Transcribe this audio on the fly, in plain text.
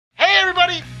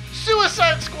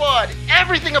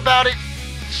everything about it.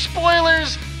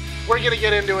 Spoilers. We're going to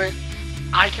get into it.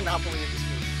 I cannot believe this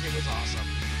movie. It was awesome.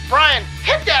 Brian,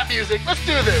 hit that music. Let's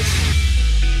do this.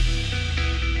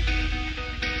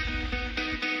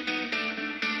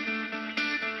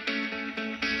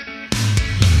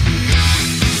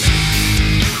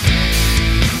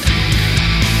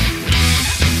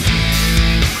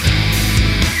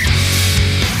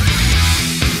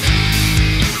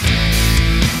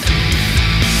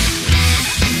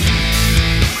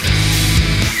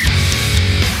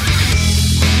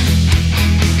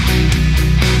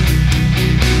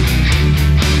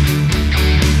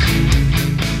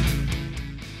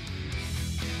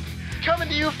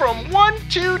 From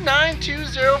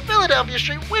 12920 Philadelphia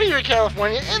Street, Whittier,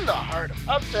 California, in the heart of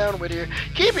Uptown Whittier,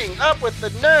 keeping up with the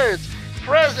nerds.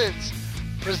 Presents.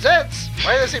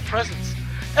 Why did I say presents?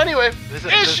 Anyway,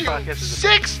 issue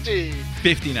 60.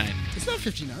 59. It's not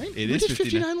 59. It we is did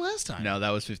 59 last time. No,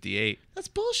 that was 58. That's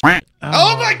bullshit.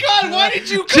 Oh my God! Why did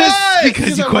you Just cut?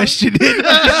 because you questioned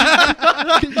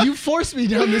it. You forced me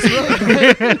down this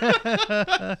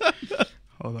road.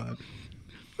 Hold on.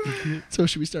 So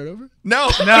should we start over? No,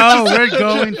 No, we're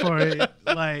going for it.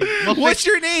 Like, What's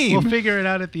your name? We'll figure it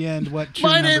out at the end. What? true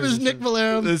My name numbers is it Nick says.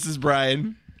 Valero, This is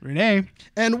Brian. Renee.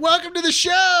 and welcome to the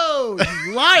show,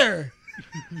 you liar.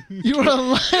 You are a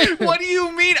liar. What do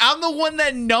you mean? I'm the one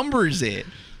that numbers it.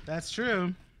 That's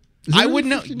true. Is it I really would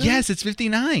know. 59? Yes, it's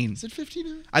 59. Is it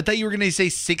 59? I thought you were gonna say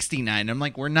 69. I'm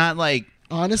like, we're not like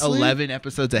Honestly, 11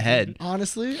 episodes ahead.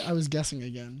 Honestly, I was guessing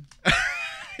again.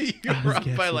 You were off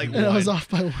by like And one. I was off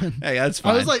by one. Hey, that's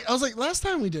fine. I was like, last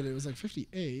time we did it was like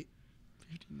 58,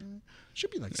 59.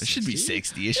 Should be like 60. It should be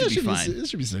 60. It Yeah, should be fine. It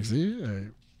should be 60. All right.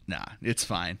 Nah, it's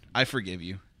fine. I forgive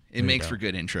you. It makes for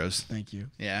good intros. Thank you.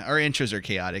 Yeah, our intros are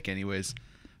chaotic, anyways.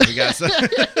 We got some.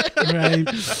 Right.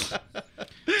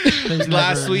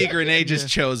 Last week, Renee just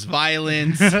chose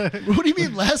violence. What do you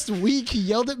mean last week? He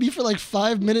yelled at me for like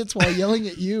 5 minutes while yelling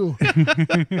at you.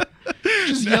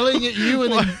 Just yelling at you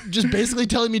and then just basically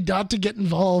telling me not to get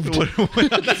involved.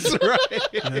 That's right.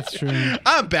 That's true.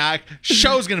 I'm back.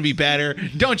 Show's gonna be better.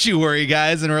 Don't you worry,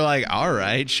 guys. And we're like, all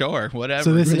right, sure, whatever.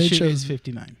 So this Renee issue chose- is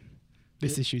 59.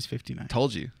 This issue is 59.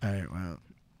 Told you. All right, well,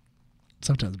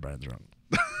 sometimes Brian's wrong.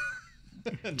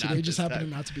 Today just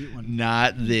happened not to be one.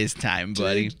 Not this time,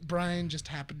 buddy. Today, Brian just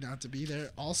happened not to be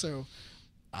there. Also,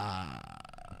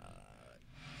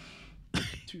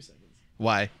 2 seconds.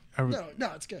 Why?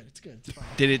 No, it's good. It's good. It's fine.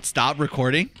 Did it stop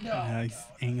recording? Yeah, he's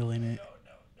angling it.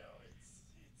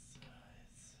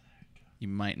 You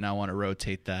might not want to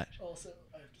rotate that. Also,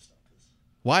 I have to stop this.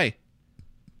 Why?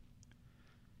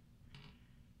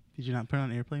 Did you not put it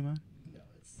on airplane mode? No,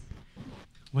 it's.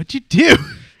 What'd you do?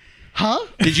 Huh?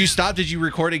 Did you stop? Did you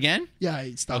record again? Yeah,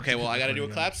 I stopped. Okay, well, I got to do a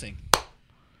clap sync.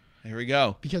 There we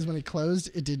go. Because when it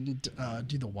closed, it didn't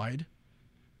do the wide.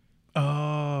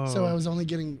 Oh. So I was only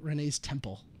getting Renee's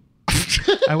temple.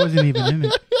 I wasn't even in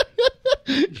it.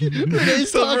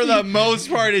 Renee's So for the talking. most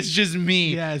part, it's just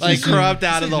me, Yeah, it's like just you. cropped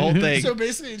out of the whole thing. So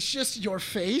basically, it's just your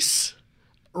face,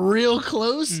 real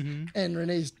close, and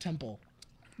Renee's temple.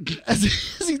 As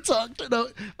he talked, and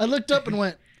I looked up and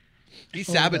went. He's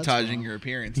Oh, that's sabotaging wrong. your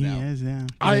appearance He now. is, yeah.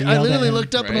 I yelled at literally him.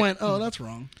 looked up and Right. went, "Oh, that's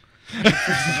wrong."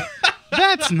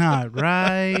 That's not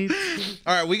right.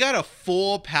 All right, we got a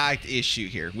full packed issue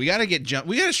here. We got to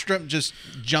just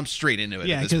jump straight into it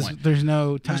Yeah, at this because point. there's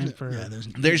no time for.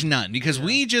 There's none because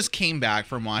we just came back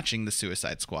from watching the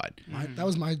Suicide Squad. That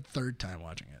was my 3rd time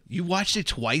watching it. You watched it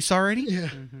twice already? Yeah,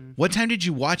 What time did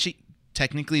you watch it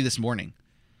technically this morning?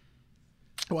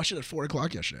 I watched it at 4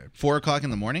 o'clock yesterday. 4 o'clock in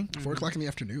the morning? 4 o'clock in the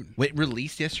afternoon. Wait,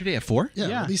 released yesterday at 4?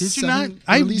 Yeah. released Did you 7 not?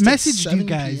 I released at messaged you 7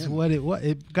 guys PM. what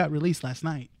it got released last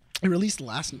night. It released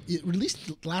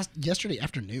yesterday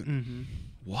afternoon. Mm-hmm.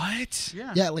 What?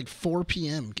 Yeah, at like 4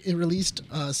 p.m. It released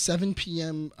 7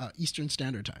 p.m. Eastern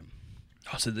Standard Time.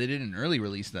 Oh, so they did an early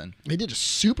release then. They did a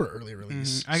super early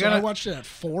release. I I watched it at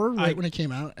 4 when it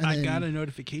came out. And I then, got a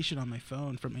notification on my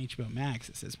phone from HBO Max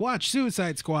that says watch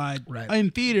Suicide Squad Right.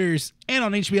 in theaters and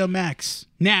on HBO Max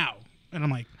now. And I'm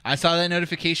like, I saw that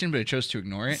notification, but I chose to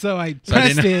ignore it. so I So I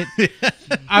pressed didn't- it.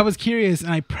 I was curious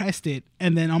and I pressed it,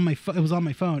 and then on my it was on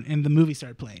my phone, and the movie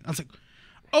started playing. I was like,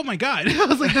 oh my god! I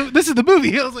was like, this is the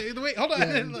movie. I was like, wait, hold on.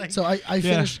 Yeah, Like, so I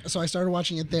finished. So I started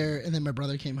watching it there, and then my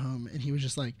brother came home, and he was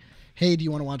just like, "Hey, do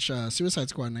you want to watch Suicide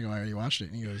Squad?" And I go, "I already watched it."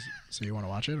 And he goes, "So you want to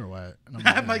watch it or what?" And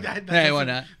I'm like, that Hey, why doesn't-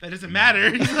 not? That doesn't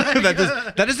matter.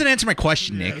 that doesn't answer my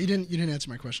question, No, Nick. you didn't answer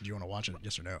my question. Do you want to watch it?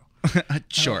 Yes or no?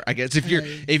 Sure, I guess if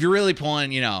you're really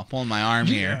pulling my arm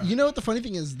here. You know what the funny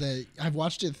thing is that I've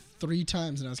watched it 3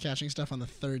 times, and I was catching stuff on the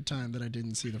 3rd time that I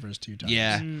didn't see the first 2 times.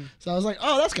 Yeah. So I was like,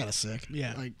 "Oh, that's kind of sick."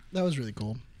 Yeah. Like that was really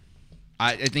cool.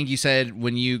 I think you said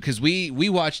when you, because we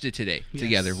watched it today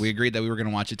together. Yes. We agreed that we were going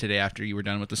to watch it today after you were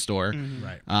done with the store.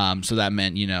 Right. So that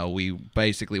meant, we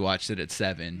basically watched it at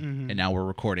 7, and now we're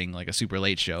recording like a super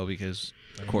late show because,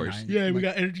 of course. 9. Yeah, we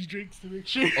got energy drinks to make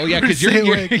sure. Oh yeah, because Stay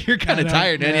you're awake. kind of I know.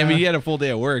 tired, man. I mean, you had a full day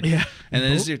at work. Yeah. And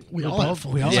then this is We all have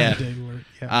full we all days. have a day to work.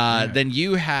 Yeah. then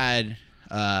you had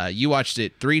you watched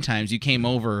it 3 times. You came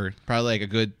over probably like a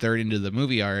good third into the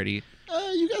movie already.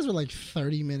 You guys were like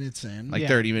 30 minutes in. Like Yeah,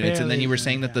 30 minutes, and then barely, you were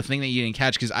saying that yeah. the thing that you didn't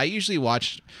catch, because I usually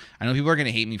watch, I know people are going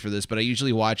to hate me for this, but I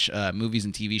usually watch movies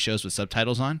and TV shows with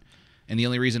subtitles on, and the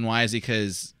only reason why is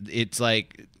because it's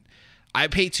like I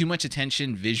pay too much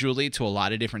attention visually to a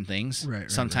lot of different things.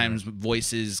 Right, Sometimes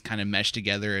voices kind of mesh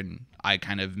together, and I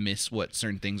kind of miss what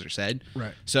certain things are said.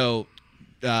 Right. So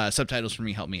subtitles for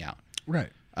me help me out. Right.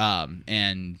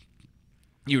 And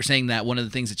you were saying that one of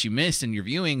the things that you missed in your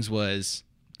viewings was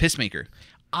Pissmaker.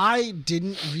 I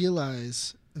didn't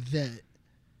realize that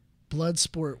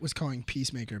Bloodsport was calling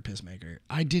Peacemaker Pissmaker.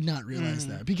 I did not realize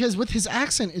that because with his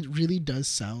accent, it really does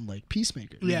sound like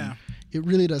Peacemaker. Yeah. It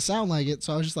really does sound like it.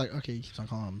 So I was just like, okay, he keeps on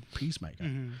calling him Peacemaker.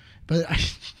 But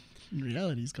in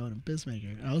reality, he's calling him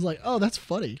Pissmaker. And I was like, oh, that's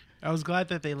funny. I was glad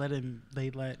that they let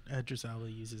Idris Elba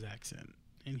use his accent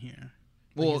in here.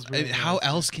 Well, his real how accent.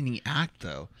 else can he act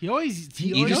though? He always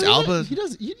Idris No, Elba- He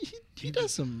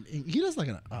does like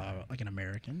an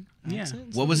American Yeah.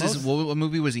 accent. What was his? Most- What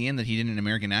movie was he in that he did an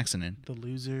American accent in? The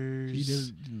Losers. He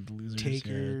does the Losers,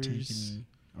 Takers.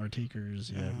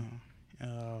 Takers.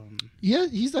 Yeah. Yeah.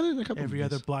 He's done it in a couple. Every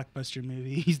other movies. blockbuster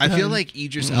movie. He's I feel done. like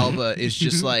Idris Elba is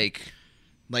just like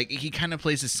he kind of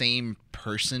plays the same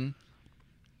person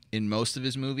in most of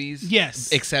his movies.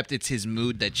 Yes. Except it's his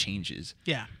mood that changes.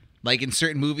 Yeah. Like in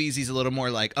certain movies, he's a little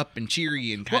more like up and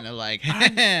cheery and kind of like.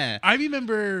 I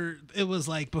remember it was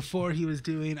like before he was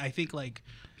doing, I think, like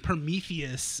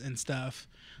Prometheus and stuff.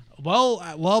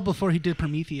 Well before he did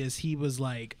Prometheus, he was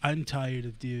like, I'm tired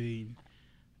of doing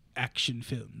action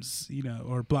films,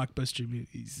 or blockbuster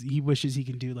movies. He wishes he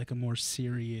can do like a more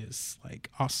serious, like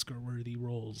Oscar-worthy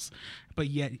roles. But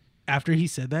yet, after he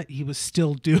said that, he was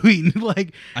still doing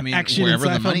like I mean, action wherever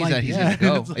and the stuff. I'm money's like, at, he's yeah.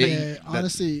 gonna go. It's like- Yeah, That-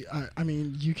 honestly, I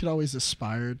mean, you could always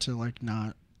aspire to like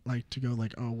not like to go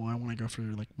like, oh well, I want to go for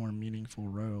like more meaningful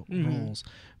roles,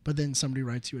 but then somebody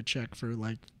writes you a check for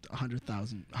like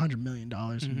 $100 million,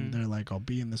 and they're like, I'll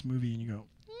be in this movie, and you go,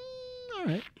 all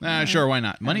right, Sure, why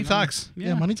not? Money talks.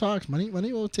 yeah, money talks, money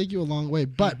will take you a long way.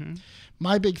 But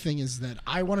my big thing is that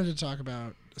I wanted to talk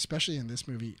about, especially in this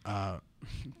movie,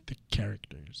 the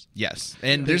characters. Yes,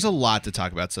 and there's a lot to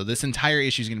talk about. So this entire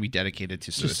issue is going to be dedicated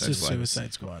to Suicide Just Squad.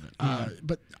 Suicide Squad.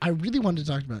 But I really wanted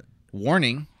to talk about.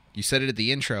 Warning: you said it at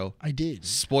the intro. I did.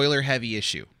 Spoiler heavy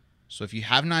issue. So if you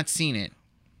have not seen it,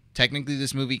 technically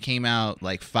this movie came out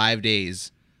like 5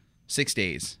 days, 6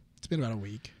 days. It's been about a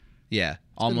week. Yeah,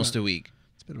 almost a week.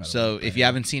 It's been about a So week. if you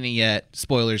haven't seen it yet,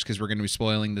 spoilers, because we're going to be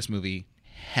spoiling this movie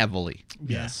heavily.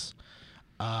 Yes.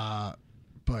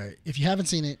 But if you haven't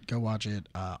seen it, go watch it.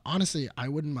 Honestly, I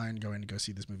wouldn't mind going to go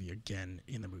see this movie again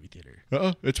in the movie theater.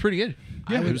 It's pretty good.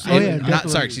 I would- It was, oh, yeah, not,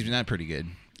 definitely. sorry, excuse me, not pretty good.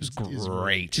 It was It's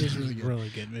great. It was really good. Really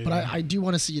good movie. But I do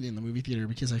want to see it in the movie theater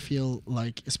because I feel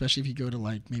like, especially if you go to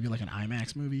like maybe like an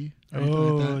IMAX movie or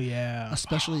anything like that, yeah.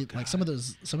 especially like some of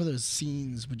those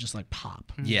scenes would just like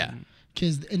pop. Yeah.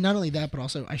 Because and not only that, but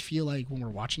also I feel like when we're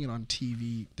watching it on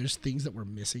TV, there's things that we're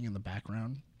missing in the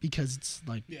background because it's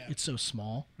like it's so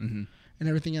small and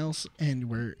everything else.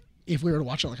 And if we were to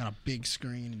watch it like on a big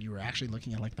screen and you were actually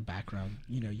looking at like the background,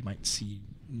 you might see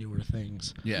newer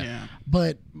things. Yeah.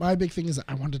 But my big thing is that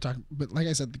I wanted to talk, but like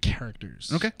I said, the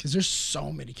characters. Okay. Because there's so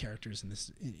many characters in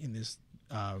this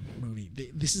movie.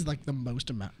 This is like the most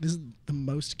amount. This is the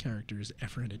most characters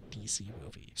ever in a DC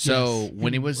movie. So Yes.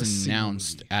 when it In was a single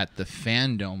announced movie. at the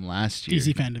Fandom last year,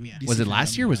 DC fandom, yeah. was it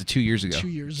last fandom, year or was it 2 years ago? 2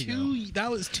 years ago.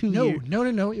 That was 2 No, years.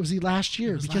 no. It was the last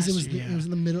year was because last it was year, it was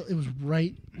in the middle. It was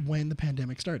right when the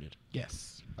pandemic started.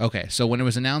 Yes. Okay, so when it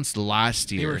was announced last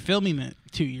They year, were filming it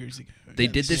 2 years ago. they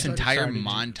Yeah, did this started- entire started-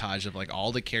 montage of like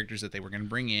all the characters that they were going to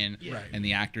bring in Right. and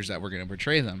the actors that were going to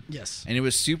portray them. Yes. And it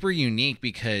was super unique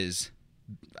because,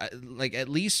 like, at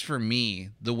least for me,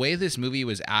 the way this movie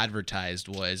was advertised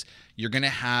was you're going to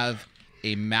have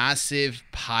a massive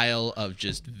pile of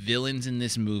just villains in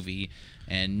this movie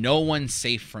and no one's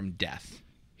safe from death.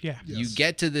 Yeah. Yes. You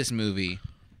get to this movie,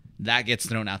 that gets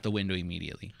thrown out the window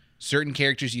immediately. Certain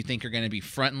characters you think are going to be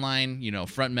frontline,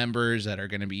 front members that are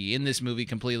going to be in this movie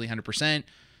completely 100%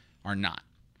 are not.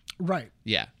 Right.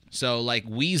 Yeah. So like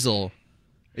Weasel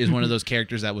is one of those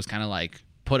characters that was kind of like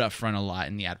put up front a lot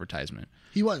in the advertisement.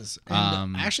 He was.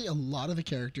 And actually, a lot of the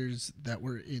characters that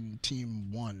were in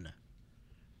Team 1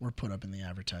 were put up in the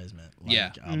advertisement. Like,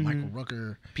 Yeah. Michael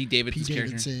Rooker, Pete Pete Davidson's character.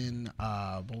 Davidson,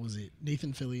 what was it?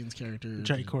 Nathan Fillion's character.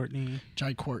 Jai Courtney.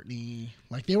 Jai Courtney.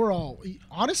 Like, they were all,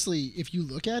 honestly, if you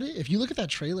look at that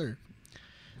trailer,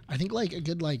 I think like a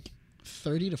good like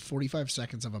 30 to 45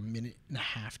 seconds of a minute and a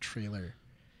half trailer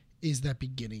is that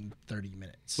beginning 30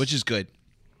 minutes. Which is good.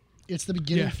 It's the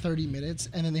beginning Yeah. 30 minutes,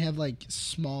 and then they have like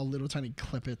small little tiny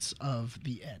clippets of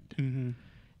the end. Mm-hmm.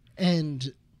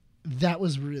 And that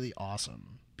was really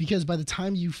awesome because by the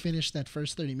time you finished that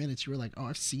first 30 minutes, you were like, oh,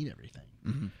 I've seen everything.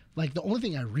 Mm-hmm. Like, the only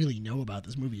thing I really know about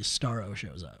this movie is Starro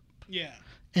shows up. Yeah.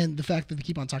 And the fact that they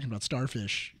keep on talking about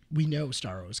Starfish, we know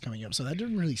Starro is coming up, so that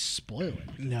didn't really spoil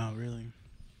it. No, really.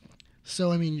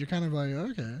 So, I mean, you're kind of like,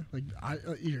 okay, like,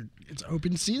 it's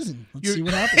open season. Let's see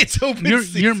what happens. It's open You're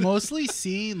season. mostly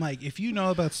seeing, like, if you know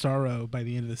about Starro by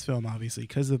the end of this film, obviously,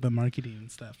 because of the marketing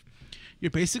and stuff, you're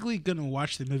basically going to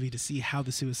watch the movie to see how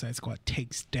the Suicide Squad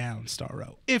takes down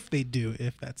Starro. If they do,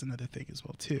 if that's another thing as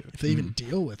well, too. If they even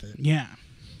deal with it. Yeah,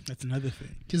 that's another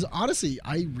thing. Because honestly,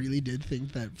 I really did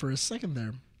think that for a second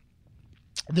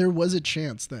there was a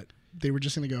chance that they were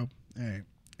just going to go, all right.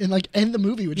 And like end the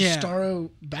movie with Yeah. Starro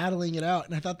battling it out.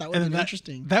 And I thought that would have been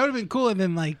interesting. That would have been cool. And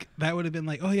then, like, that would have been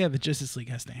like, oh, yeah, the Justice League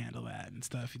has to handle that and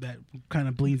stuff. That kind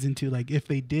of bleeds into, like, if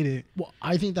they did it. Well,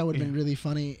 I think that would have been really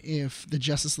funny if the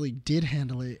Justice League did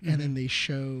handle it and then they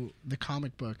show the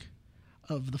comic book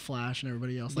of the Flash and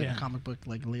everybody else, like a comic book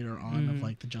like later on of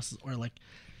like the Justice, or like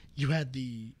you had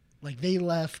like they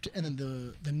left and then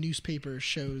the newspaper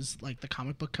shows like the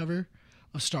comic book cover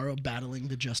of Starro battling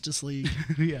the Justice League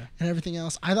Yeah. and everything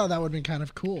else. I thought that would have been kind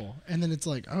of cool. And then it's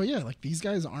like, oh yeah, like these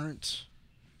guys aren't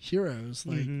heroes.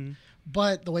 Like,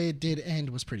 but the way it did end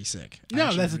was pretty sick. I No,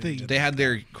 actually that's the really thing. did. They had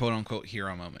their quote unquote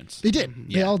hero moments. They did.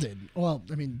 They Yeah. all did. Well,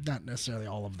 I mean, not necessarily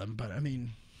all of them, but I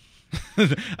mean,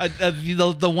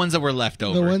 The ones that were left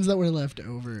over. the ones that were left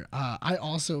over. I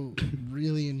also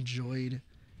really enjoyed.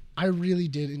 I really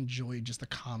did enjoy just the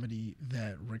comedy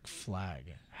that Rick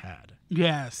Flag had.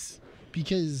 Yes.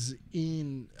 Because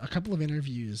in a couple of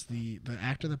interviews, the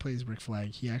actor that plays Rick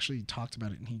Flag, he actually talked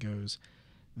about it, and he goes,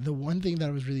 the one thing that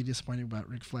I was really disappointed about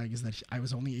Rick Flag is that I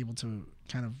was only able to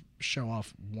kind of show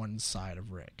off one side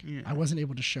of Rick. Yeah. I wasn't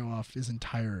able to show off his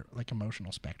entire like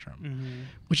emotional spectrum, Mm-hmm.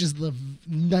 which is the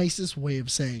nicest way of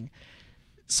saying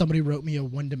somebody wrote me a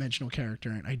one-dimensional character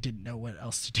and I didn't know what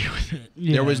else to do with it.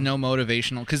 There was no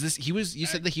motivational because you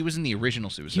said that he was in the original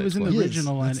Suicide He was in Squad. the He is.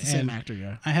 original one, That's the same and actor,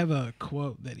 yeah. I have a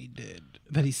quote that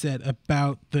he said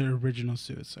about the original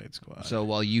Suicide Squad. So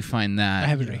while you find that, I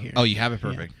have it right here. Oh, you have it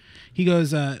perfect. He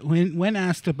goes, when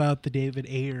asked about the David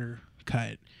Ayer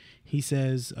cut, he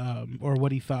says, or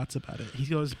what he thoughts about it. He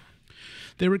goes,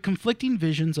 there were conflicting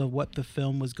visions of what the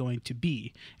film was going to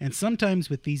be, and sometimes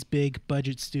with these big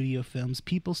budget studio films,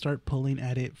 people start pulling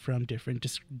at it from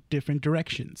different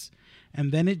directions,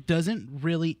 and then it doesn't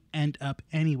really end up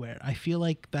anywhere. I feel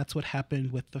like that's what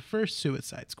happened with the first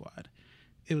Suicide Squad.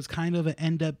 It was kind of an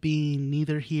end up being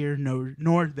neither here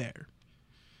nor there.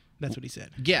 That's what he said.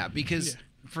 Yeah, because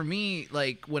for me,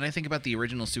 like when I think about the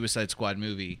original Suicide Squad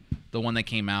movie, the one that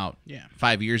came out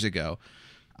 5 years ago,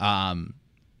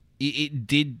 it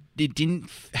didn't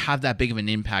have that big of an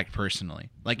impact personally.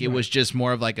 Like it was just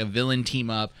more of like a villain team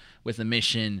up with a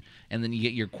mission, and then you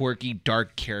get your quirky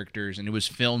dark characters, and it was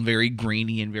filmed very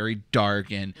grainy and very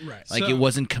dark, and like So- it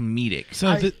wasn't comedic. So,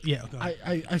 I- go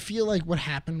ahead. I feel like what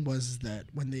happened was that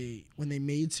when they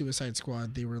made Suicide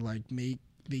Squad, they were like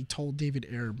they told David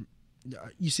Ayer,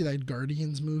 you see that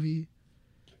Guardians movie,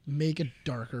 make a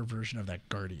darker version of that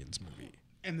Guardians movie.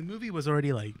 And the movie was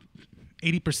already like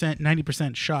 80%,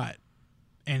 90% shot,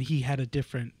 and he had a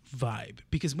different vibe.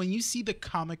 Because when you see the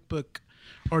comic book,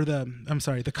 or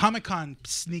the Comic-Con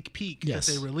sneak peek Yes.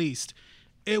 that they released,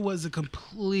 it was a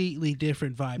completely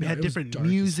different vibe. No, it had it was different dark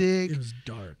as- music, it was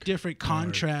dark. different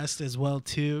contrast as well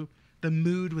too. The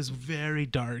mood was very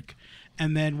dark.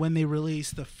 And then when they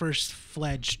released the first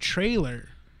fledged trailer,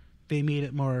 they made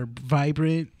it more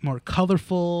vibrant, more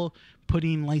colorful,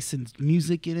 putting licensed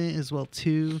music in it as well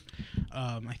too.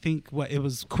 I think it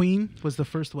was Queen was the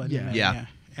first one. Yeah.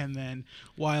 And then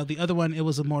while the other one, it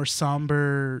was a more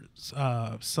somber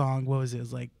song. What was it? It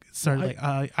was like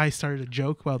I started a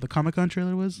joke while the Comic-Con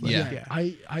trailer was. Like, Yeah.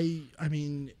 I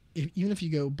mean, even if you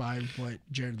go by what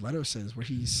Jared Leto says, where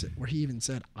he even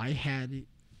said,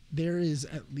 there is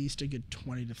at least a good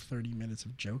 20 to 30 minutes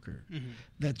of Joker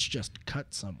that's just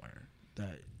cut somewhere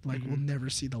that like will never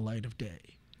see the light of day.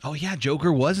 Oh yeah,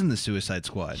 Joker was in the Suicide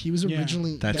Squad. He was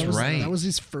originally That's that was, right. That was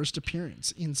his first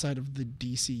appearance inside of the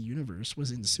DC universe,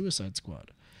 was in Suicide Squad.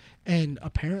 And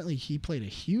apparently he played a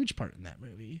huge part in that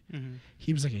movie. Mm-hmm.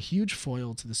 He was like a huge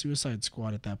foil to the Suicide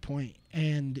Squad at that point.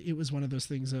 And it was one of those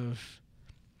things of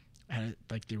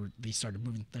like they started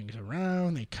moving things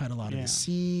around, they cut a lot of the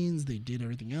scenes, they did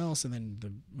everything else, and then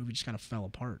the movie just kind of fell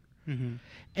apart.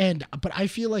 And but I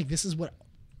feel like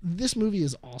this movie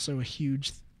is also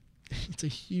it's a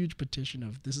huge petition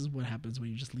of this is what happens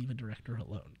when you just leave a director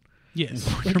alone. Yes.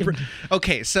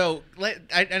 Okay, so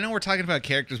I know we're talking about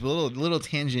characters, but a little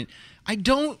tangent.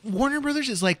 Warner Brothers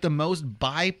is like the most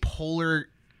bipolar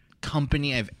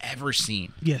company I've ever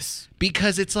seen. Yes.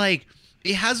 Because it's like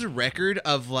it has a record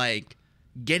of like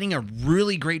getting a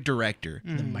really great director,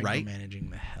 right?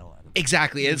 Micromanaging the hell out of it.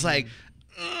 Exactly. It's like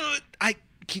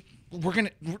we're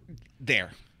gonna do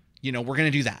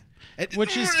that.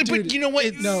 Which is, but dude, you know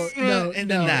what? No.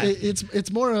 That.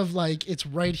 It's more of like it's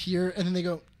right here, and then they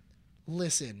go,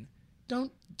 listen,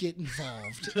 don't get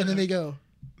involved, and then they go,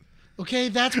 okay,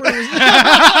 that's where it was.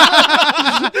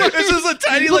 This is a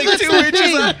tiny like 2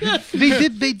 inches.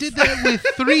 They did that with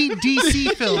 3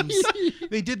 DC films.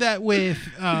 They did that with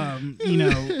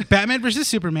Batman versus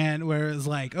Superman, where it was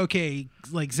like, okay,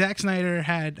 like Zack Snyder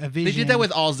had a vision. They did that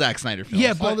with all Zack Snyder films.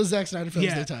 Yeah, all the Zack Snyder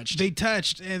films they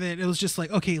touched, and then it was just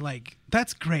like, okay, like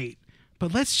that's great,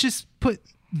 but let's just put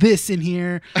this in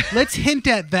here. Let's hint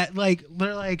at that. Like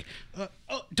they're like,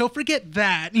 oh, don't forget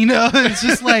that. It's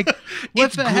just like, what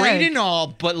it's the great heck? and all,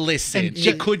 but listen, And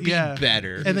it could be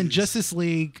better. And then Justice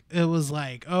League, it was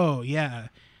like, oh yeah,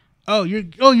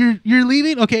 you're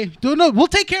leaving. Okay, no, we'll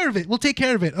take care of it. Okay,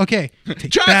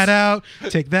 take that out.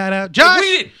 Take that out. Josh,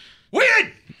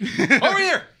 Whedon, over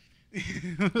here.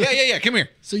 Yeah. Come here.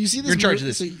 So you see this? You're in charge of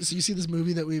this. So you see this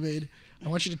movie that we made. I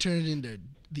want you to turn it into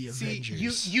the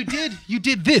Avengers. You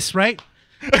did this right.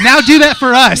 Now do that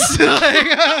for us.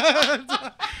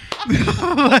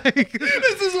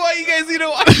 This is why you guys need to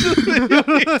watch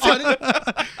this.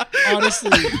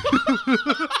 Honestly,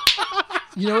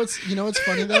 you know what's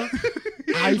funny though?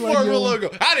 Marvel logo.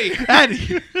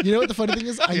 Howdy. You know what the funny thing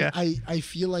is? I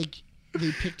feel like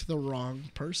they picked the wrong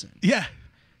person. Yeah.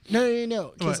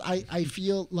 No. Because I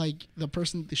feel like the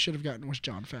person they should have gotten was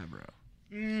Jon Favreau.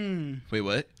 Wait,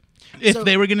 what? If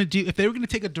they were gonna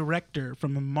take a director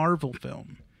from a Marvel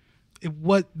film,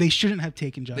 they shouldn't have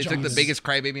taken Josh. They took the biggest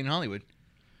crybaby in Hollywood.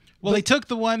 Well, they took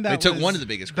the one that one of the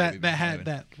biggest crybabies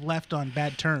that left on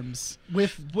bad terms.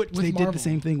 With they Marvel. did the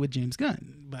same thing with James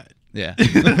Gunn, but yeah.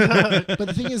 But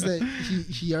the thing is that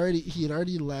he had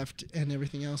already left and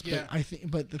everything else. But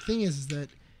but the thing is that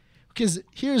because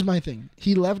here's my thing,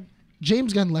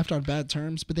 James Gunn left on bad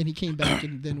terms, but then he came back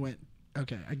and then went,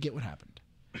 okay, I get what happened.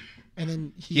 And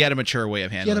then he had a mature way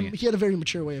of handling it. He had a very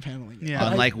mature way of handling it. Yeah.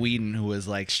 Unlike Whedon, who was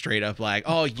like straight up like,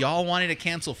 oh, y'all wanted to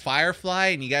cancel Firefly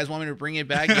and you guys want me to bring it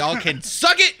back? Y'all can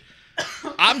suck it.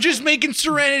 I'm just making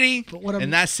Serenity.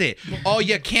 And that's it. Oh,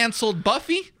 you canceled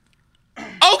Buffy?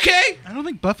 Okay. I don't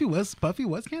think Buffy was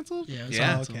canceled.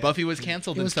 Yeah, Buffy was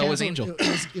canceled and so was Angel.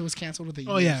 It was canceled with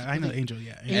I know Angel.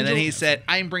 Yeah, and then he said,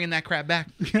 "I ain't bringing that crap back.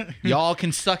 Y'all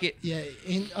can suck it." Yeah,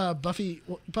 and Buffy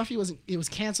wasn't. It was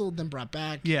canceled, then brought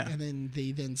back. Yeah, and then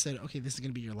they said, "Okay, this is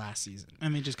going to be your last season."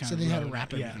 And they just kind of they had to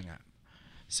wrap everything up.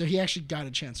 So he actually got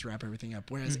a chance to wrap everything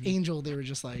up. Whereas Angel, they were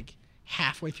just like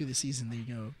halfway through the season, they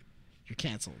go, "You're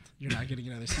canceled. You're not getting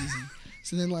another season."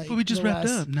 So then, like, but we just wrapped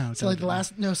up. No, so like the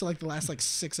last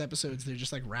 6 episodes, they're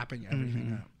just like wrapping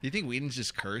everything up. Do you think Whedon's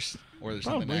just cursed, or there's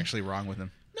Probably. something actually wrong with him?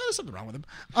 No, there's something wrong with him.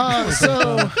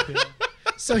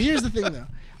 So here's the thing, though.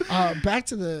 Back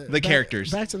to the characters.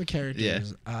 Back to the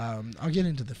characters. Yeah. I'll get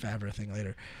into the Favreau thing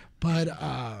later, but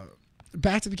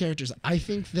back to the characters. I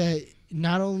think that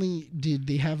not only did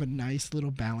they have a nice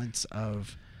little balance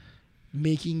of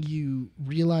making you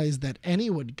realize that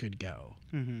anyone could go.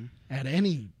 At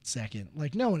any second,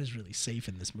 like no one is really safe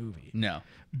in this movie. No,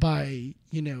 by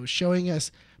showing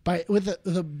us with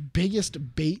the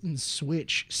biggest bait and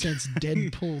switch since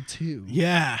Deadpool 2.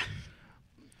 Yeah,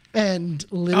 and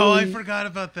literally, I forgot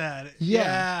about that.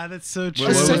 Yeah, that's so true.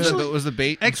 What was the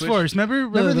bait? X-Force.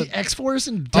 Remember the X-Force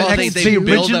and they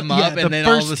build them up, and then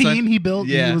all of a sudden, team he built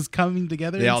was coming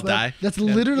together. They all die. That's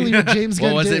literally what James Gunn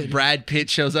did. What was it? Brad Pitt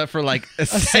shows up for like a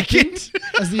second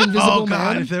as the Invisible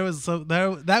Man. If there was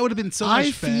that would have been so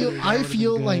much better. I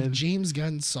feel like James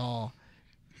Gunn saw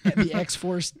the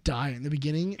X-Force die in the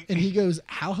beginning, and he goes,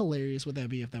 "How hilarious would that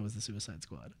be if that was the Suicide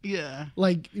Squad?" Yeah,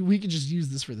 like we could just use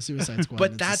this for the Suicide Squad.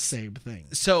 But that's the same thing.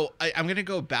 So I'm gonna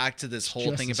go back to this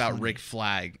whole thing about funny. Rick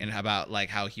Flag and about like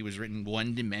how he was written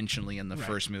one-dimensionally in the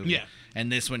first movie. Yeah.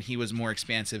 And this one he was more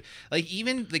expansive. Like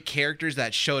even the characters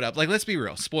that showed up. Like let's be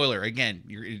real. Spoiler again.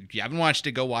 If you haven't watched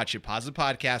it, go watch it. Pause the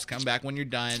podcast. Come back when you're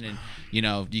done, and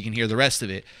you can hear the rest of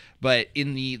it. But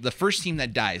in the first team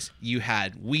that dies, you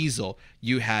had Weasel,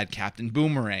 you had Captain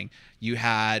Boomerang, you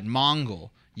had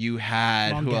Mongol, you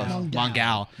had who else?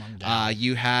 Mongal.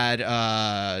 You had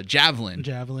Javelin.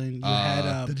 You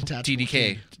had The detachable TDK.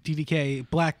 kid. DDK,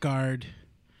 Blackguard,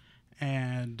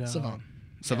 and Savant.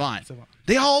 Savant. Savant.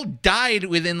 They all died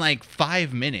within like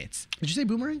 5 minutes. Did you say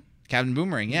Boomerang? Captain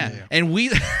Boomerang, yeah. Yeah. And we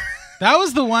That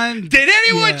was the one. did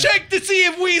anyone Yeah. check to see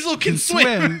if Weasel can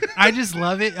swim? I just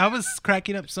love it. I was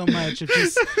cracking up so much of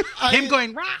just him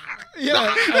going. Rah! Yeah,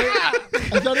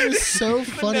 I thought it was so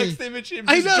funny. Next image, him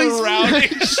I just know,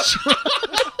 he's- drowning.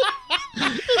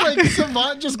 Like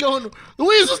Savant just going, the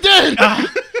weasel's dead. The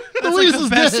That's like weasel's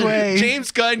the best dead. way.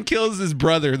 James Gunn kills his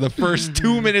brother the first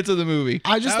 2 minutes of the movie.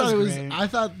 I just That thought it was was. great. I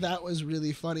thought that was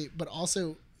really funny, but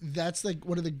also that's like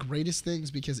one of the greatest things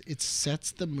because it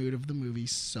sets the mood of the movie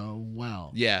so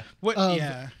well. Yeah. What? Of,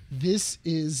 Yeah. This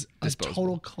is a Disposable.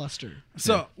 total cluster.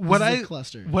 So This what is a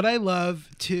cluster. what I love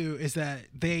too is that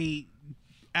they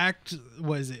act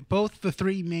both the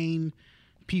three main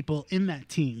people in that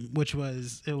team, which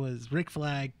was Rick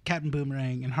Flag, Captain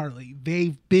Boomerang, and Harley.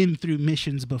 They've been through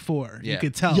missions before. Yeah. You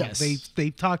could tell. Yes.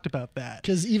 They talked about that.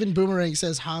 Because even Boomerang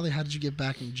says, Holly, how did you get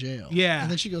back in jail? Yeah. And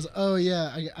then she goes, oh,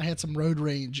 yeah, I had some road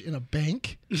rage in a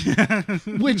bank,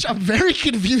 which I'm very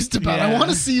confused about. I Yeah. want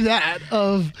to see that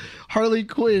of Harley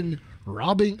Quinn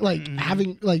robbing, like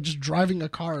having, like just driving a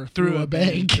car through a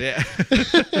bank. Yeah.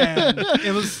 And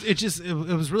it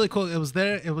was really cool. It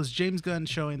was James Gunn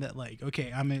showing that, like,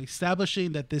 okay, I'm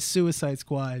establishing that this Suicide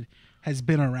Squad has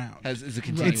been around. Is a It's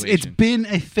continuation. been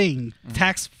a thing.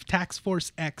 Tax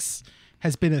Force X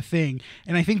has been a thing,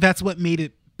 and I think that's what made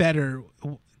it better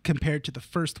compared to the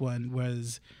first one.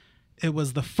 It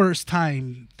was the first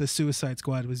time the Suicide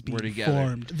Squad was being together.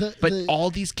 formed. But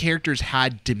all these characters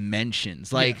had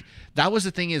dimensions. Like that was the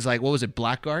thing is like what was it,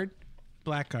 Blackguard?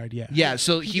 Blackguard, yeah. Yeah,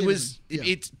 so Pete he was Davidson,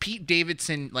 yeah. it's Pete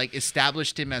Davidson like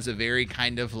established him as a very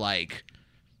kind of like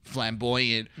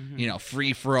flamboyant,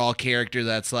 free for all character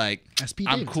that's like That's Pete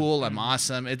I'm Davidson. cool, I'm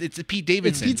awesome. It's a Pete It's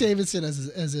Davidson. Pete Davidson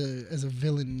as a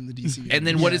villain in the DC. And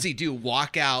then what Yeah. does he do?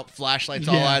 Walk out, flashlights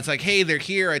all Yeah. out. It's like, hey, they're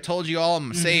here. I told you all.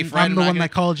 I'm safe. Right? I'm the not one gonna-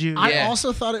 that called you. I Yeah.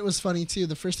 also thought it was funny too.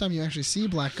 The first time you actually see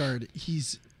Blackguard,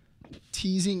 he's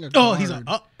teasing a Oh, guard. he's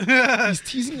like, He's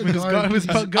teasing a With his guard. gun- with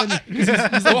his He's- gun.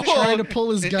 He's like trying to pull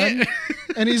his gun,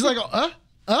 and he's like,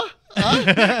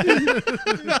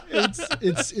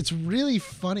 It's really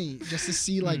funny just to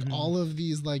see like all of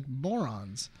these like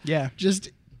morons yeah. just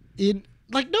in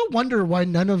like no wonder why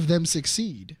none of them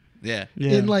succeed Yeah.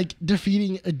 Yeah. in like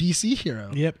defeating a DC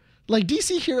hero. Yep. Like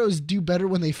DC heroes do better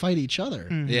when they fight each other.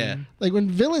 Yeah. Like when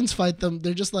villains fight them,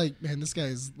 they're just like, man, this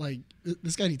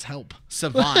guy needs help.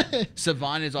 Savant.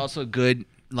 Savant is also a good,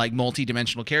 like,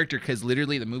 multi-dimensional character because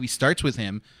literally the movie starts with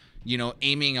him,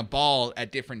 aiming a ball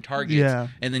at different targets Yeah.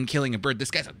 and then killing a bird.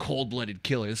 This guy's a cold-blooded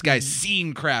killer. This guy's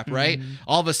seen crap, right?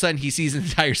 All of a sudden, he sees an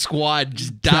entire squad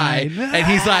just die, Died. and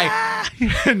he's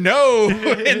like, no,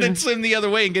 and then swim the other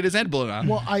way and get his head blown off.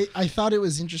 Well, I thought it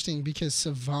was interesting because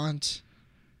Savant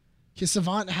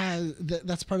has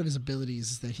that's part of his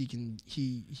abilities is that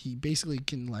he basically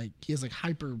can like he has like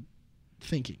hyper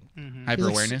thinking.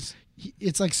 Hyper-awareness?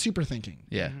 It's like super thinking.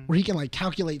 Yeah. Where he can like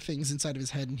calculate things inside of his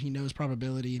head and he knows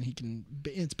probability and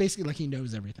it's basically like he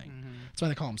knows everything. That's why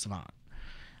they call him Savant.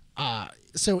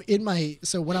 So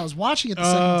when I was watching it the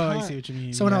second time, I see what you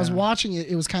mean. so when I was Yeah. watching it,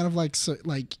 it was kind of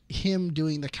like him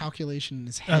doing the calculation in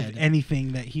his head Of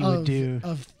anything that he would do.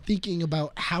 of thinking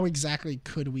about how exactly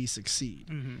could we succeed,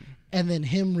 and then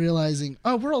him realizing,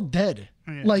 oh, we're all dead.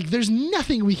 Yeah. Like there's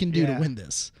nothing we can do to Yeah. win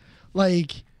this.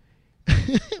 Like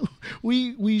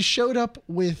we showed up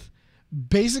with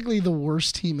basically the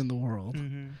worst team in the world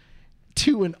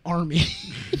to an army,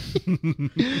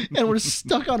 and we're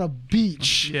stuck on a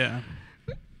beach. Yeah.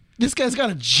 This guy's got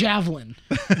a javelin.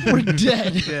 We're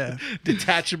dead. Yeah.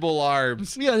 Detachable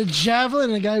arms. We got a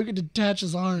javelin and a guy who can detach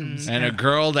his arms. And a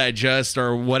girl that just,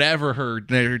 or whatever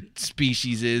their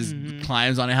species is,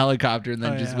 climbs on a helicopter and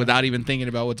then Oh, just yeah. without even thinking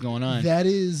about what's going on. That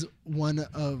is one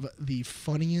of the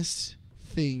funniest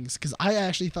things because I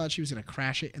actually thought she was gonna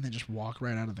crash it and then just walk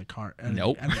right out of the car.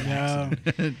 Nope. out of the No.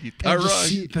 accident. You And, thought just wrong.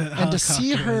 see, The and to see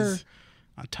helicopter her is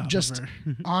on top just of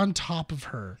her. on top of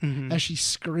her as she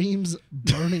screams,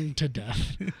 burning to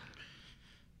death,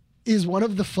 is one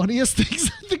of the funniest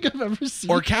things I think I've ever seen.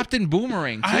 Or Captain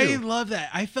Boomerang, too. I love that.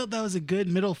 I felt that was a good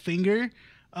middle finger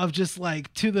of just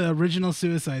like to the original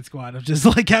Suicide Squad of just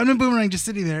like Captain Boomerang just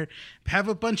sitting there, have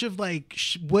a bunch of like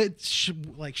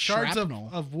like shards Shrapnel.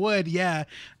 of wood, yeah,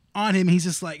 on him. He's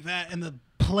just like that, and the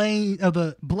plane of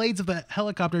the blades of the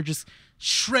helicopter just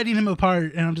shredding him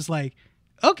apart, and I'm just like,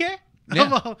 okay,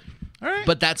 Yeah. All right.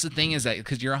 But that's the thing is that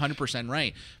because you're 100%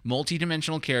 right,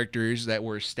 multi-dimensional characters that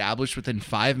were established within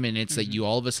 5 minutes that you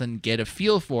all of a sudden get a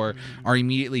feel for are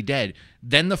immediately dead.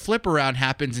 Then the flip around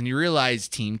happens and you realize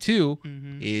Team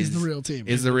 2 is the real team.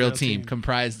 Is the real team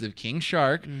comprised of King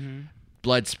Shark,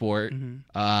 Bloodsport,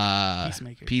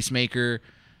 Peacemaker,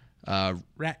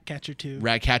 Ratcatcher 2.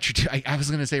 Ratcatcher 2. I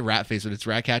was gonna say Ratface, but it's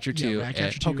Ratcatcher 2. Yeah,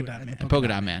 Ratcatcher 2 Polka Dot Man. and Polka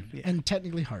Dot Man. Yeah. And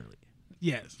technically Harley.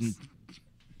 Yes.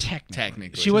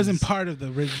 Technically. She wasn't part of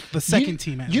the second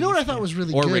team. You know what I thought was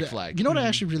really Or good? Rick Flag. You know what I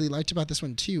actually really liked about this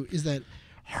one too is that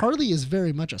Harley is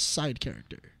very much a side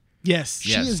character. Yes.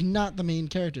 Yes. She is not the main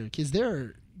character because there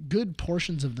are good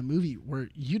portions of the movie where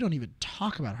you don't even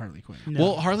talk about Harley Quinn. No.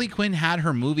 Well, Harley Quinn had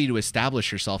her movie to establish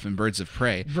herself in Birds of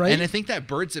Prey. Right. And I think that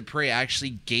Birds of Prey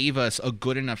actually gave us a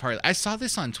good enough Harley. I saw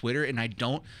this on Twitter, and I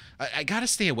got to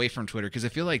stay away from Twitter because I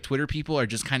feel like Twitter people are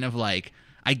just kind of like,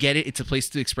 I get it. It's a place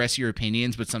to express your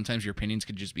opinions, but sometimes your opinions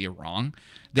could just be wrong.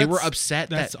 They were upset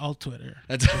That's that all Twitter.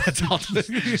 That's all.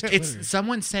 It's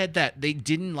someone said that they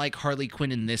didn't like Harley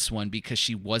Quinn in this one because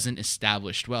she wasn't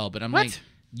established well. But I'm What? like,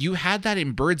 you had that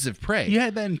in Birds of Prey. You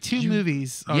had that in two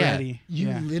movies already. You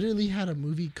Yeah. literally had a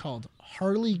movie called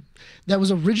Harley that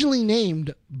was originally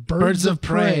named Birds, Birds of of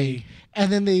Prey. Prey. And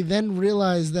then they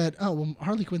realized that, oh, well,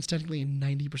 Harley Quinn's technically in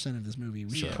 90% of this movie.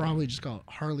 We should probably just call it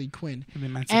Harley Quinn. The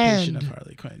Emancipation And- of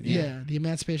Harley Quinn. Yeah. The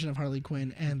Emancipation of Harley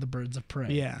Quinn and the Birds of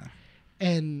Prey. Yeah.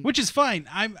 And Which is fine.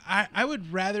 I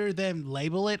would rather them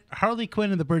label it Harley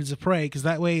Quinn and the Birds of Prey because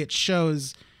that way it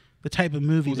shows the type of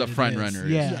movie Who that the it front is. runner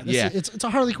is. Yeah. yeah, it's a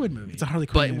Harley Quinn movie. It's a Harley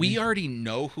Quinn But movie. we already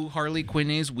know who Harley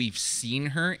Quinn is. We've seen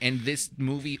her, and this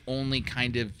movie only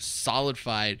kind of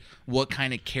solidified what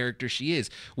kind of character she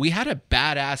is. We had a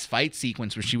badass fight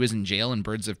sequence where she was in jail in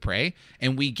Birds of Prey,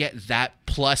 and we get that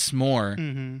plus more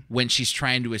when she's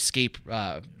trying to escape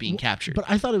being captured. But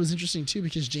I thought it was interesting too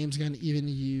because James Gunn even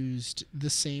used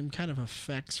the same kind of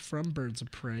effects from Birds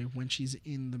of Prey when she's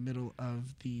in the middle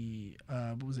of the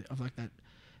of like that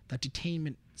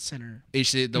detainment center.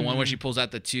 Is it the one where she pulls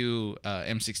out the two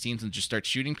M16s and just starts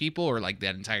shooting people, or like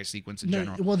that entire sequence in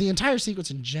general? Well, the entire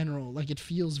sequence in general, like it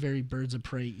feels very Birds of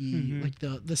Prey-y. Like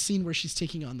the scene where she's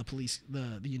taking on the police,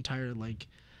 the entire like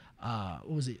what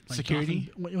was it? Like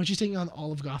Security? Gotham, when she's taking on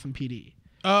all of Gotham PD.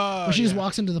 Oh, Where she just yeah.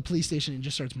 walks into the police station and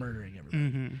just starts murdering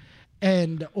everybody.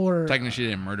 And or Technically, she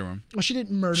didn't murder him. well, she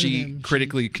didn't murder She them.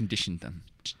 critically conditioned them.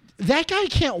 That guy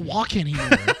can't walk anymore.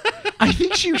 I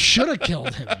think she should have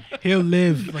killed him. He'll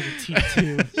live like a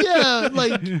T2. Yeah,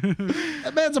 like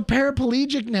that man's a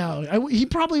paraplegic now. He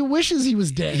probably wishes he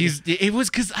was dead. It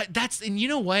was because that's, and you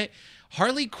know what,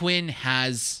 Harley Quinn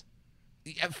has.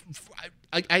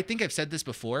 I think I've said this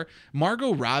before.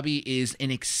 Margot Robbie is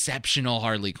an exceptional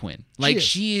Harley Quinn. Like is.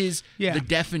 she is Yeah. the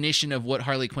definition of what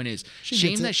Harley Quinn is. She Shame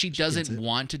gets it. that she She gets doesn't it.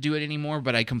 want to do it anymore,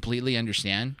 but I completely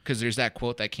understand because there's that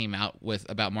quote that came out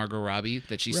about Margot Robbie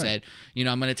that she Right. said, you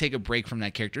know, I'm going to take a break from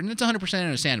that character, and it's 100%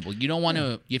 understandable. You don't want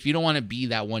to, if you don't want to be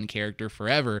that one character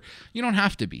forever, you don't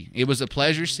have to be. It was a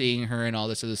pleasure seeing her and all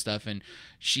this other stuff, and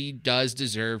she does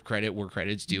deserve credit where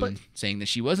credit's due, in saying that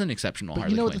she was an exceptional But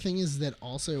Harley you know Quinn. what the thing is that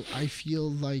also I feel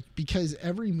like because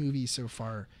every movie so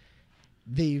far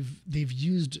they've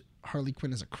used Harley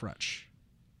Quinn as a crutch.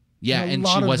 Yeah, In a and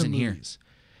lot she of the wasn't here. movies.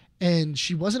 And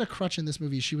she wasn't a crutch in this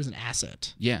movie. She was an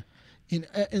asset. Yeah.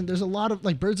 And there's a lot of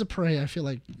like Birds of Prey. I feel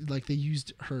like they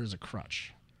used her as a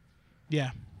crutch.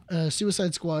 Yeah.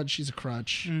 Suicide Squad, she's a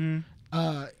crutch. Mm-hmm.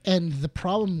 And the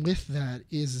problem with that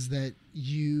is that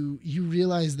you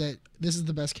realize that this is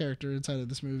the best character inside of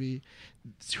this movie.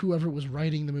 Whoever was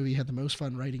writing the movie had the most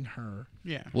fun writing her,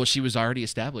 Yeah. Well, she was already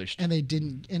established. and they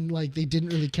didn't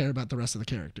really care about the rest of the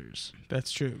characters.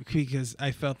 That's true because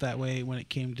I felt that way when it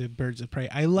came to Birds of Prey.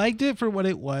 I liked it for what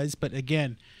it was, but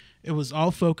again, it was all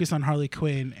focused on Harley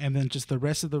Quinn, and then just the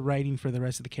rest of the writing for the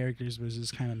rest of the characters was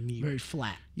just kind of mute. Very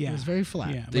flat. Yeah. It was very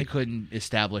flat. Yeah. They like- couldn't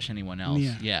establish anyone else.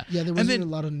 Yeah. Yeah. Yeah, there And wasn't then- a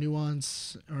lot of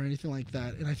nuance or anything like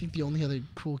that. And I think the only other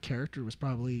cool character was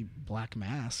probably Black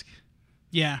Mask.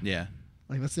 Yeah. Yeah.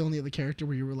 Like that's the only other character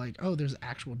where you were like, oh, there's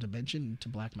actual dimension to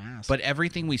Black Mask. But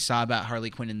everything we saw about Harley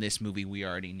Quinn in this movie, we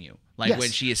already knew. Like Yes.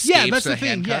 when she Yeah, escapes that's the the thing,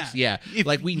 handcuffs. yeah. Yeah.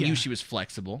 Like we Yeah. knew she was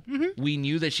flexible. We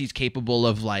knew that she's capable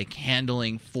of like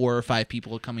handling 4 or 5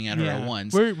 people coming at her at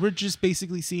once. We're just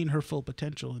basically seeing her full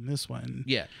potential in this one.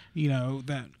 Yeah. You know,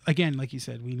 that again, like you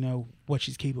said, we know what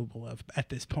she's capable of at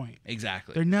this point.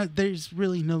 Exactly. There's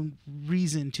really no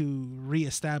reason to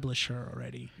reestablish her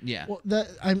already. Yeah. well, that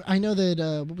I know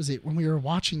that what was it when we were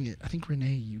watching it? I think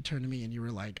Renee, you turned to me and you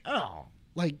were like, oh,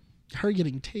 like her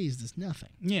getting tased is nothing.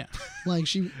 Yeah. Like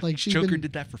she's Joker been,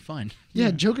 did that for fun.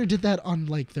 Yeah, Joker did that on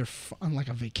like on like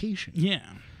a vacation. Yeah.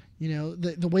 You know,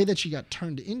 the way that she got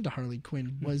turned into Harley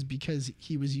Quinn was because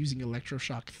he was using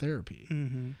electroshock therapy.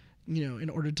 Mm-hmm. You know, in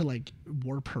order to like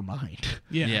warp her mind.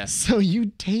 Yeah. Yeah. So you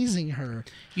tasing her,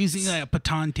 Using like a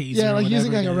baton taser. yeah, or like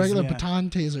using like whatever a it is, regular yeah. baton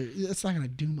taser, it's not gonna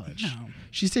do much. No.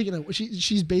 She's taking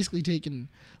she's basically taking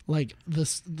like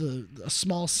the a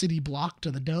small city block to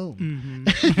the dome. Mm-hmm.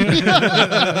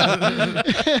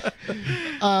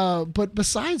 But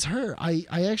besides her, I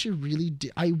actually really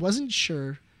I wasn't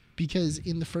sure because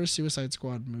in the first Suicide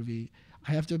Squad movie,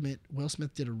 I have to admit Will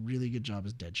Smith did a really good job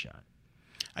as Deadshot.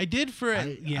 I did for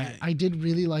I did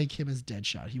really like him as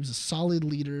Deadshot. He was a solid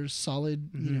leader, solid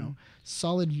you know,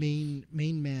 solid main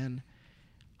man.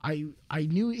 I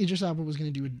knew Idris Elba was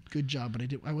going to do a good job, but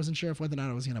I wasn't sure if whether or not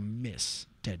I was going to miss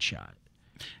Deadshot.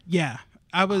 Yeah.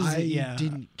 I was. I yeah.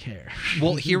 didn't care.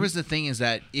 Well, here was the thing: is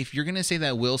that if you're gonna say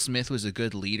that Will Smith was a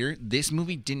good leader, this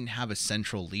movie didn't have a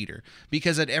central leader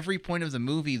because at every point of the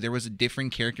movie there was a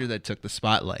different character that took the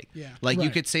spotlight. Yeah. Like you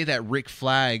Right. could say that Rick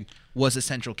Flag was a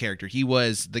central character. He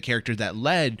was the character that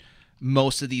led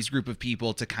most of these group of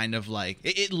people to kind of like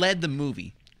it led the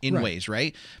movie in Right. ways,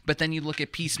 right? But then you look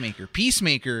at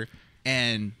Peacemaker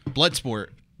and Bloodsport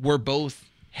were both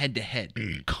head to head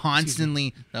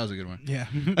constantly. That was a good one. Yeah.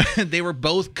 They were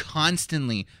both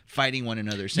constantly fighting one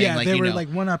another, saying Yeah. like, They you were know, like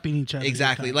one-upping each other.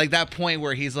 exactly like that point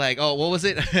where he's like, oh, what was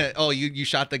it? Oh, you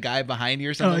shot the guy behind you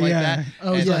or Oh something like yeah. that.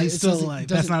 Oh, And- So yeah. he's it still doesn't- alive.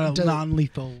 That's doesn't- not a does-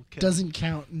 non-lethal kill. Doesn't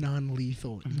count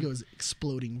non-lethal. He goes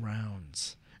exploding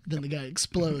rounds. Then the guy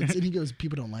explodes, and he goes,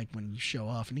 "People don't like when you show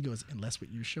off." And he goes, "Unless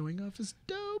what you're showing off is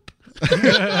dope."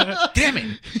 Damn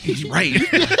it, he's right.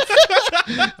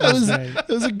 That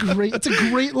was a great. It's a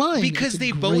great line Because It's a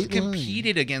they great both line.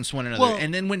 competed against one another, Well-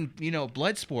 and then when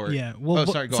Bloodsport. Yeah. Well,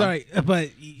 oh, sorry. Go on. sorry,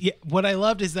 but yeah, what I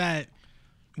loved is that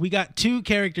we got two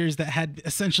characters that had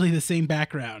essentially the same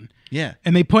background, Yeah.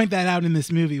 and they point that out in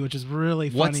this movie, which is really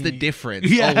funny. What's the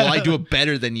difference? Yeah. Oh, well, I do it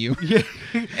better than you. Yeah.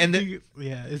 And the,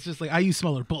 Yeah, it's just like I use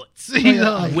smaller bullets. yeah, You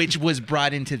know? I- which was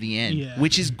brought into the end, Yeah.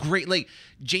 which is great. Like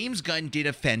James Gunn did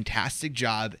a fantastic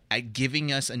job at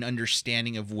giving us an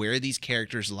understanding of where these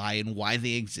characters lie and why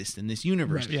they exist in this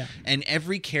universe. Right, yeah. And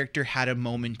every character had a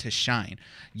moment to shine.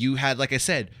 You had, like I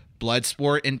said,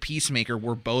 Bloodsport and Peacemaker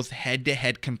were both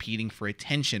head-to-head competing for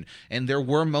attention, and there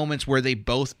were moments where they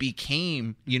both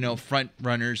became, front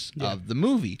runners of the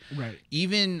movie. Right.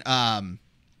 Even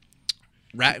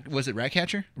was it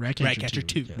Ratcatcher? Ratcatcher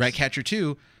 2. yes. Ratcatcher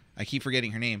 2, I keep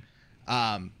forgetting her name.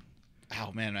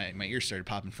 Oh man, my ears started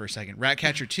popping for a second.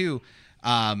 Ratcatcher 2,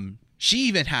 she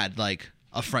even had like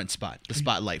a front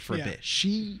spotlight for a Yeah. bit.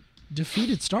 She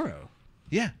defeated Starro.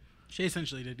 Yeah. She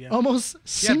essentially did. Yeah. Almost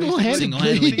Single-handedly,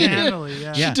 single-handedly.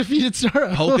 yeah. Yeah. She defeated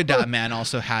Starro. Polka Dot Man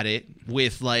also had it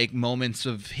with like moments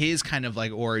of his kind of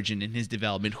like origin and his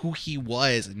development, who he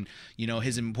was, and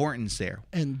his importance there.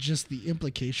 And just the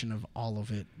implication of all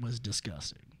of it was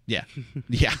disgusting. Yeah,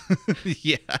 yeah,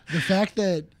 yeah. The fact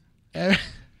that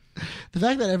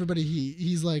everybody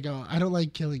he's like, oh, I don't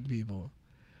like killing people,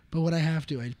 but when I have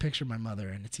to, I picture my mother,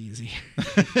 and it's easy.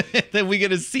 Then we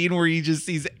get a scene where he just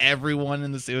sees everyone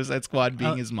in the Suicide Squad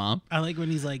being his mom. I like when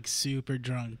he's like super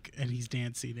drunk and he's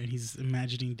dancing and he's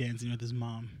imagining dancing with his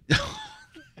mom.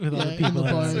 With all the Yeah, in people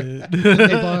the bar. at it. In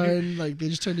the barn, like they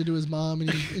just turned into his mom,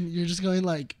 and you're just going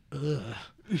like, ugh.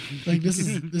 Like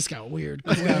this got weird.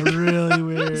 It got really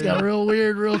weird. This got real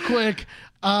weird real quick.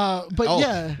 But Oh,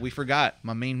 yeah, we forgot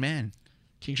my main man,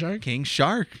 King Shark. King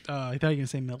Shark. I thought you were gonna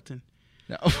say Milton.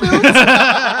 No.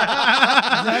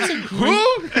 That's a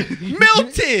Who?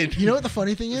 Milton. You know what the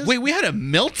funny thing is? Wait, we had a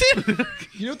Milton?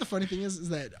 You know what the funny thing is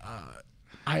that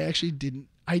I actually didn't.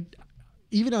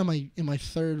 Even on in my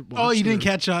third. Oh, you didn't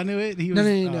watch-through- catch on to it? He No,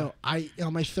 was, no. I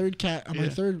on my third my Yeah.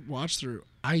 third watch through,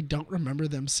 I don't remember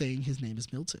them saying his name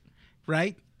is Milton.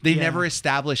 Right? They Yeah. never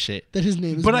establish it. That his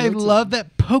name is. But I Milton. love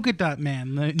that Polka Dot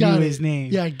Man Got knew it. his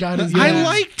name. Yeah, got his. I yeah.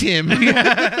 liked him.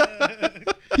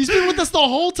 He's been with us the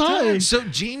whole time. So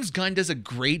James Gunn does a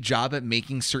great job at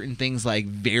making certain things like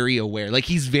very aware. Like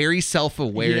he's very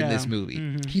self-aware in Yeah. this movie.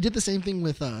 Mhm. He did the same thing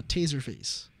with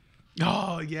Taserface.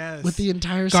 Oh yes. With the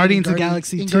entire scene Guardians in of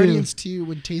Galaxy in 2. Guardians 2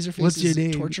 when Taserface What's is your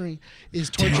name? torturing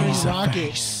Taserface.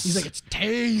 Rocket. He's like, it's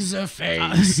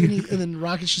Taserface, and then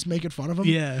Rocket's just making fun of him.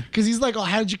 Yeah. Because he's like, oh,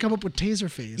 how did you come up with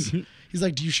Taserface? He's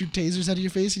like, do you shoot tasers out of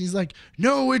your face? And he's like,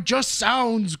 no, it just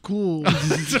sounds cool. And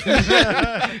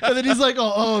then he's like,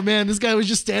 oh man, this guy was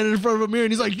just standing in front of a mirror,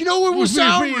 and he's like, you know what would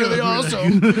sound really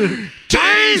awesome?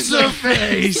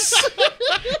 Taserface.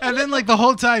 And then like the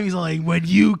whole time he's like, when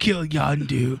you kill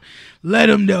Yondu, let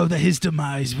him know that his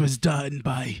demise was done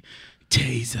by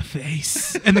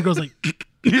Taserface. And the girl's like,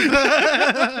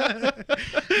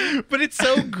 But it's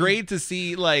so great to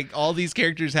see like all these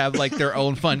characters have like their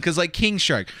own fun. Because like King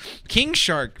Shark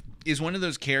is one of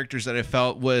those characters that I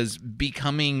felt was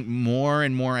becoming more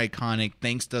and more iconic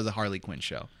thanks to the Harley Quinn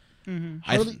show.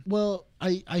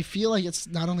 I feel like it's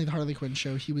not only the Harley Quinn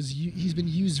show. He's been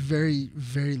used very,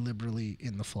 very liberally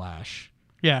in the Flash.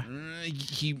 Yeah.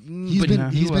 He's been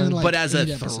in like but as a 8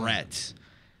 episodes. threat.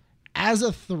 As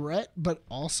a threat, but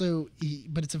also he's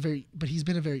been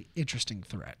a very interesting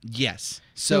threat. Yes.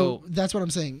 So that's what I'm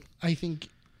saying. I think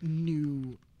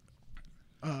new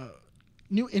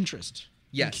interest.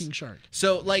 Yes. In King Shark.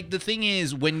 So, like, the thing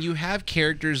is, when you have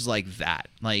characters like that,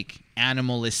 like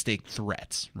animalistic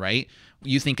threats, right?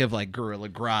 You think of, like, Gorilla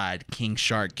Grodd, King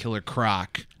Shark, Killer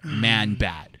Croc, Man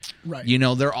Bat. Right. You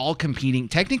know, they're all competing.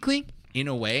 Technically, in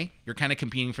a way, you're kind of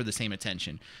competing for the same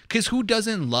attention. Because who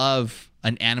doesn't love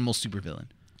an animal supervillain?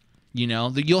 You know,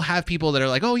 you'll have people that are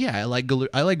like, oh, yeah, I like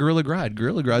Gorilla Grodd.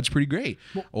 Gorilla Grodd's pretty great.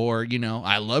 Or, you know,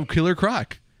 I love Killer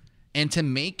Croc. And to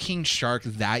make King Shark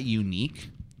that unique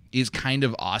is kind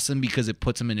of awesome because it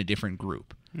puts him in a different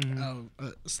group.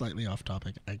 Slightly off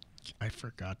topic. I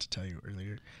forgot to tell you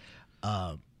earlier.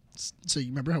 So you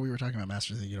remember how we were talking about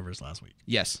Masters of the Universe last week?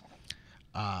 Yes.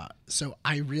 So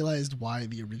I realized why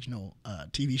the original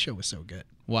TV show was so good.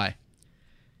 Why?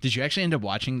 Did you actually end up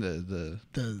watching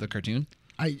the cartoon?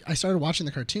 I started watching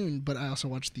the cartoon, but I also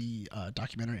watched the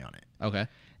documentary on it. Okay.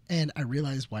 And I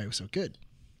realized why it was so good.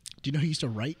 Do you know who used to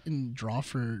write and draw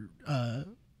for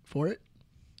it?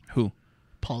 Who?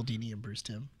 Paul Dini and Bruce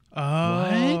Timm. Oh,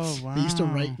 What? wow. They used to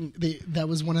write. That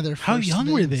was one of their. How first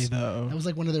young were they things. though? That was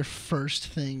like one of their first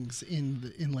things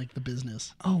in like the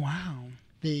business. Oh wow.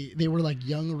 They were like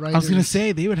young writers. I was gonna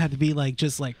say they would have to be like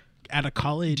just like out of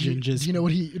college and just. Do you know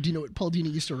what Paul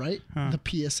Dini used to write? The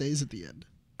PSAs at the end.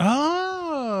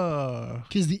 Oh.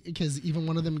 Because even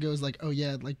one of them goes like, oh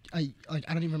yeah, like I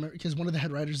don't even remember, because one of the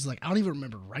head writers is like, I don't even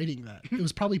remember writing that. It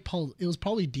was probably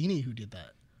Dini who did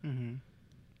that. Mm-hmm.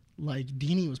 Like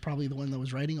Dini was probably the one that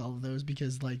was writing all of those,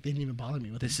 because like they didn't even bother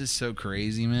me with This it. is so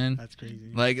crazy, man. That's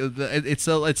crazy. Like it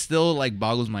still like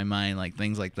boggles my mind, like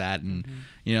things like that. And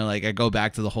you know, like I go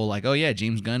back to the whole like, oh yeah,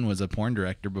 James Gunn was a porn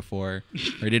director before,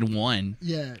 or did one.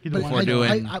 Yeah, He but before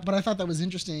I thought that was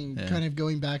interesting. Yeah. Kind of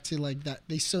going back to like that,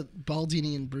 Paul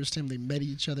Dini and Bruce Timm, they met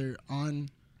each other on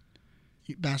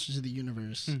Masters of the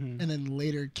Universe, and then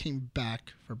later came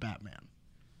back for Batman.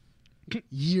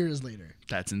 Years later.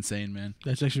 That's insane, man.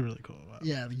 That's actually really cool. Wow.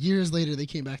 Yeah, years later they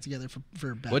came back together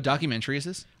for Batman. What documentary is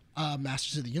this?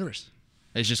 Masters of the Universe.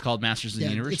 It's just called Masters of the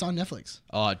Universe. It's on Netflix.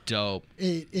 Oh, dope.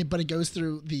 But it goes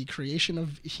through the creation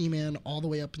of He-Man all the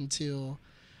way up until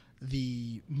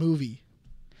the movie.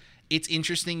 It's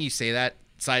interesting you say that.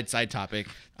 Side topic.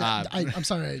 I'm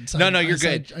sorry. No, you're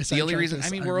good. The only reason,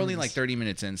 we're only like 30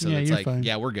 minutes in, so Yeah, it's you're like, fine.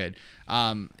 yeah, we're good.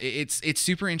 It's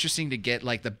super interesting to get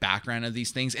like the background of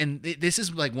these things, and this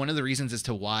is like one of the reasons as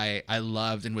to why I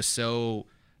loved and was so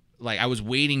like I was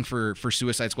waiting for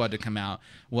Suicide Squad to come out.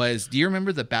 Was, do you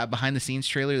remember the behind the scenes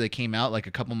trailer that came out like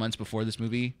a couple months before this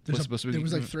movie was supposed to be? There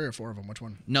was like 3 or 4 of them. Which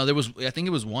one? No, I think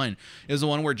it was one. It was the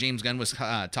one where James Gunn was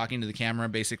talking to the camera,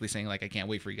 basically saying like, I can't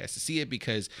wait for you guys to see it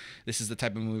because this is the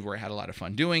type of movie where I had a lot of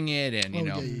fun doing it, and you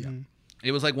know, Yeah.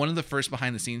 it was like one of the first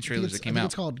behind the scenes trailers that came out.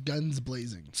 It's called Guns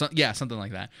Blazing. So, yeah, something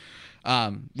like that.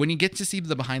 When you get to see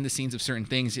the behind the scenes of certain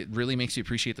things, it really makes you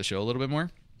appreciate the show a little bit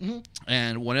more.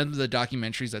 And one of the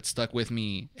documentaries that stuck with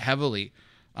me heavily,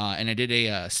 and I did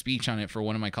a speech on it for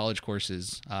one of my college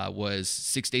courses, was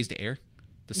 6 Days to Air,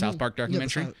 the South Park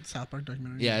documentary. Yeah, the South Park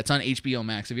documentary. Yeah, it's on HBO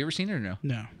Max. Have you ever seen it or no?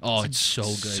 No. Oh, it's so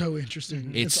good. So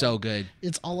interesting. It's so good.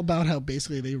 It's all about how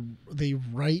basically they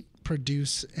write,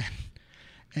 produce,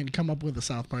 and come up with a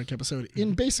South Park episode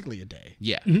in basically a day.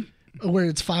 Yeah. Where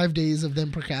it's 5 days of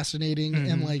them procrastinating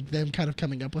and like them kind of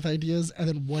coming up with ideas, and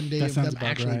then one day That of them sounds about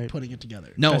actually right. putting it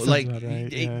together. No, That sounds like about right,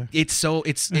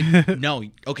 yeah. no.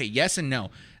 Okay, yes and no.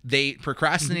 They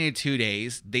procrastinated 2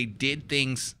 days. They did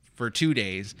things for 2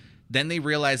 days. Then they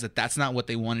realized that that's not what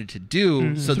they wanted to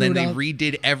do. So then they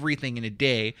redid everything in a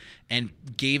day and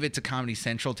gave it to Comedy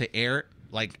Central to air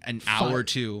like an hour or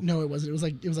two. No, it wasn't.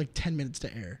 It was like 10 minutes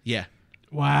to air. Yeah.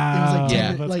 Wow. It was like 10,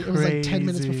 Yeah. That's like it was like 10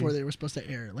 minutes crazy. before they were supposed to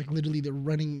air. Like literally, they're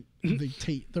running the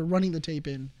tape. They're running the tape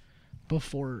in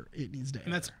before it needs to air.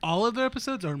 And that's all of their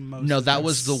episodes, or most? No, of that them?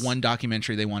 was the one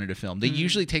documentary they wanted to film. They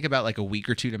usually take about like a week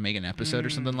or two to make an episode or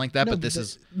something like that. no, but this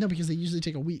is no, because they usually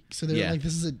take a week. So they're Yeah. like,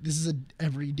 this is a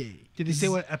every day. Did they say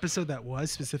what episode that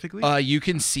was specifically? you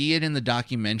can see it in the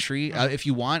documentary. If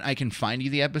you want, I can find you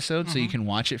the episode so you can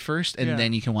watch it first, and Yeah.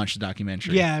 then you can watch the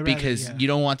documentary. Yeah, right, because yeah. you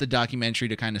don't want the documentary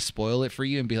to kind of spoil it for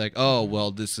you and be like, oh,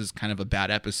 well, this is kind of a bad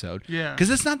episode. Yeah. because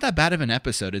it's not that bad of an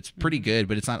episode. It's pretty good,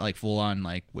 but it's not like full on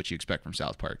like what you expect from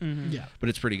South Park. Yeah. But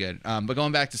it's pretty good. But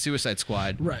going back to Suicide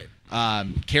Squad, Right.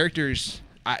 Characters.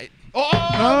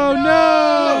 Oh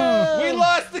no! We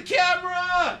lost the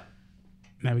camera.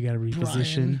 Now we got to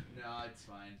reposition. No, it's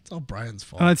fine. It's all Brian's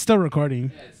fault. Oh, it's still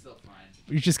recording. Yeah, it's still fine.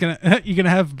 You're just gonna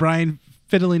have Brian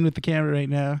fiddling with the camera right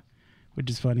now, which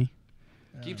is funny.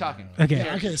 Keep talking. Okay.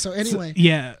 Yeah, okay, so anyway.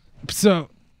 So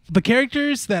the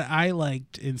characters that I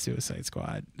liked in Suicide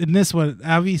Squad, in this one,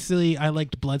 obviously I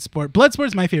liked Bloodsport.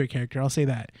 Bloodsport's my favorite character. I'll say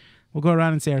that. We'll go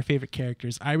around and say our favorite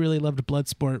characters. I really loved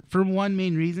Bloodsport for one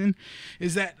main reason,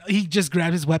 is that he just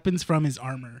grabbed his weapons from his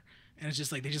armor. And it's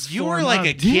just like they just You were form like up.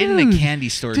 a kid in a Dude, candy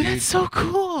store, Dude, dude. that's so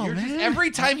cool, You're man. just,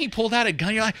 every time he pulled out a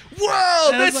gun, you're like,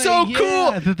 "Whoa, And I was that's like, so yeah.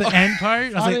 cool!" The end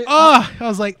part, I was like, I- I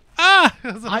was like, ah.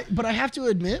 I was like, But I have to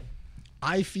admit,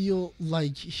 I feel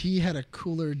like he had a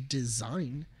cooler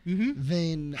design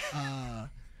than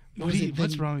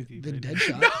what's wrong with you, than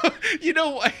Brandon? Deadshot. You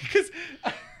know why? Because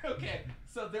okay,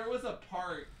 so there was a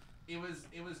part. It was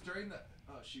during the.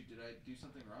 Oh shoot! Did I do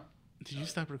something wrong? Did you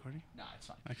stop recording? Nah, it's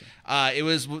fine. Okay. It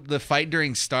was the fight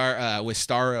during with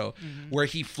Starro, where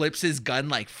he flips his gun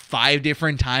like 5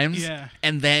 different times, Yeah.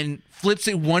 and then flips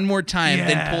it one more time, then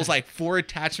Yeah. pulls like 4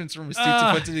 attachments from his suit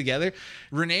to put it together.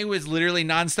 Renee was literally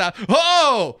nonstop.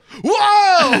 Oh,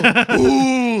 whoa,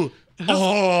 ooh,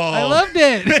 oh! I loved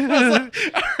it.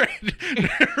 All right.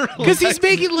 Because he's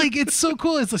making like it's so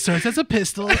cool. It's like starts as a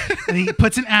pistol, and he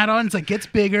puts an add-on. It's like gets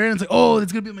bigger, and it's like, oh,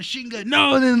 it's gonna be a machine gun.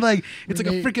 No, and then like it's like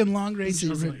a Renee- freaking long range. See,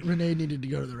 I was like, Renee needed to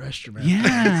go to the restroom.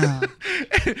 After.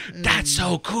 yeah. That's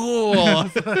so cool.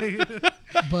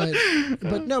 but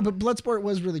no, but Bloodsport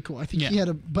was really cool. I think he Yeah.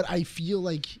 had but I feel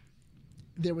like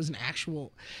there was an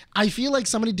actual. I feel like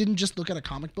somebody didn't just look at a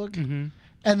comic book and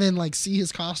then like see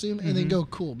his costume and then go,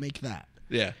 cool, make that.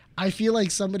 Yeah. I feel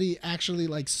like somebody actually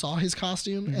like saw his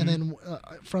costume and then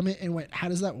from it and went, how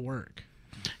does that work?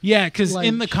 Yeah, because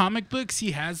in the Like- comic books,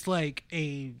 he has like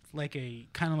a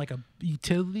kind of like a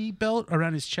utility belt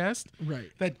around his chest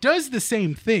Right. that does the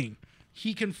same thing.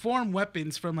 He can form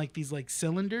weapons from like these like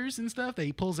cylinders and stuff that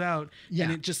he pulls out, Yeah.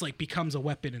 and it just like becomes a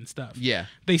weapon and stuff. Yeah.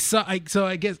 They saw. So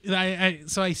I guess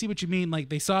I see what you mean. Like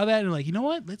they saw that and like, you know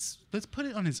what? Let's put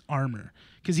it on his armor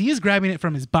because he is grabbing it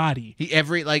from his body.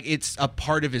 It's a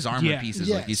part of his armor Yeah. pieces,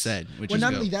 like you Yes. said, which well, is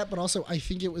not dope. only that, but also I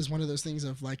think it was one of those things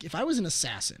of like, if I was an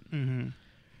assassin, Mm-hmm.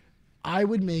 I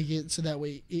would make it so that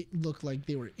way it looked like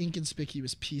they were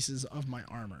inconspicuous pieces of my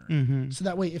armor. Mm-hmm. So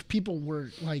that way, if people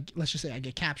were like, let's just say I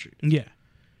get captured, Yeah.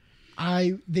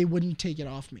 they wouldn't take it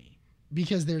off me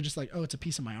because they're just like, oh, it's a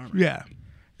piece of my armor. Yeah.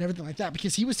 And everything like that,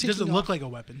 because he was It taking doesn't off, look like a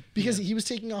weapon. because he was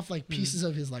taking off like pieces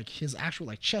of his actual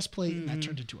like chest plate and that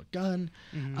turned into a gun.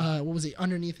 What was it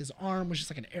underneath his arm was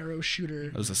just like an arrow shooter.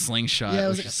 It was a slingshot. Yeah, it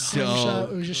was which like a is slingshot.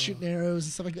 It was just shooting arrows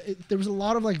and stuff like that. There was a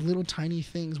lot of like little tiny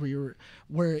things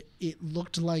where it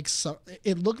looked like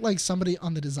somebody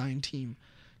on the design team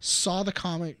saw the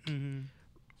comic,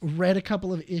 read a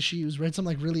couple of issues, read some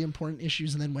like really important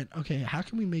issues, and then went, okay, how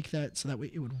can we make that so that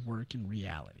way it would work in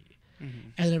reality?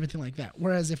 And everything like that.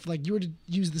 Whereas if like you were to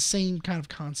use the same kind of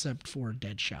concept for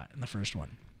Deadshot in the first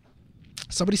one,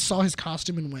 somebody saw his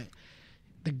costume and went,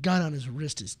 the gun on his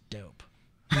wrist is dope.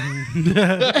 and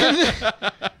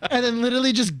then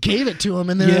literally just gave it to him,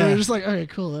 and then Yeah. they were just like, "Okay,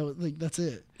 cool, that's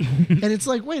it." And it's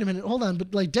like, wait a minute, hold on,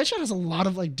 but like Deadshot has a lot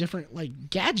of like different like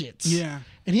gadgets, Yeah.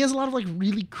 and he has a lot of like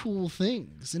really cool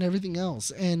things and everything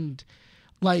else. And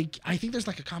like I think there's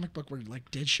like a comic book where like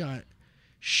Deadshot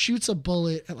shoots a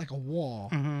bullet at like a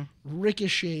wall,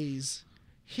 ricochets,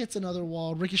 hits another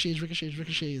wall, ricochets,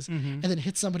 and then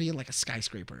hits somebody in like a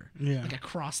skyscraper, Yeah. like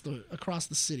across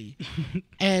the city.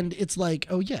 And it's like,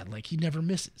 oh yeah, like he never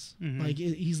misses. Like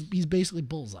he's basically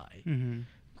bullseye.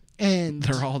 And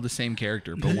They're all the same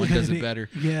character, but one does it better.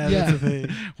 Yeah, Yeah. that's the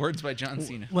thing. Words by John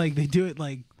Cena. Like they do it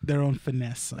like their own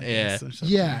finesse. I Yeah. guess, or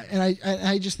something. yeah, and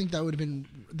I just think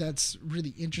that's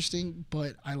really interesting.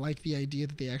 But I like the idea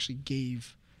that they actually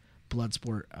gave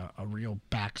Bloodsport a real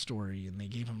backstory, and they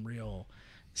gave him real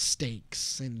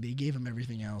stakes, and they gave him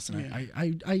everything else. And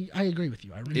Yeah. I agree with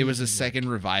you. I really It was a agree. second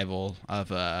revival of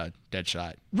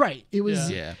Deadshot. Right. It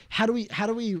was. Yeah. How do we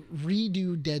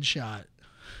redo Deadshot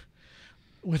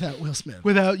without Will Smith.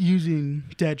 Without using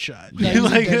Deadshot. Yeah, using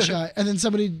Like- Deadshot. And then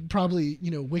somebody probably,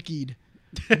 wikied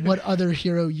what other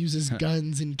hero uses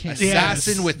guns and can't.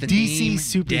 Assassin with the DC name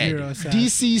superhero dead. assassin.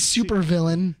 DC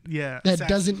supervillain Yeah. that assassin.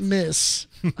 doesn't miss.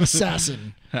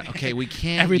 Assassin. Okay, we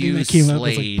can't Everything use that came up was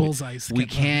like Slade. bullseyes. We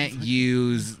can't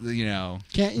use,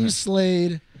 Can't use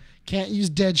Slade. Can't use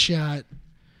Deadshot.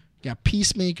 Got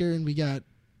Peacemaker and we got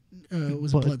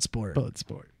Bloodsport.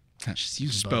 Bloodsport. Just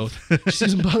use just them both. Just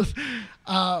use them both.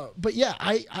 But yeah,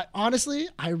 I honestly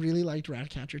I really liked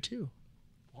Ratcatcher too.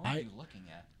 What are you looking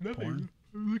at? Porn.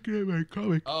 I'm looking at my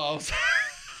comic. Oh,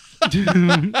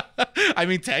 I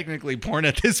mean, technically porn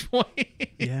at this point.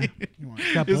 Yeah.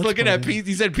 Got He's looking Bloodsport at in it. Peace.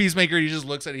 He said Peacemaker. He just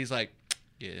looks at it. He's like,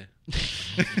 yeah.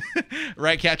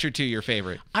 Ratcatcher 2, your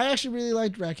favorite. I actually really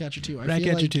liked Ratcatcher too.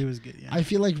 Ratcatcher 2 is good. Yeah. I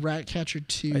feel like Ratcatcher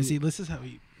 2. I see. This is how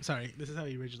he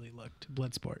originally looked.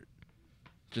 Bloodsport.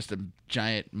 Just a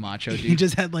giant macho He dude.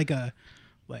 just had like a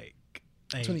when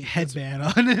he- headband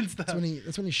on and stuff.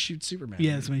 That's when he shoots Superman.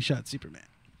 Yeah, that's when he shot Superman.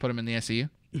 Put him in the SCU.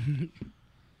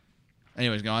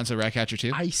 Anyways, go on. So Ratcatcher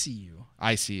 2. I see you.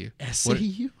 I see you.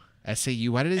 SAU?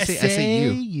 SAU. Why did it say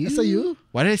SAU? SAU?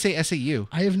 Why did it say SAU?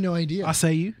 I have no idea.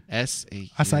 Acai? SAU.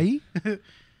 Acai?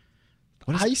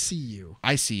 I see you.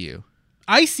 I see you.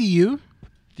 I see you.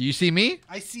 Do you see me?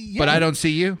 I see you. But I don't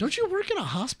see you. Don't you work in a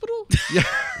hospital? Yeah.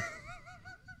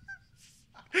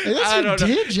 Hey, that's I your don't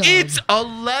know. day job. It's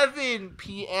 11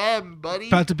 p.m., buddy.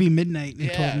 About to be midnight in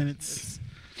Yeah. 12 minutes.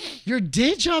 Your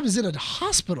day job is in a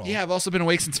hospital. Yeah, I've also been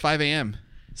awake since 5 a.m.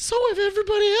 So have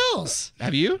everybody else.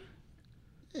 Have you?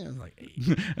 Yeah, it's like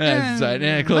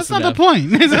 8. Close That's not the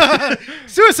enough. point.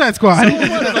 Suicide Squad. So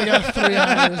what if I got 3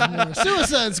 hours more?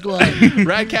 Suicide Squad.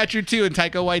 Ratcatcher 2 and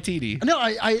Taika Waititi. No,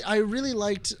 I really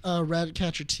liked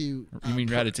Ratcatcher 2. You mean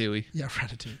Ratatouille? Yeah,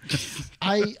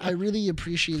 Ratatouille. I really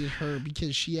appreciated her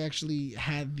because she actually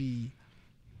had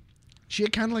she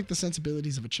had kind of like the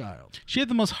sensibilities of a child. She had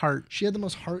the most heart. She had the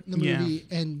most heart in the Yeah. movie,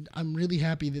 and I'm really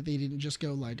happy that they didn't just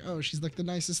go like, oh, she's like the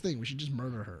nicest thing. We should just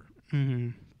murder her. Mm-hmm.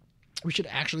 We should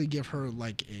actually give her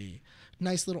like a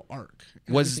nice little arc.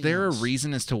 and Was everything there a else.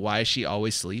 reason as to why she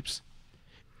always sleeps?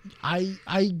 I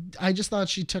just thought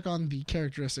she took on the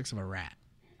characteristics of a rat.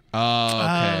 Oh,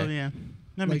 okay. Oh, yeah.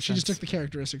 That Like makes she just sense. took the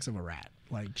characteristics of a rat.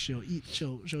 Like she'll eat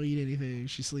anything.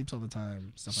 She sleeps all the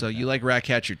time. Stuff So like you that. like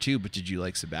Ratcatcher 2, but did you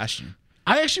like Sebastian?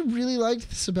 I actually really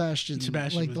liked Sebastian.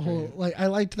 Sebastian like was the whole great. like I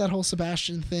liked that whole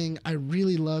Sebastian thing. I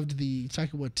really loved the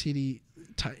Taika Waititi.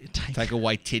 Taika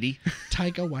Waititi?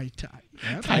 Taika Waititi.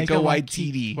 Yeah, Taika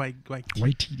Waititi.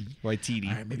 Waititi. Waititi.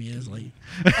 All right, maybe it is late.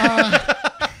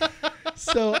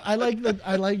 So I liked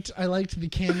the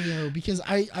cameo because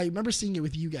I remember seeing it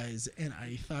with you guys and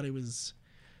I thought it was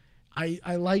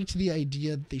I liked the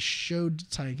idea that they showed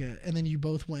Taika and then you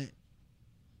both went,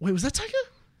 wait, was that Taika?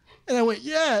 And I went,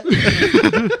 yeah. And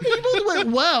you both went,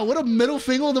 wow, what a middle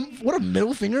finger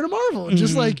to Marvel.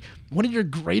 Just like one of your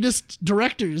greatest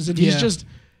directors, and he's Yeah. just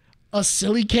a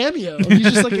silly cameo.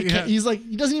 He's just like Yeah. he's like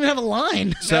he doesn't even have a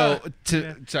line. So,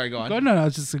 sorry, go on. No, I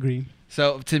was just agreeing.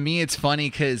 So to me, it's funny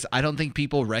because I don't think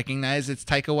people recognize it's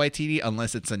Taika Waititi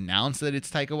unless it's announced that it's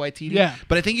Taika Waititi. Yeah.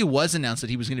 But I think it was announced that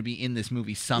he was going to be in this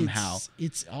movie somehow.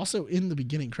 It's also in the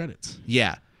beginning credits.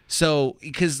 Yeah. So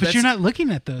because But you're not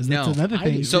looking at those. That's No. another I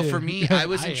thing. do. So too. for me, I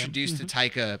was am. introduced to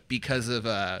Taika because of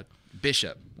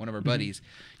Bishop, one of our Mm-hmm. buddies.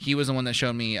 He was the one that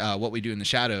showed me What We Do in the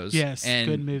Shadows. Yes, and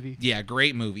good movie. Yeah,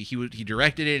 great movie. He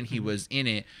directed it and Mm-hmm. he was in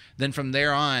it. Then from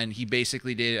there on, he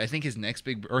basically did. I think his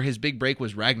big break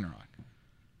was Ragnarok,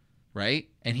 right?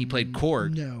 And he played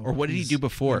Korg. No, Or what did he do Let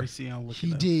before? me see, I'll look He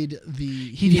it up. did the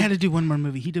He had to do one more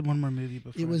movie. He did one more movie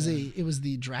before. it was that. it was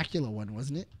the Dracula one,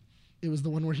 wasn't it? It was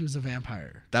the one where he was a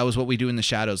vampire. That was What We Do in the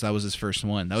Shadows. That was his first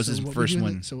one. That was So his What We first Do in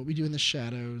one. The- so what we do in the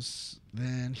shadows.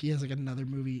 Then he has like another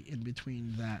movie in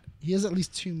between that. He has at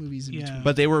least 2 movies in Yeah. between.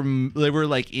 But they were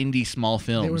like indie small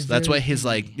films. That's very why his indie.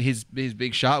 like his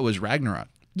big shot was Ragnarok.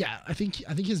 Yeah, I think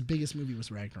his biggest movie was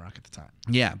Ragnarok at the time.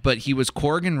 Yeah, but he was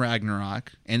Korg in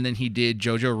Ragnarok, and then he did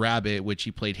Jojo Rabbit, which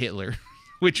he played Hitler,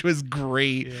 which was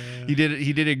great. Yeah. He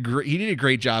did a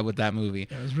great job with that movie.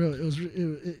 Yeah, it was real. It was.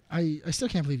 I still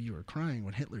can't believe you were crying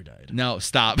when Hitler died. No,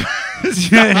 stop.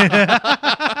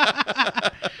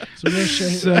 So real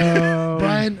shit. So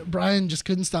Brian just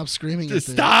couldn't stop screaming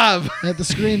Stop. at the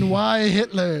screen. Why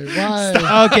Hitler?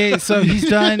 Why? okay, so he's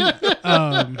done.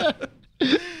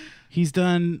 He's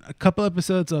done a couple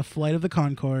episodes of Flight of the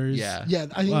Conchords. Yeah. Yeah,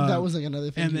 I think that was like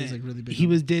another thing And he was then like really big. he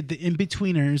on. did the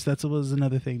In-Betweeners. That was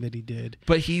another thing that he did.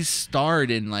 But he's starred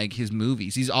in like his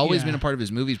movies. He's always Yeah. been a part of his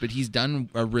movies, but he's done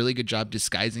a really good job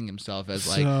disguising himself as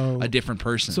like So- a different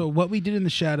person. So What We Did in the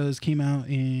Shadows came out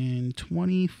in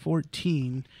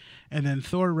 2014, and then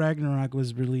Thor Ragnarok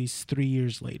was released 3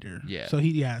 years later. Yeah.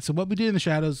 So What We Did in the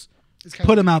Shadows It's kind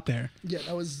put of, him out there. Yeah,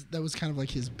 that was kind of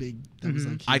like his big. That was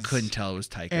like I his- couldn't tell it was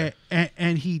Taika.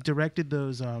 And he directed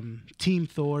those Team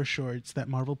Thor shorts that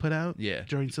Marvel put out Yeah.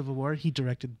 during Civil War. He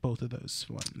directed both of those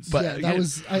ones. But- yeah, that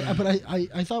was. But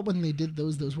I thought when they did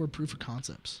those were proof of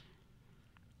concepts.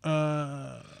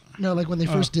 No, like when they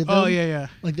first did them. Oh yeah.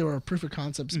 Like they were proof of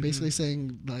concepts, basically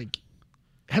saying like,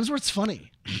 Hemsworth's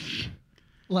funny.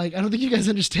 Like I don't think you guys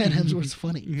understand Hemsworth's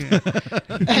funny. Yeah.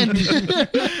 And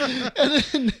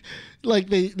then like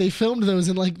they filmed those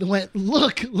and like they went,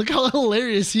 look how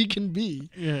hilarious he can be.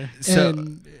 Yeah. So-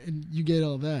 and you get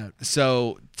all that.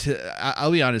 So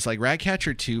I'll be honest, like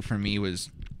Ratcatcher 2 for me was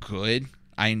good.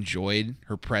 I enjoyed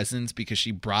her presence because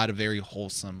she brought a very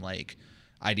wholesome like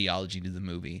ideology to the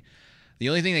movie. The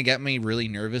only thing that got me really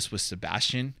nervous was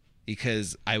Sebastian,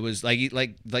 because I was like you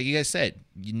guys said,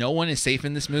 no one is safe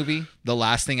in this movie. The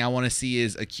last thing I want to see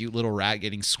is a cute little rat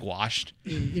getting squashed.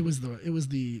 It was the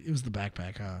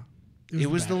backpack, huh? It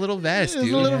was the little vest, It was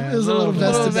dude. a little, Yeah, it was a little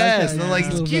vest. Little to vest. backpack. I'm like,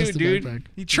 It was a it's little cute, vest to dude. backpack.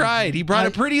 He tried. He brought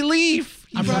a pretty leaf.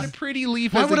 He brought a pretty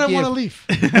leaf Why as would a I gift. want to leave?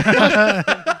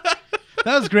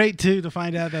 That was great too to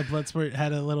find out that Bloodsport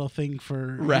had a little thing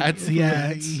for Rats? Yeah,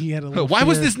 Rats. he had a little. Why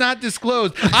was fear. this not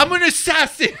disclosed? I'm an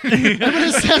assassin. I'm an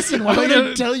assassin. Why would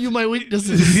I tell you my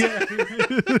weaknesses?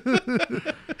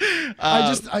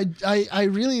 I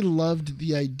really loved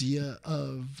the idea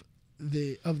of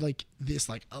like this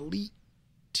like elite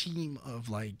team of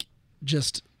like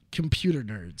just computer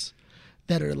nerds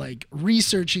that are like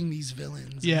researching these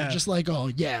villains. Yeah. And they're just like, oh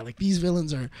yeah, like these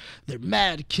villains they're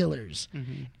mad killers.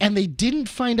 Mm-hmm. And they didn't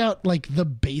find out like the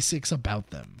basics about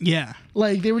them. Yeah,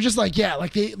 Like they were just like, yeah,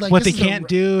 like they like what this they is can't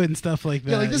do and stuff like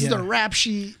that. yeah, like this is the rap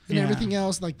sheet and Yeah. everything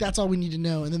else. Like that's all we need to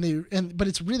know. And then but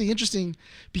it's really interesting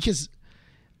because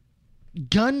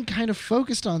Gunn kind of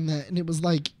focused on that, and it was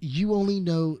like you only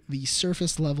know the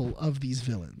surface level of these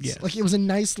villains. Yes. Like it was a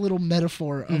nice little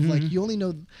metaphor of like you only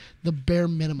know the bare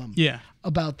minimum Yeah.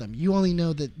 about them. You only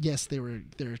know that yes, they're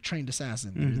a trained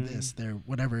assassin. They're this. They're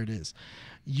whatever it is.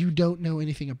 You don't know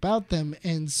anything about them,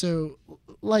 and so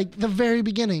like the very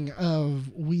beginning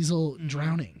of Weasel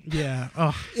drowning. Yeah.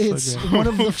 Oh, It's so good. one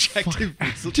of the Checked if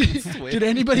Weasel did, could swim. did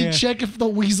anybody Yeah. check if the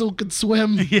weasel could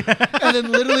swim? Yeah. And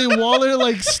then literally Waller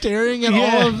like staring at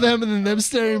all of them and then them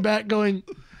staring back going,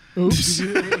 oops.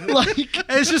 Like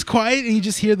And it's just quiet, and you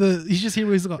just hear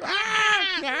Weasel go.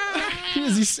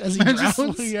 as he Just,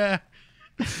 drowns. yeah.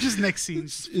 Just next scene,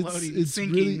 just floating,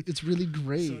 sinking. It's really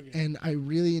great, and I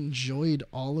really enjoyed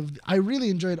all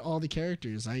the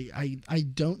characters. I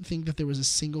don't think that there was a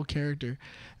single character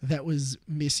that was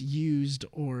misused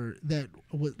or that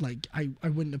would like I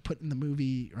wouldn't have put in the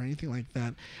movie or anything like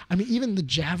that. I mean, even the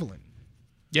javelin.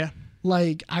 Yeah.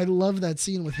 Like I love that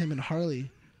scene with him and Harley,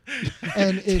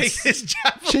 and it's Take his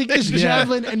javelin take his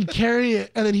javelin and carry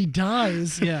it, and then he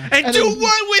dies. Yeah. and do then-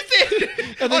 what with it?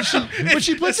 And then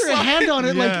she puts her hand on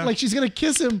it Yeah. like she's gonna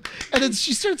kiss him, and then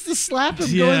she starts to slap him,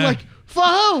 Yeah. going like, "For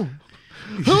who?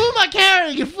 Who am I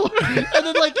carrying it for?" And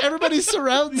then like everybody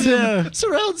surrounds Yeah. her,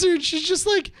 and she's just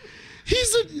like,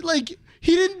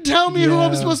 he didn't tell me who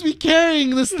I'm Yeah. supposed to be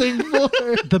carrying this thing for.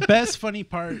 The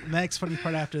next funny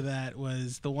part after that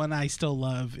was the one I still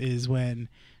love is when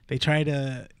they try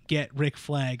to get Rick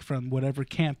Flag from whatever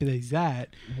camp that he's at,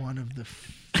 One of the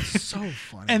so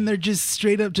funny, and they're just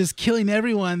straight up just killing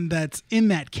everyone that's in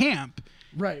that camp.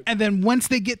 right. And then once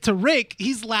they get to Rick,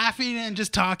 he's laughing and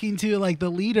just talking to like the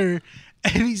leader,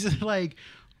 and he's just like,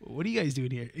 "What are you guys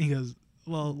doing here?" And he goes,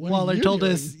 "Well, What are Waller you told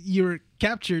doing?" us you were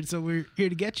captured, so we're here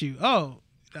to get you." "Oh,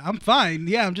 I'm fine.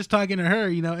 Yeah, I'm just talking to her,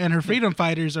 and her freedom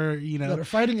fighters are, that are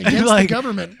fighting against like- the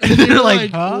government. they're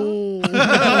like, huh? "Oh."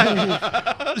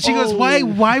 She goes,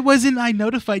 "Why wasn't I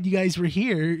notified you guys were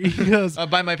here?" He goes,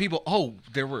 By my people. Oh,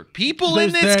 there were people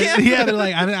in this "There's- camp? Yeah, they're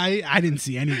like, I didn't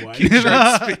see anyone. King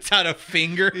Shark spits out a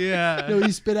finger. Yeah. No,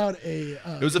 he spit out a.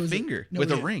 It was a finger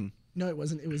with a ring. No, it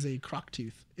wasn't. It was a croc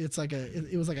tooth. It's like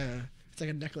it's like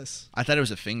a necklace. I thought it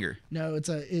was a finger. No, it's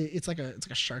like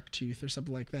a shark tooth or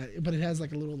something like that. But it has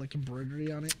like a little like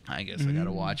embroidery on it. I guess I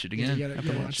gotta watch it Yeah, again. you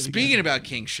gotta watch it Speaking again. about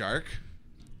King Shark,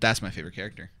 that's my favorite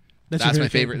character. That's That's your my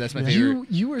favorite. That's my favorite.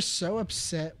 You were so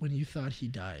upset when you thought he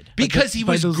died. Because he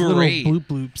By was those great. little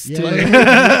bloop bloops. Yeah,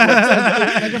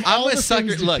 too. like of all I'm a the sucker.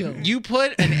 things to Look, kill. you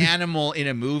put an animal in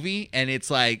a movie and it's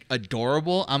like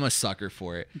adorable. I'm a sucker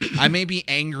for it. I may be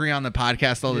angry on the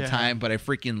podcast all the Yeah. time, but I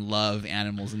freaking love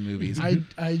animals in movies.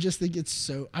 I just think it's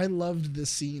so. I loved the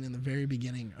scene in the very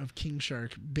beginning of King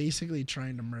Shark basically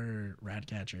trying to murder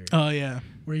Ratcatcher, Oh yeah.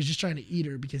 where he's just trying to eat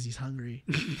her because he's hungry,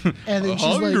 and then she's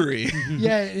Hungry. like,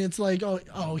 yeah, and it's like,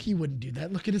 oh, he wouldn't do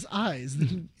that. Look at his eyes.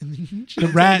 And then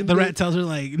The rat tells her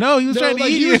like, no, he was trying to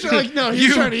eat you. No, he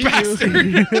was trying to eat you.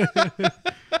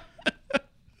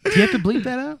 Do you have to bleep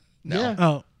that out? No. Yeah.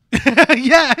 Oh.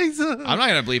 Yeah. I'm not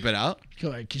gonna bleep it out. Go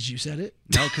ahead, because you said it.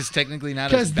 No, because technically not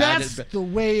as Because bad that's as. the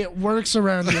way it works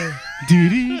around here.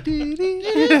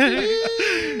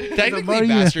 Technically,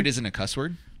 bastard isn't a cuss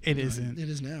word. It isn't. It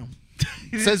is now.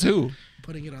 Says who?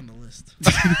 Putting it on the list.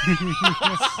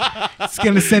 It's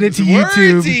gonna send it to Words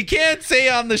YouTube. he can't say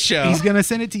on the show. He's gonna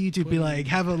send it to YouTube. Be like,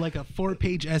 have a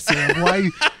 4-page essay of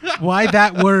why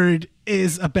that word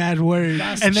is a bad word.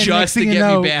 And then just next thing to you get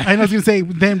me know, banned. I was gonna say,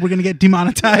 then we're gonna get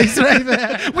demonetized right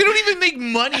there. We don't even make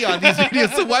money on these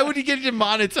videos, so why would he get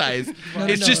demonetized?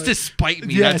 It's just to spite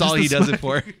me. Yeah, That's all he just to does it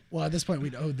for. Well, at this point,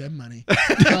 we'd owe them money.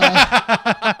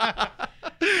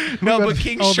 No, but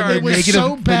King Oh, Shark. it was negative,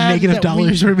 so bad negative that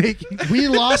dollars we're making. We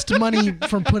lost money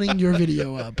from putting your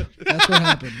video up. That's what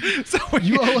happened. So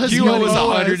You owe us you owe money.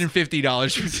 us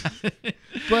 $150 for that.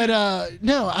 But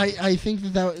no, I think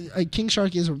that King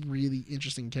Shark is a really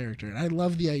interesting character, and I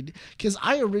love the idea because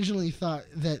I originally thought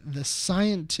that the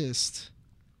scientist,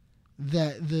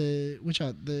 that the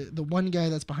one guy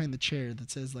that's behind the chair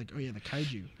that says like, oh yeah, the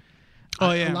kaiju.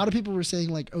 Oh yeah. A lot of people were saying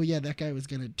like, oh yeah, that guy was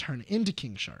gonna turn into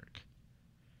King Shark,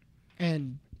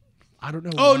 and I don't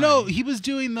know. Oh why. no, he was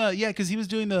doing because he was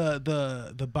doing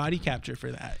the body capture for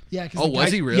that. Yeah. Oh,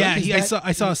 was he really? Yeah, Is that-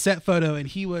 I saw a set photo and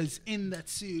he was in that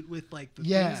suit with like the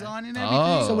Yeah. things on and everything.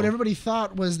 Oh. So what everybody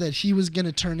thought was that he was going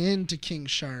to turn into King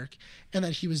Shark and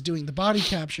that he was doing the body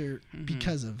capture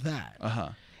because of that. Uh-huh.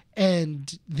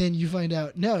 And then you find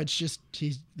out, no, it's just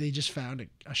they just found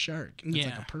a shark. It's like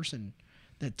Yeah. a person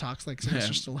that talks like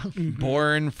Sylvester Stallone.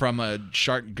 Born from a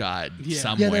shark god Yeah. Yeah,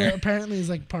 somewhere. there apparently is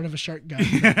like part of a shark guy.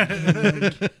 He's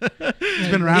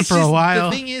been around It's for a just- while.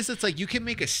 The thing is, it's like you can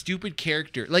make a stupid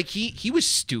character. Like he was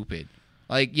stupid.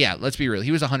 Like, yeah, let's be real.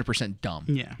 He was 100% dumb.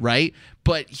 Yeah. Right?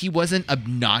 But he wasn't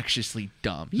obnoxiously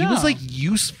dumb. He was No. like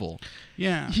useful.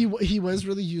 Yeah. he was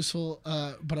really useful,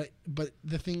 but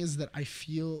the thing is that I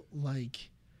feel like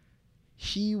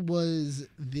he was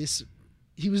the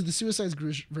Suicide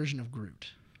Squad version of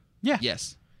Groot. Yeah.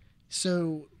 Yes.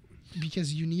 So,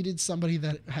 because you needed somebody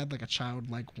that had like a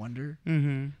childlike wonder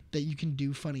Mm-hmm. that you can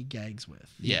do funny gags with,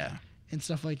 Yeah. and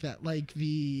stuff like that. Like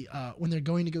the when they're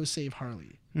going to go save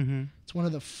Harley, Mm-hmm. it's one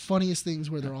of the funniest things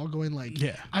where they're all going like,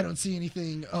 Yeah. I don't see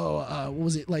anything. Oh, what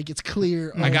was it like? It's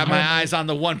clear. I got Oh, my eyes on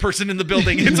the one person in the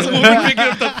building. It's a woman picking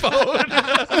up the phone.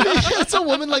 It's a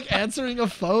woman like answering a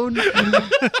phone.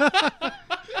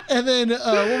 And then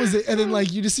what was it? And then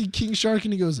like you just see King Shark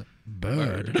and he goes,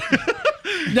 bird.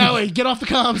 No, wait, get off the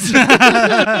comms.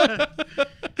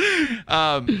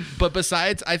 But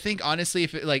besides, I think honestly,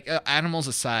 if animals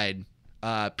aside,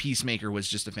 Peacemaker was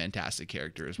just a fantastic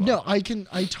character as well. No, I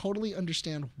totally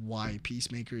understand why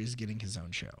Peacemaker is getting his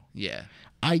own show. Yeah.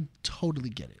 I totally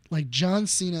get it. Like John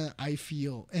Cena, I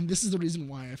feel, and this is the reason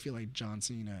why I feel like John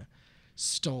Cena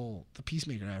stole the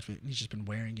Peacemaker outfit and he's just been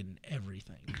wearing it in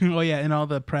everything. Oh yeah, in all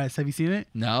the press. Have you seen it?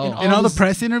 No. In In all the this-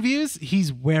 press interviews,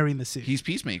 he's wearing the suit. He's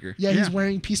Peacemaker. Yeah, he's Yeah.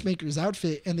 wearing Peacemaker's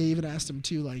outfit, and they even asked him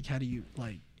too, like, how do you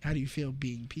feel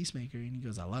being Peacemaker? And he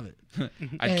goes, I love it.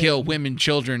 I'd kill women,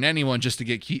 children, anyone just to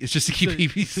keep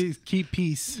peace. Please keep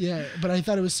peace. Yeah, but I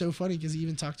thought it was so funny because he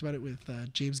even talked about it with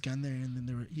James Gunn there, and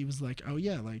then he was like, oh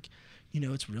yeah, like,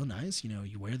 it's real nice.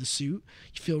 You wear the suit,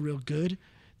 you feel real good.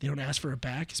 They don't ask for it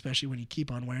back, especially when you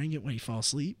keep on wearing it when you fall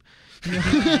asleep.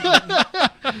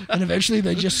 And eventually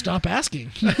they just stop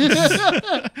asking.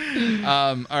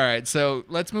 All right, so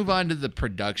let's move on to the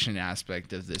production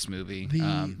aspect of this movie.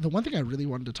 The one thing I really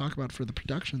wanted to talk about for the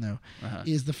production, though, Uh-huh.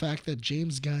 is the fact that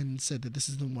James Gunn said that this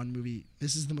is the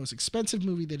most expensive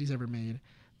movie that he's ever made,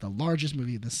 the largest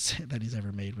movie that he's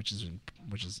ever made, which is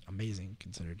amazing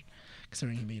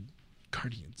considering he made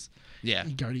Guardians. Yeah.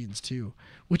 And Guardians 2,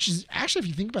 which is actually, if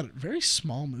you think about it, very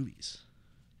small movies.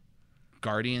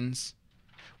 Guardians.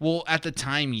 Well, at the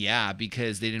time, yeah,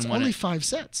 because they didn't It's want only to. 5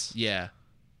 sets. Yeah.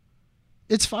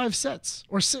 It's 5 sets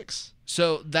or 6.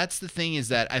 So that's the thing, is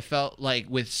that I felt like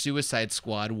with Suicide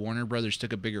Squad, Warner Brothers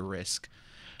took a bigger risk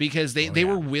because they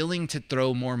were willing to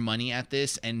throw more money at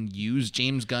this and use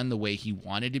James Gunn the way he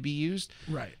wanted to be used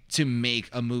Right. to make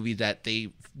a movie that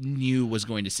they knew was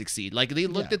going to succeed. Like they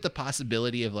looked Yeah. at the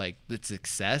possibility of like the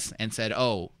success and said,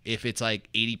 oh, if it's like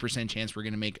 80% chance we're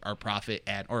going to make our profit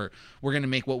or we're going to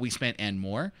make what we spent and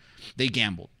more, they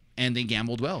gambled. And they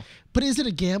gambled well. But is it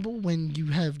a gamble when you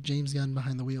have James Gunn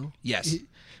behind the wheel? Yes.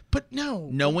 But no.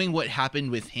 Knowing what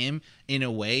happened with him in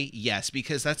a way, yes,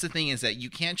 because that's the thing is that you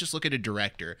can't just look at a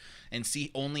director and see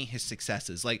only his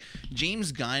successes. Like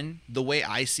James Gunn, the way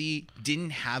I see,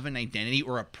 didn't have an identity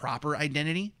or a proper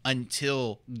identity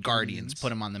until Guardians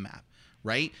put him on the map,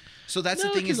 right? So that's the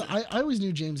thing is, I always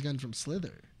knew James Gunn from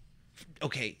Slither.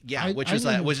 Okay, yeah, I which knew was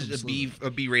him was from a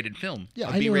B-rated film, Yeah, a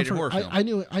I knew him B-rated from, horror film.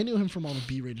 I knew him from all the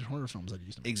B-rated horror films I'd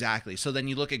used him. Exactly. So then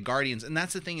you look at Guardians, and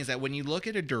that's the thing is that when you look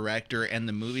at a director and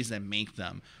the movies that make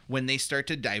them, when they start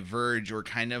to diverge or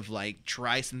kind of like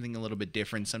try something a little bit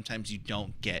different, sometimes you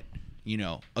don't get,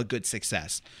 a good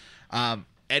success.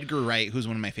 Edgar Wright, who's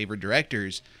one of my favorite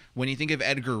directors, when you think of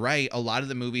Edgar Wright, a lot of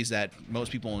the movies that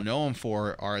most people know him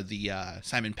for are the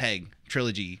Simon Pegg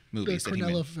trilogy movies. The that he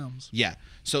made. Cornello films. Yeah.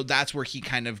 So that's where he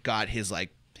kind of got his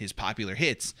popular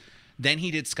hits. Then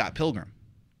he did Scott Pilgrim.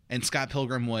 And Scott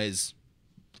Pilgrim was,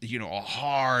 a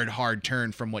hard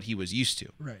turn from what he was used to.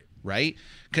 Right?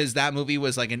 Because that movie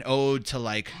was like an ode to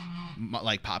like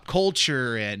pop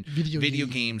culture and video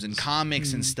games and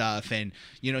comics and stuff. And,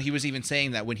 he was even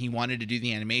saying that when he wanted to do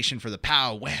the animation for the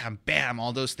pow, wham, bam,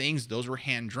 all those things, those were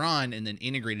hand drawn and then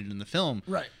integrated in the film.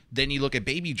 Right. Then you look at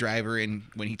Baby Driver, and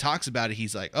when he talks about it,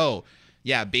 he's like, oh,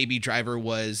 yeah, Baby Driver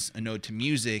was a node to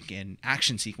music and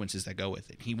action sequences that go with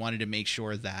it. He wanted to make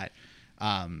sure that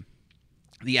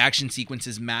the action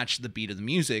sequences match the beat of the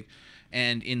music.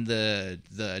 And in the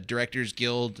Directors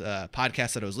Guild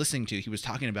podcast that I was listening to, he was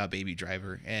talking about Baby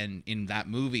Driver. And in that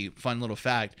movie, fun little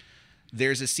fact,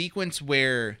 there's a sequence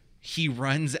where he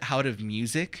runs out of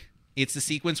music. It's the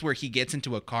sequence where he gets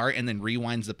into a car and then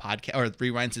rewinds the podcast or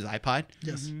rewinds his iPod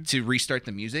to restart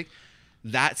the music.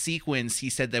 That sequence, he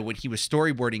said that when he was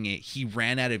storyboarding it, he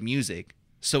ran out of music.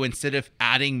 So instead of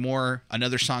adding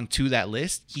another song to that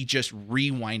list, he just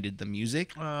rewinded the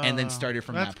music and then started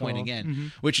from that point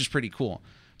again, which is pretty cool.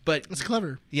 But it's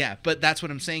clever. Yeah, but that's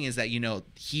what I'm saying is that,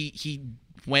 he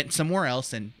went somewhere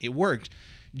else and it worked.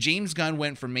 James Gunn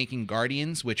went from making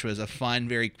Guardians, which was a fun,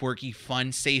 very quirky,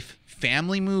 fun, safe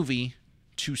family movie,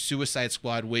 to Suicide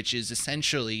Squad, which is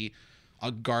essentially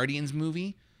a Guardians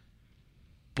movie,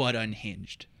 but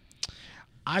unhinged.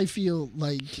 I feel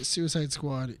like Suicide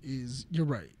Squad is, you're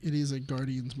right, it is a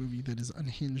Guardians movie that is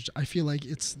unhinged. I feel like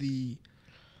it's the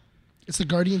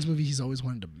Guardians movie he's always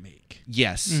wanted to make.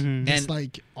 Yes. Mm-hmm. It's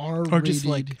like R-rated. Or just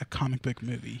like a comic book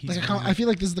movie. I feel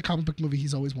like this is the comic book movie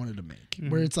he's always wanted to make,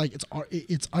 where it's like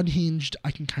it's unhinged.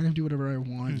 I can kind of do whatever I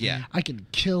want. Yeah. I can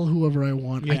kill whoever I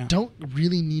want. Yeah. I don't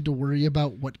really need to worry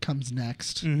about what comes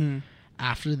next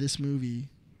after this movie.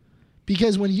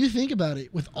 Because when you think about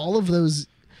it, with all of those,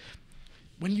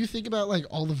 when you think about like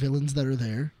all the villains that are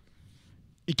there,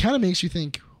 it kind of makes you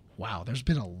think, wow, there's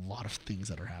been a lot of things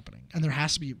that are happening, and there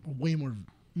has to be way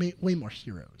more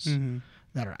heroes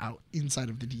that are out inside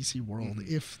of the DC world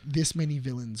if this many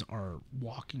villains are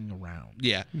walking around.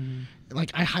 Yeah.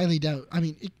 Like, I highly doubt. I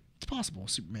mean, it's possible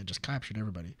Superman just captured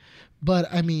everybody, but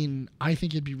I mean, I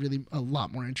think it'd be really a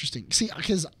lot more interesting. See,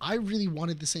 because I really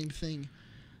wanted the same thing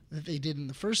that they did in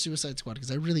the first Suicide Squad,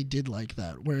 because I really did like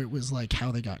that, where it was like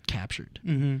how they got captured.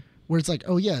 Where it's like,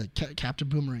 oh yeah, Captain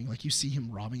Boomerang, like you see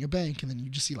him robbing a bank, and then you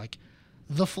just see like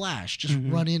the Flash just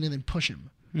run in and then push him,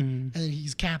 and then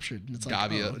he's captured, and it's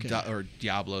like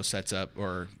Diablo sets up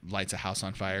or lights a house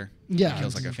on fire. Yeah,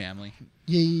 kills like a family.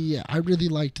 Yeah. I really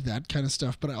liked that kind of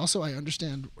stuff, but I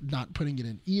understand not putting it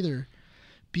in either,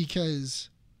 because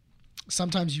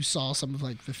sometimes you saw some of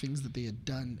like the things that they had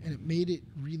done, and it made it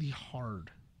really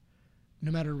hard,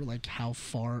 no matter like how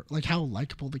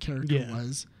likable the character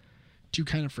was, to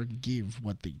kind of forgive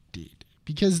what they did.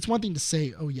 Because it's one thing to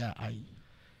say, oh yeah, I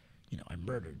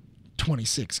murdered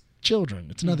 26 children.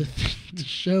 It's another thing to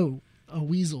show a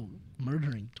weasel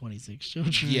murdering 26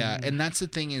 children. Yeah, and that's the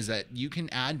thing, is that you can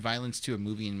add violence to a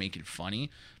movie and make it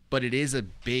funny, but it is a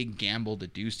big gamble to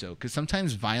do so, because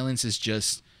sometimes violence is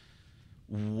just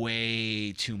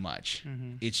way too much.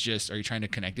 It's just, are you trying to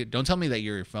connect it? Don't tell me that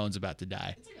your phone's about to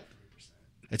die.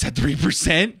 It's at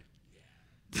 3%?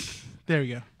 There we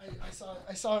go.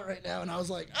 I saw it right now, and I was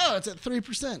like, oh, it's at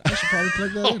 3%. I should probably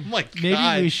plug that Oh in. my god.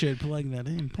 Maybe we should plug that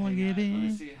in. Plug it in.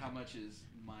 Let's see how much is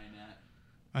mine at.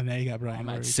 Oh, now you got Brian. I'm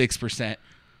at worried. 6%.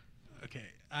 Okay,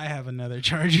 I have another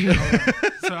charger.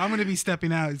 So I'm going to be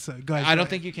stepping out. So go ahead. I don't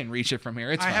think you can reach it from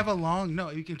here. It's I fine. have a long. No,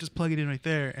 you can just plug it in right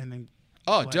there and then.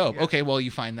 Oh, dope. Yeah. Okay, well,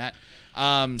 you find that.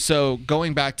 So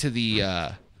going back to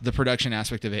the production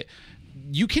aspect of it,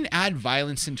 you can add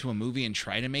violence into a movie and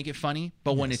try to make it funny,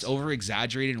 but when it's over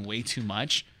exaggerated and way too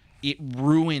much, it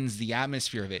ruins the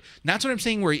atmosphere of it. And that's what I'm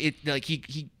saying, where it like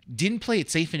he didn't play it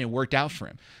safe and it worked out for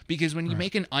him. Because when you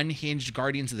make an unhinged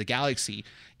Guardians of the Galaxy,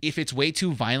 if it's way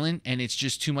too violent and it's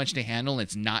just too much to handle and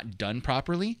it's not done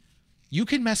properly, you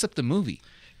can mess up the movie.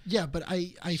 Yeah, but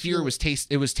I Here feel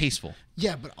it was tasteful.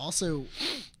 yeah, but also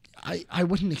I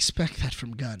wouldn't expect that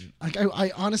from Gunn. Like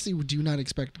I honestly do not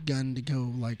expect Gunn to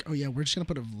go like, oh yeah, we're just gonna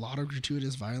put a lot of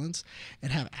gratuitous violence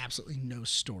and have absolutely no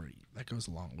story that goes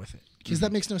along with it, because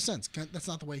that makes no sense. That's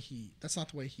not the way he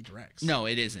directs. No,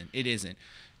 it isn't. It isn't.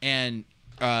 And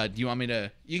do you want me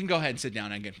to? You can go ahead and sit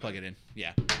down. I can plug it in.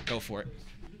 Yeah, go for it.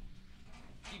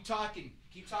 Keep talking.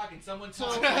 Keep talking. Someone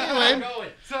talk. Anyway,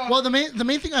 going. well, the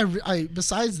main thing I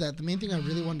besides that, the main thing I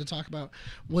really wanted to talk about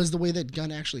was the way that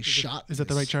Gunn actually shot. Is that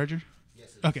the right charger?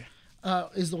 Yes. Okay.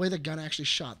 Is the way that Gunn actually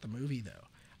shot the movie, though.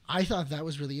 I thought that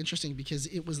was really interesting because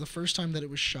it was the first time that it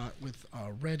was shot with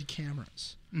red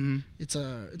cameras. Mm-hmm. It's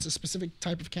a specific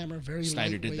type of camera, very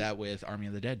Snyder lightweight. did that with Army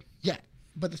of the Dead. Yeah,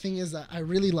 but the thing is that I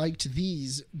really liked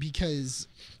these because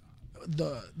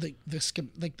the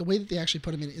like the way that they actually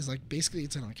put them in is like basically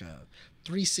it's in like a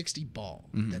 360 ball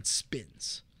that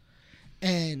spins,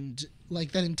 and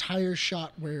like that entire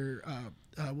shot where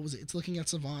what was it? It's looking at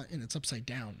Savant and it's upside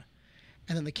down,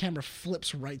 and then the camera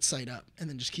flips right side up and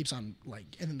then just keeps on like,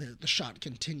 and then the shot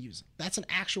continues. That's an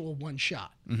actual one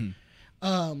shot.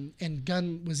 And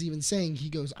Gunn was even saying, he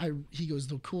goes,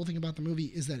 the cool thing about the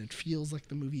movie is that it feels like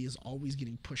the movie is always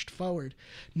getting pushed forward,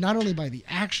 not only by the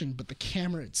action, but the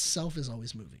camera itself is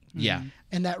always moving. Yeah.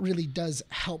 And that really does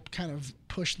help kind of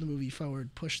push the movie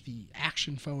forward, push the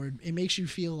action forward. It makes you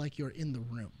feel like you're in the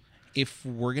room. If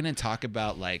we're gonna talk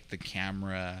about like the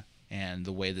camera and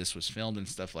the way this was filmed and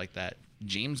stuff like that,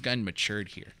 James Gunn matured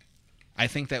here. I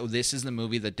think that this is the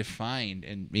movie that defined,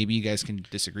 and maybe you guys can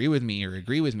disagree with me or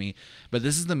agree with me, but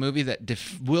this is the movie that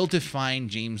will define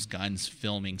James Gunn's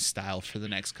filming style for the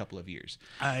next couple of years.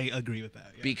 I agree with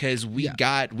that. Yeah. Because we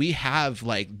have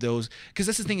like those, because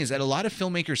that's the thing is that a lot of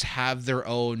filmmakers have their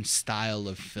own style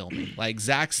of filming. Like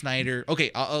Zack Snyder,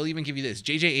 okay, I'll even give you this.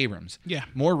 J.J. Abrams, Yeah.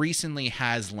 more recently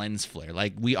has lens flare.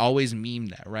 Like we always meme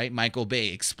that, right? Michael Bay,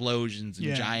 explosions and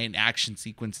Yeah. giant action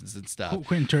sequences and stuff.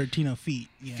 Quentin Tarantino feet.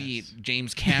 Yes. Feet.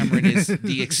 James Cameron is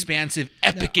the expansive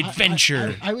epic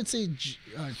adventure. I would say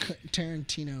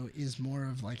Tarantino is more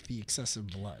of like the excessive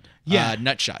blood. Yeah.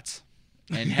 Nut shots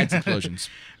and head explosions.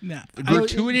 No.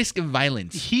 Gratuitous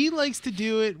violence. He likes to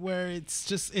do it where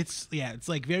it's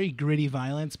like very gritty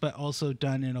violence, but also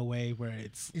done in a way where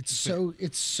it's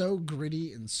so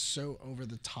gritty and so over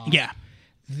the top. Yeah.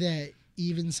 That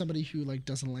even somebody who like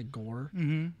doesn't like gore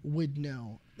would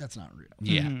know that's not real.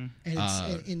 Yeah. And it's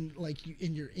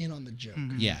you're in on the joke.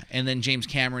 Yeah, and then James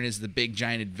Cameron is the big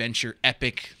giant adventure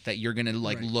epic that you're gonna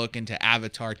like look into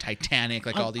Avatar, Titanic,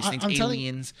 like all these things,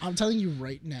 Aliens. I'm telling you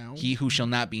right now. He Who Shall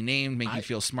Not Be Named, make you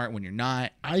feel smart when you're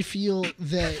not. I feel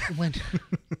that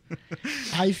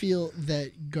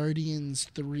Guardians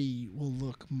 3 will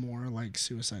look more like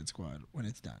Suicide Squad when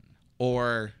it's done.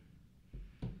 Or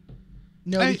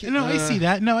I see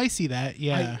that. No, I see that.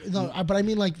 Yeah. But I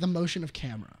mean like the motion of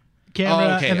camera.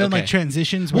 Like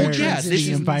transitions where this the is-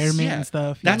 environment yeah. and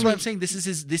stuff. That's yeah. what I'm saying. This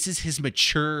is his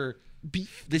mature.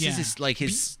 This is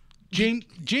his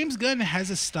James Gunn has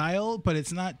a style, but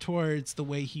it's not towards the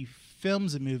way he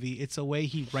films a movie. It's a way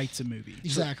he writes a movie.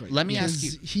 Exactly. let me ask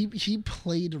you. He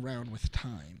played around with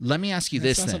time. Let me ask you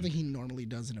That's this not then. something he normally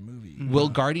does in a movie. Will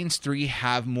Guardians 3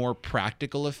 have more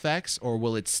practical effects, or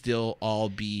will it still all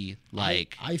be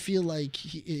like... I feel like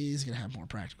he is going to have more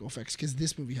practical effects because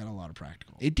this movie had a lot of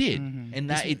practical. It did. And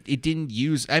that it didn't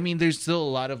use... I mean, there's still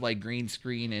a lot of like green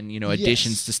screen and,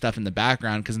 additions Yes. to stuff in the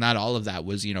background because not all of that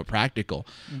was, practical.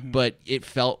 But it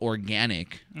felt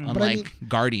organic, unlike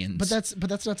Guardians. But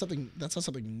that's not something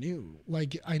new.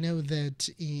 Like I know that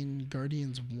in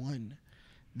Guardians 1,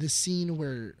 the scene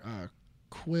where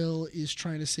Quill is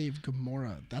trying to save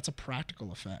Gamora, that's a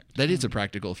practical effect. That is a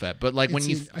practical effect. But like when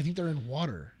you... I think they're in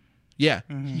water. Yeah.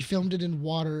 He filmed it in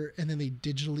water, and then they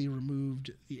digitally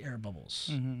removed the air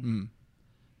bubbles.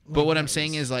 But what I'm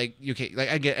saying is like, okay, like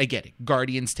I get it.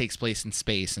 Guardians takes place in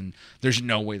space and there's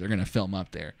no way they're going to film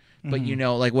up there. But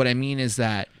like what I mean is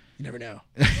that You never know.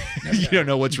 you don't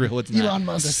know what's real, what's not. Elon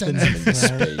Musk sends him into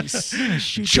space.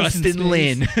 Justin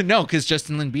Lin. No, because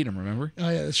Justin Lin beat him, remember? Oh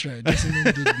yeah, that's right. Justin Lin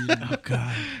did beat him. Oh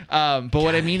God. But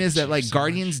what I mean is that like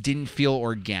Guardians didn't feel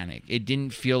organic. It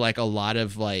didn't feel like a lot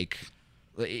of like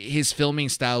his filming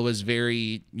style was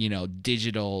very,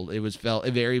 digital. It felt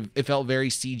very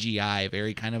CGI,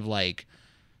 very kind of like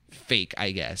fake,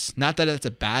 I guess. Not that that's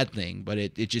a bad thing, but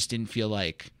it just didn't feel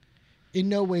like In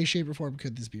no way, shape, or form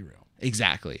could this be real.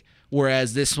 exactly.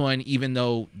 Whereas this one, even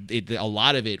though a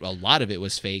lot of it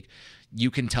was fake, you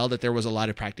can tell that there was a lot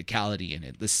of practicality in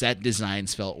it. The set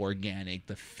designs felt organic.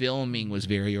 The filming was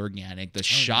very organic. The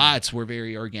shots were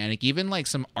very organic. Even like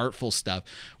some artful stuff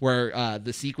where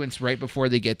the sequence right before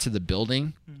they get to the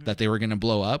building that they were going to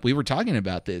blow up. We were talking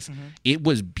about this. It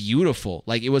was beautiful.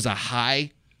 Like it was a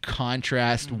high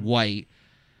contrast white.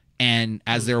 And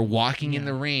as they're walking in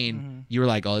the rain, you were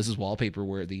like, oh, this is wallpaper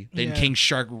worthy. Then King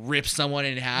Shark rips someone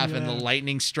in half and the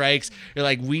lightning strikes. You're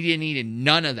like, we didn't need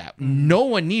none of that. No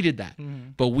one needed that.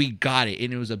 But we got it.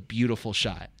 And it was a beautiful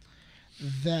shot.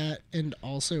 That, and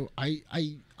also,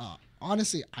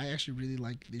 honestly, I actually really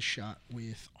like this shot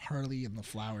with Harley and the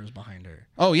flowers behind her.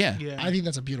 Oh, yeah. I think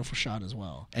that's a beautiful shot as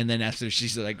well. And then after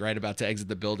she's like right about to exit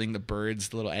the building, the birds,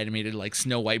 the little animated like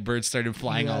Snow White birds started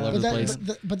flying all over the place.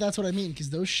 But that's what I mean, because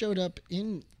those showed up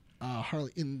in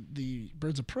Harley in the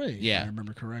Birds of Prey. If I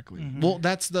remember correctly. Well,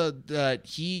 that's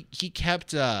he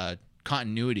kept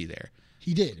continuity there.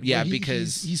 He did. Yeah,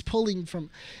 because he's pulling from,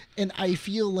 and I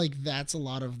feel like that's a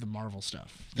lot of the Marvel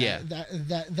stuff.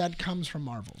 That comes from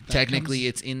Marvel. Technically,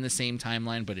 it's in the same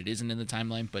timeline, but it isn't in the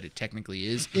timeline. But it technically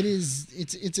is. It is.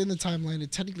 It's in the timeline.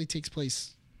 It technically takes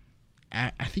place.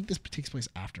 I think this takes place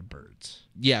after Birds.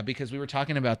 Yeah, because we were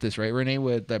talking about this, right, Renee?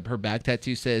 With her back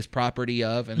tattoo says "property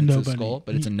of" and it's a skull,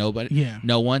 but it's a nobody. Yeah,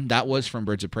 no one. That was from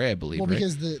Birds of Prey, I believe. Well, right?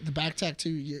 because the back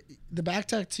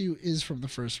tattoo is from the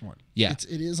first one. Yeah,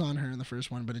 it is on her in the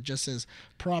first one, but it just says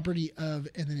 "property of,"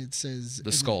 and then it says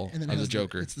the skull of the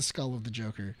Joker. It's the skull of the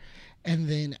Joker, and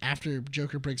then after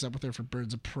Joker breaks up with her for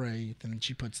Birds of Prey, then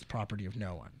she puts the property of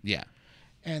no one. Yeah,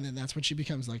 and then that's when she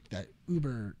becomes like that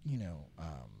uber,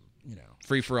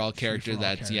 free for all character.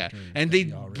 And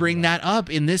they bring that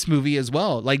up in this movie as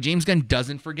well. Like James Gunn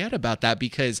doesn't forget about that,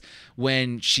 because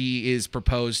when she is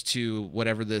proposed to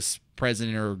whatever this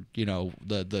president or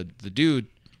the dude,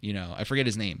 I forget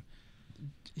his name.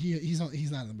 He's not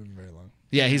in the movie very long.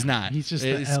 Yeah, he's not. He's just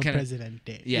El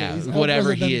Presidente. Yeah,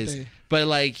 whatever he is. But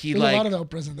like There's a lot of El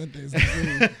Presidentes.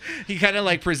 He kind of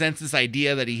like presents this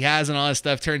idea that he has and all this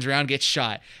stuff, turns around, gets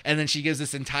shot. And then she gives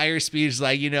this entire speech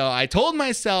like, I told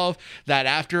myself that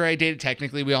after I dated,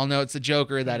 technically we all know it's the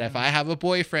Joker, that if I have a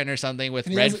boyfriend or something with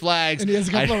red flags. And he has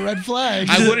a couple of red flags.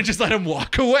 I wouldn't just let him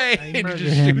walk away. And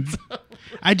just shoots him.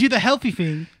 I do the healthy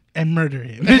thing and murder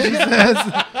him.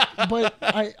 But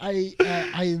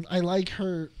I like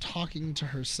her talking to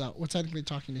herself. Well, technically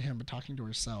talking to him, but talking to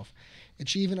herself. And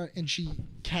she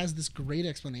has this great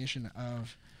explanation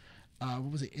of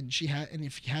what was it? And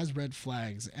if he has red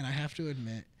flags, and I have to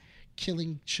admit,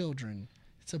 killing children,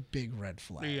 it's a big red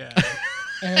flag. Yeah.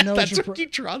 And I know that's where you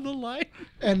draw the line.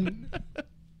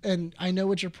 And I know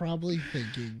what you're probably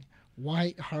thinking.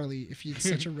 Why, Harley, if it's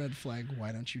such a red flag,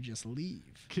 why don't you just leave?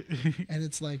 And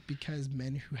it's like, because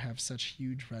men who have such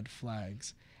huge red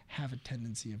flags have a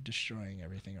tendency of destroying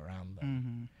everything around them.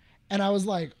 Mm-hmm. And I was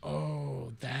like,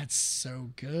 oh, that's so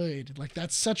good. Like,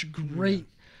 that's such great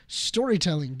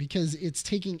storytelling, because it's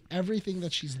taking everything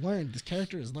that she's learned. This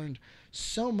character has learned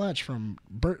so much from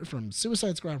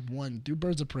Suicide Squad 1 through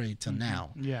Birds of Prey to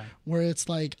now. Yeah. Where it's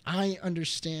like, I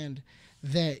understand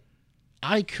that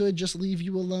I could just leave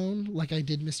you alone like I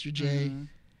did Mr. J,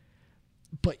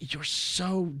 but you're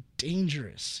so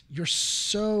dangerous. You're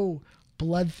so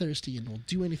bloodthirsty and will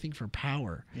do anything for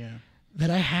power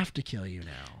that I have to kill you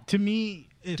now. To me,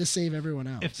 to save everyone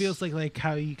else. It feels like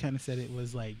how you kind of said it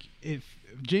was like, if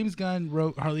James Gunn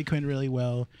wrote Harley Quinn really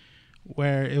well,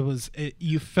 where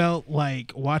you felt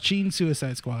like watching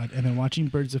Suicide Squad and then watching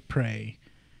Birds of Prey,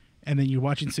 and then you're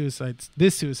watching Suicide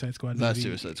Squad movie.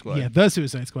 Suicide Squad. Yeah, the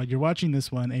Suicide Squad. You're watching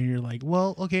this one, and you're like,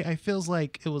 well, okay, I feels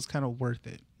like it was kind of worth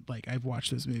it. Like, I've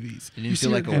watched those movies. It didn't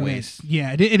feel like a waste.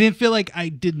 Yeah, it didn't feel like I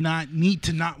did not need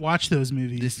to not watch those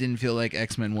movies. This didn't feel like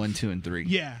X-Men 1, 2, and 3.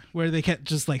 Yeah, where they kept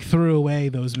just like threw away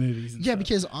those movies. And stuff.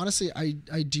 Because honestly, I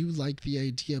do like the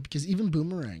idea, because even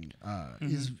Boomerang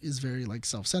is very like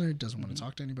self-centered, doesn't want to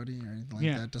talk to anybody or anything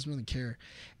like that, doesn't really care.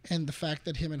 And the fact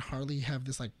that him and Harley have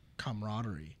this like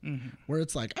camaraderie where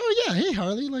it's like, oh yeah, hey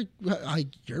Harley, like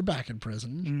you're back in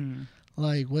prison,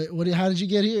 like what how did you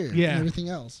get here, and everything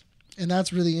else. And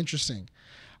that's really interesting.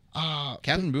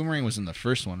 Captain Boomerang was in the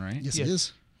first one, right? Yes, he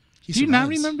is. Do you not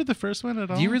remember the first one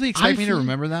at all? Do you really expect me to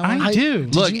remember that one? I do.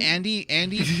 Look, Andy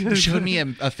showed me a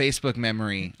Facebook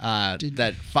memory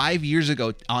that 5 years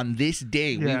ago on this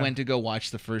day we went to go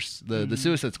watch the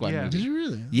Suicide Squad movie. Did you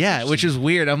really? Yeah, which is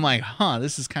weird. I'm like,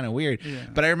 this is kind of weird. Yeah.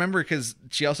 But I remember because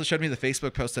she also showed me the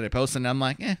Facebook post that I posted, and I'm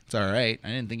like, it's all right. I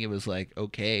didn't think it was like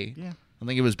okay. Yeah. I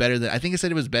think it was better than. I think it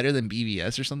said it was better than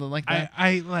BVS or something like that.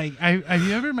 I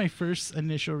remember my first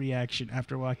initial reaction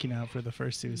after walking out for the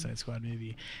first Suicide Squad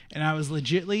movie, and I was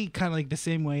legitly kind of like the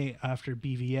same way after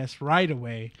BVS right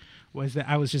away, was that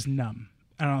I was just numb,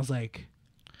 and I was like,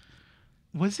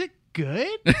 was it good?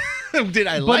 Did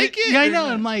I like it? Yeah, I or know.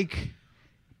 not? I'm like,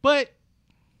 but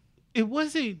it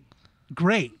wasn't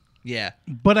great. Yeah.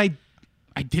 But I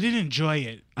didn't enjoy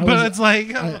it. I But was- it's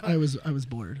like, I was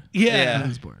bored. yeah. I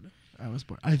was bored.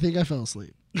 I think I fell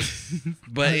asleep.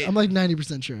 But I'm like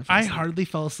 90% sure. I asleep. hardly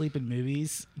fell asleep in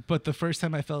movies, but the first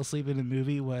time I fell asleep in a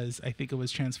movie was, I think it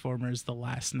was Transformers: The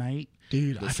Last Night.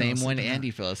 Dude, the I same fell one asleep in Andy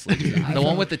that. fell asleep. Dude, I The one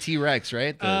fell- with the T-Rex,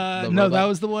 right? The No, robot? that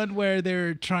was the one where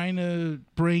they're trying to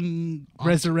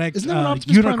resurrect Isn't that what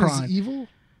Optimus Prime Unicron. is evil?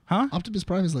 Huh? Optimus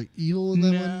Prime is like evil in that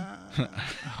one. No.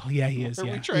 Oh, yeah, he is. Are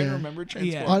Yeah. we trying to Yeah. remember Yeah.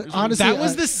 Transformers? Honestly, That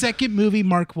was I- the second movie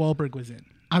Mark Wahlberg was in.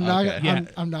 I'm not. Okay. Yeah.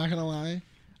 I'm not gonna lie.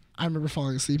 I remember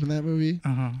falling asleep in that movie.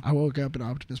 Uh-huh. I woke up and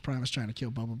Optimus Prime was trying to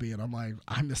kill Bumblebee, and I'm like,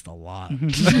 I missed a lot.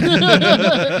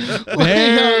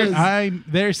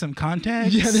 There's some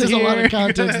context. Yeah, there's a lot here. of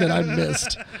context that I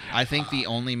missed. I think the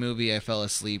only movie I fell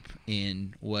asleep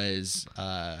in was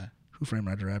Who Framed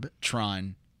Roger Rabbit?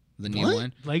 Tron, the new What?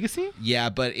 one. Legacy? Yeah,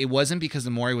 but it wasn't because the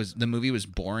movie was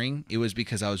boring. It was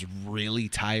because I was really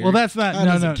tired. Well, that's not. That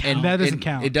no, doesn't no, count. that doesn't it,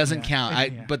 count. It doesn't Yeah.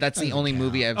 count. Yeah. But that's the Doesn't only count.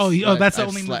 movie I've. Oh, that's the I've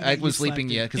only sle- movie I that was you sleeping,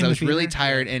 slept yeah, in because the I was really theater?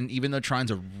 tired. And even though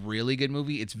Tron's a really good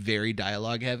movie, it's very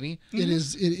dialogue heavy. It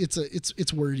is.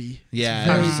 It's wordy.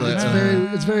 Yeah, It's very,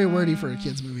 it's, it's very wordy for a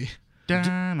kids movie.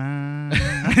 Da-na.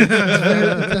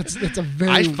 That's a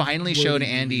very. I finally showed wordy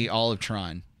Andy movie. all of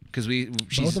Tron because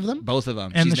Both of them? Both of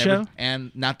them. And She's the never, show?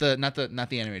 and not the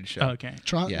animated show. Oh, okay.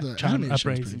 Tron, Yeah. the John animated show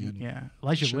is pretty Uprising. good. Yeah.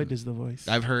 Elijah Sure. Wood does the voice.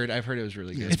 I've heard it was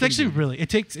really good. Yeah, it's pretty actually good. really.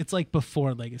 It's like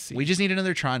before Legacy. We just need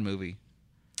another Tron movie.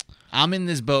 I'm in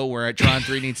this boat where Tron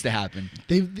 3 needs to happen.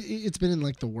 It's been in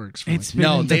like the works. For It's like, been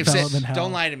No, in they've said, development hell.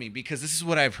 don't lie to me because this is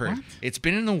what I've heard. What? It's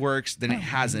been in the works, then it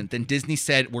hasn't. Then Disney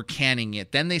said, we're canning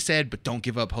it. Then they said, but don't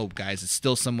give up hope, guys. It's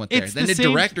still somewhat there. It's Then the the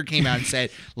same- director came out and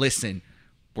said, listen,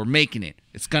 we're making it.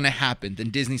 It's going to happen. Then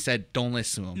Disney said, don't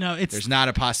listen to them. No, it's- There's not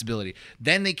a possibility.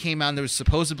 Then they came out and there was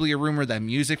supposedly a rumor that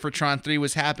music for Tron 3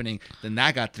 was happening. Then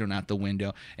that got thrown out the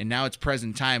window. And now it's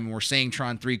present time and we're saying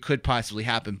Tron 3 could possibly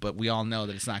happen, but we all know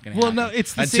that it's not going to Well, happen. no,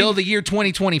 it's the until same- the year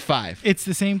 2025. It's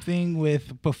the same thing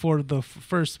with before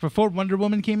Wonder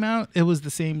Woman came out. It was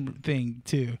the same thing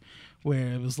too,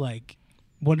 where it was like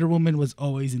Wonder Woman was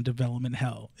always in development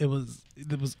hell. It was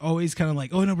always kind of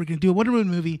like, oh no, we're gonna do a Wonder Woman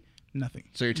movie. Nothing.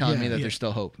 So you're telling Yeah. me that Yeah. there's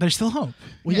still hope. There's still hope.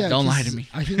 well, yeah, Don't lie 'cause to me.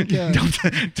 I think.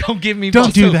 Don't give me Don't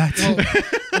false do hope. that.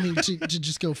 Well, I mean, to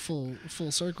just go full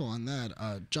circle on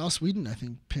that, Joss Whedon, I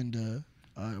think, pinned a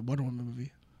Wonder Woman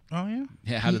movie. Oh yeah,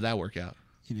 Yeah, how did that work out?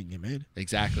 He didn't get made.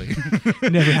 Exactly.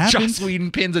 never happened. Joss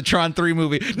Whedon pins a Tron 3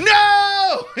 movie.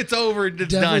 No! It's over.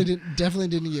 It's done. Definitely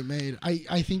didn't get made.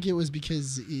 I think it was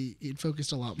because it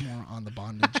focused a lot more on the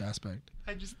bondage aspect.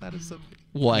 I just thought of something.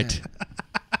 What?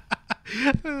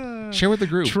 Share with the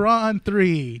group. Tron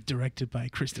 3, directed by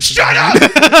Christopher. Shut Nolan.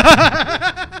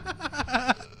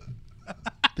 up!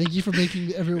 Thank you for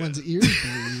making everyone's ears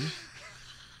bleed.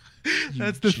 You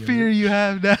That's the jerk. fear you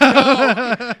have now.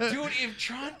 Dude, if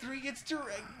Tron 3 gets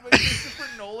directed by Christopher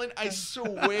Nolan, I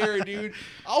swear, dude,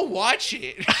 I'll watch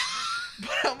it.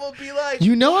 But I'm going to be like...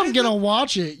 You know why I'm gonna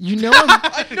watch it. You know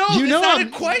I know, You it's know not I'm-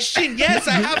 a question. Yes,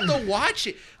 I have to watch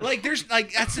it. Like, there's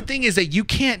like that's the thing is that you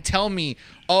can't tell me,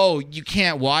 oh, you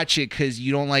can't watch it because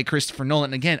you don't like Christopher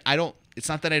Nolan. Again, I don't. It's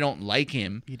not that I don't like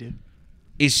him. You did.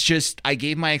 It's just I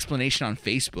gave my explanation on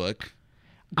Facebook.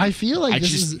 I feel like I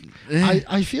this just- is.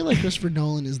 I feel like Christopher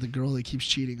Nolan is the girl that keeps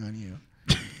cheating on you.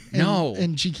 And, No.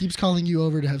 and she keeps calling you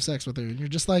over to have sex with her, and you're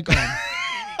just like,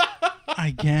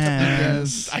 I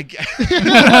guess. I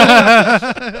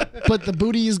but the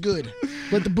booty is good.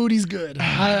 But the booty's good.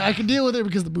 I can deal with it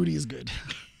because the booty is good.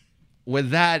 with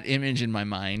that image in my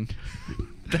mind.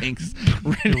 Thanks.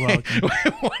 You're welcome.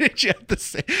 What did you have to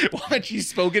say? Why don't you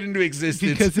spoke it into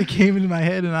existence? Because it came into my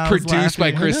head and I was Produced by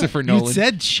laughing. Christopher You Nolan.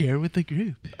 said share with the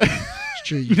group. It's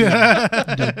true. You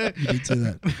did say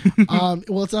that.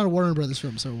 Well, it's not a Warner Brothers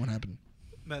film, so it won't happen.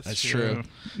 That's true.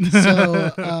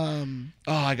 So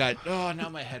now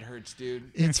my head hurts,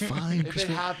 dude. it's fine. If it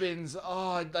Christopher. happens,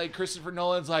 like Christopher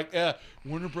Nolan's like,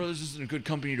 Warner Brothers isn't a good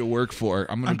company to work for.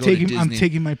 I'm gonna I'm go to taking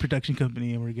Disney. my production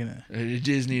company and we're gonna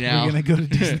Disney now. gonna go to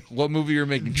Disney. What movie you're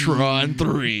making? Tron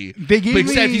 3. They gave But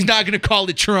except me- he's not gonna call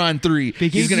it Tron 3. They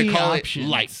He's gave gonna me call options. it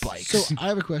Light Bikes. So I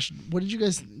have a question. What did you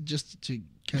guys just to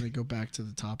kind of go back to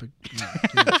the topic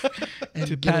and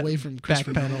To get away from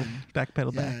Christopher Nolan?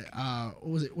 backpedal Yeah. back. What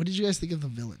was it? What did you guys think of the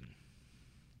villain?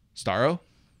 Starro?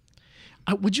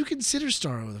 Would you consider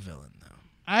Starro the villain though?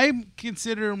 I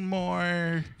consider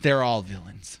more. They're all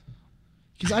villains.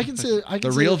 Because I consider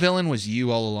The real villain was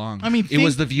you all along. I mean, it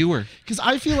was the viewer. Because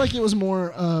I feel like it was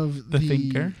more of The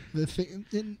thinker?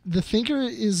 The thinker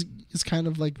is kind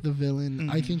of like the villain.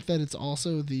 I think that it's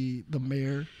also the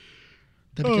mayor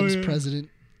that becomes president.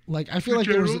 Like I feel like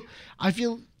there was. I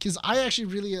feel because I actually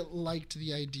really liked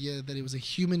the idea that it was a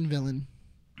human villain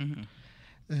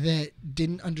that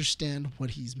didn't understand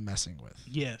what he's messing with.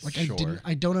 Yes, Like Sure.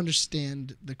 I don't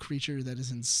understand the creature that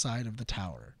is inside of the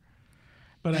tower.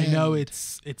 but I know and-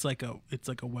 it's like a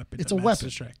weapon. It's of a mass weapon.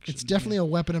 destruction. It's definitely a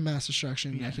weapon of mass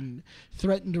destruction. Yeah. I can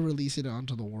threaten to release it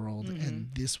onto the world,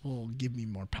 and this will give me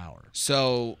more power.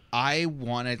 So I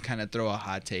want to kind of throw a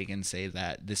hot take and say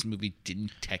that this movie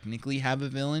didn't technically have a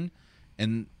villain.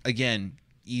 And again,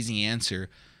 easy answer.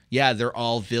 Yeah, they're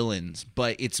all villains,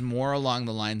 but it's more along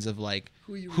the lines of like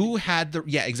who had the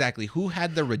who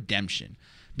had the redemption?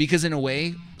 Because in a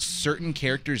way, certain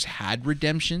characters had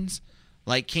redemptions.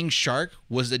 Like King Shark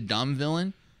was a dumb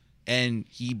villain and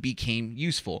he became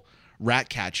useful.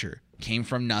 Ratcatcher came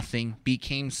from nothing,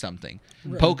 became something.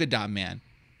 Polka Dot Man,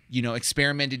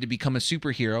 experimented to become a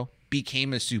superhero,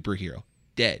 became a superhero.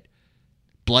 Dead.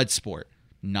 Bloodsport,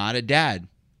 not a dad,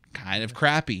 kind of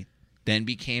crappy. Then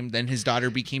his daughter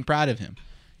became proud of him.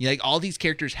 All these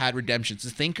characters had redemptions. The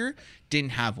Thinker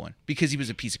didn't have one because he was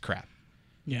a piece of crap.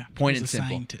 Yeah, Point he's and a simple.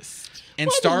 Scientist. And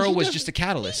Well, I mean, Starro he was def- just a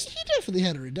catalyst He definitely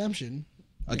had a redemption.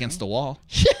 against the wall.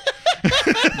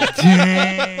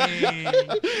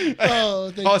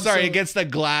 Oh, thank Oh, you sorry, so- against the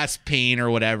glass pane or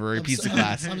whatever, a I'm piece so- of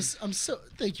glass. I'm so.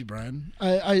 Thank you, Brian.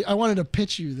 I wanted to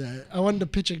pitch you that. I wanted to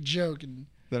pitch a joke, and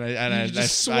Then you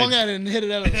just swung at it and hit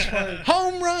it out of the park.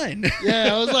 home run.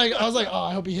 Yeah, I was like, oh,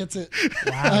 I hope he hits it.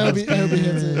 Wow, I hope he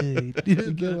hits it.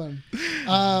 it. Good one.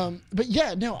 But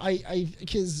yeah, no,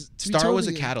 because Starro was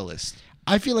a catalyst.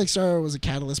 I feel like Starro was a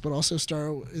catalyst, but also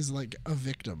Starro is like a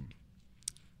victim.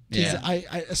 Because Yeah.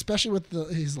 I especially with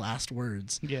his last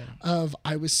words. Yeah.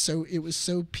 It was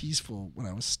so peaceful when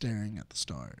I was staring at the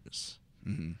stars,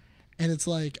 Mm-hmm. and it's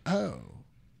like, oh,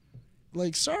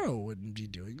 like Starro wouldn't be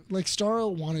doing. Like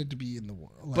Starro wanted to be in the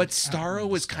world, like, But out Starro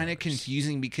among was the kind of stars.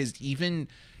 confusing because even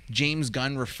James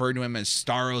Gunn referred to him as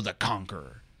Starro the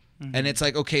Conqueror. And it's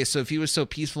like, okay, so if he was so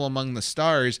peaceful among the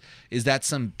stars, is that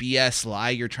some BS lie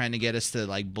you're trying to get us to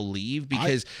like believe?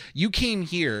 Because you came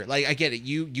here, like I get it,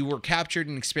 you were captured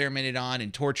and experimented on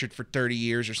and tortured for 30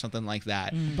 years or something like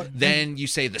that. But then you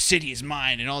say the city is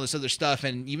mine and all this other stuff,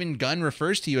 and even Gunn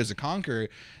refers to you as a conqueror.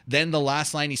 Then the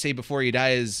last line you say before you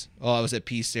die is, "Oh, I was at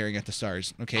peace staring at the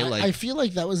stars." Okay, like I feel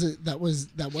like that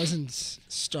wasn't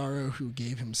Starro who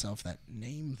gave himself that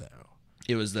name though.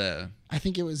 it was the I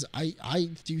think it was I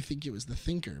do think it was the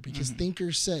Thinker, because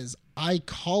Thinker says, I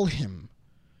call him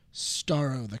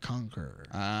Starro the Conqueror.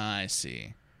 I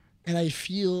see. And I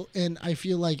feel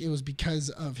like it was because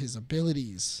of his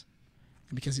abilities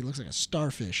and because he looks like a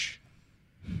starfish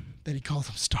that he called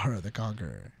him Starro the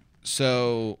Conqueror.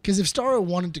 So Because if Starro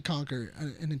wanted to conquer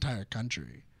an entire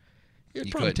country, it would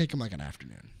He probably could. take him like an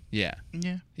afternoon. yeah,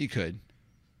 Yeah. he could.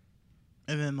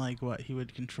 And then like what? He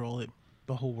would control it,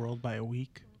 the whole world by a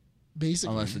week.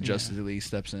 Basically. Unless the Justice League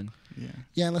steps in. Yeah.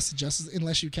 yeah,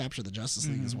 unless you capture the Justice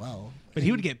League as well. But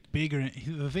he would get bigger.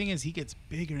 The thing is, he gets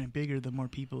bigger and bigger the more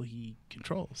people he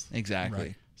controls. Exactly.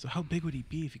 Right. So how big would he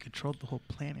be if he controlled the whole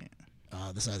planet?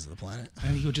 The size of the planet.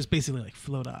 And he would just basically like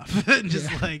float off, and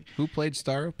just like Who played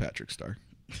Starro? Patrick Star.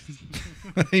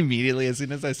 Immediately, as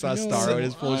soon as I saw No, Starro in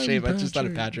his full I'm shape, I just thought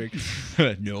of Patrick.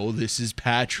 No, this is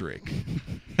Patrick.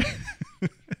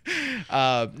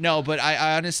 No, but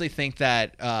I honestly think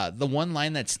that the one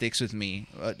line that sticks with me,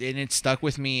 and it stuck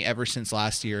with me ever since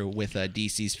last year with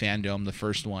DC's Fandom, the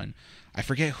first one. I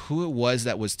forget who it was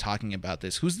that was talking about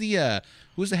this. Who's the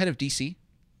head of DC?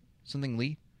 Something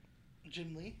Lee?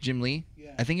 Jim Lee?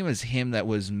 Yeah. I think it was him that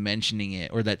was mentioning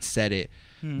it, or that said it,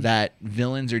 that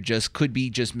villains could be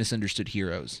just misunderstood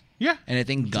heroes. yeah. And I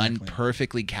think Gunn Exactly.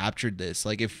 perfectly captured this.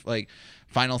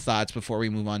 Final thoughts before we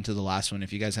move on to the last one,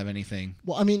 if you guys have anything.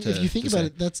 Well, I mean, if to- you think to about say.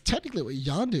 it, that's technically what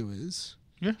Yondu is.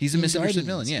 He's a in misunderstood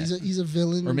Guardians. villain, yeah. He's a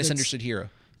villain. Or that's- misunderstood hero.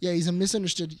 Yeah, he's a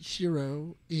misunderstood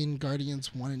hero in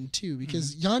Guardians 1 and 2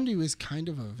 because Yondu is kind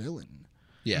of a villain.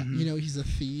 Yeah. You know, he's a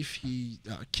thief. He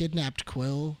kidnapped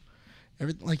Quill.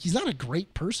 Everything, like, he's not a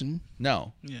great person,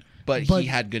 No. Yeah. But But- he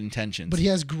had good intentions. but he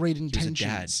has great was a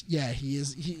intentions. dad. Yeah, he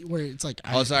is. Where it's like,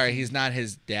 Oh, sorry. He's not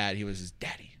his dad. He was his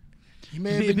daddy. he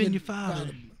may have been your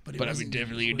father. but, But I'm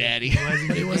definitely your daddy.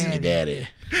 but he wasn't your daddy.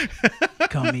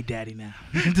 Call me daddy now.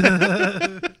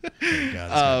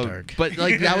 God, But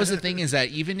like that was the thing, is that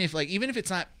even if it's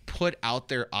not put out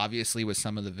there, obviously, with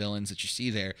some of the villains that you see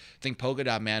there. I think Polka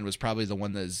Dot Man was probably the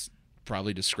one that's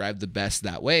probably described the best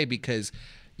that way because,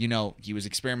 you know, he was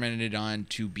experimented on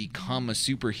to become a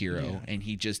superhero, and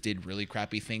he just did really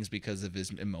crappy things because of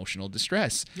his emotional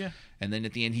distress. Yeah. And then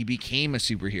at the end, he became a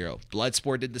superhero.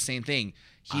 Bloodsport did the same thing.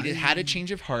 He had a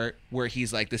change of heart where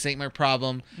he's like, this ain't my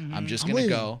problem. I'm just going to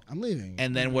go. I'm leaving.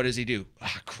 And then what does he do?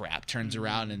 Ah, crap. Turns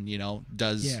around and, you know,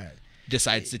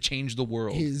 decides to change the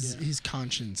world. His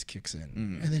conscience kicks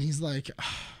in. And then he's like,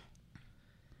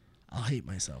 I'll hate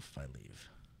myself if I leave.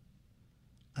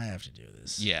 I have to do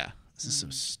this. Yeah. This is so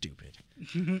stupid.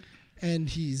 And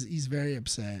he's very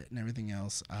upset and everything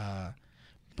else.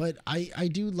 But I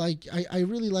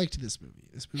really liked this movie.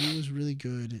 This movie was really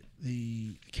good.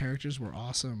 The characters were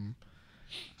awesome.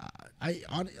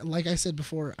 Like I said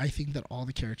before, I think that all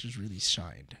the characters really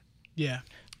shined. Yeah.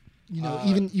 You know,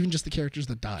 even just the characters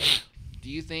that died. Do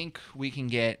you think we can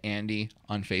get Andy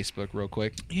on Facebook real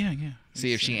quick? Yeah.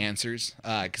 See if she answers.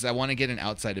 Because I want to get an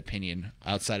outside opinion,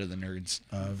 outside of the nerds,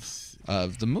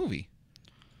 of the movie.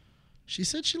 She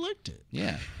said she liked it.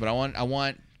 Yeah, but I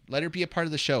want let her be a part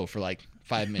of the show for like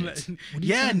 5 minutes.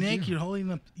 Yeah, Nick, you're holding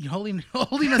us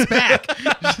back.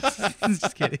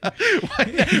 just kidding.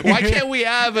 Why can't we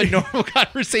have a normal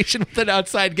conversation with an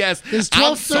outside guest? It's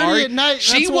I'm 12:30 sorry. at night,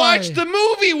 She that's why. watched the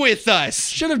movie with us.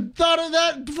 Should have thought of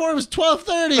that before it was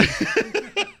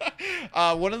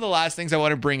 12:30. One of the last things I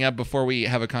want to bring up before we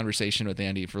have a conversation with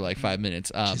Andy for like 5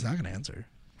 minutes. She's not gonna answer.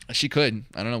 She could.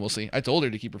 I don't know. We'll see. I told her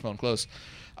to keep her phone close.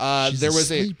 She's There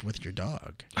was asleep with your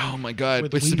dog. Oh my God,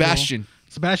 with Weasel. Sebastian.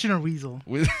 Sebastian or Weasel?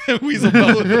 With Weasel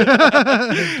both.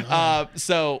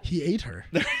 So He ate her.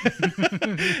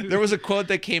 there was a quote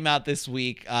that came out this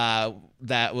week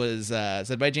that was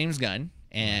said by James Gunn,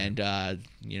 and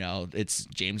you know, it's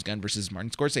James Gunn versus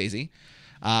Martin Scorsese,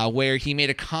 where he made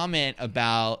a comment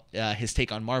about his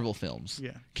take on Marvel films.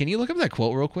 Yeah. Can you look up that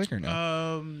quote real quick or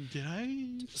no? Did I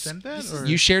send that? Or?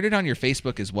 You shared it on your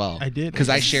Facebook as well. I did. Because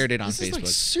I shared it on This is like Facebook.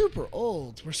 super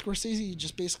old, where Scorsese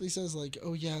just basically says like,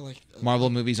 "Oh yeah, like Marvel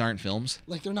movies aren't films.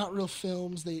 like they're not real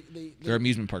films. They're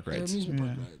amusement park they're rides. amusement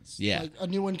park rides. Yeah. like a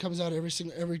new one comes out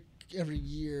every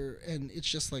year, and it's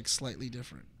just like slightly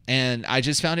different. And I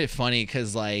just found it funny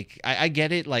because, like, I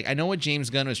get it. Like, I know what James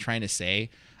Gunn was trying to say.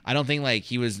 I don't think, like,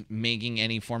 he was making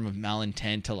any form of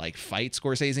malintent to, like, fight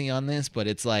Scorsese on this. But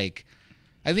it's like,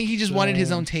 I think he just wanted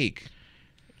his own take.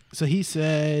 So he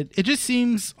said, it just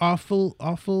seems awful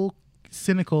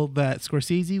cynical that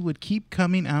Scorsese would keep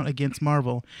coming out against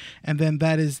Marvel. And then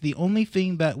that is the only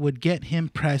thing that would get him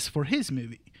press for his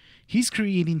movie. He's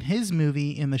creating his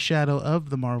movie in the shadow of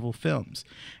the Marvel films.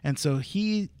 And so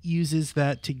he uses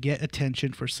that to get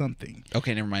attention for something.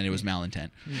 Okay, never mind. It was malintent.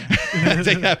 Yeah.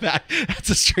 Take that back. That's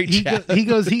a straight chat. But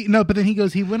then he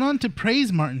goes, he went on to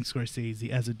praise Martin Scorsese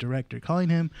as a director, calling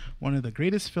him one of the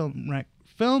greatest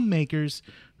filmmakers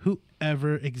who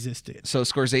ever existed. So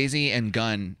Scorsese and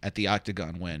Gunn at the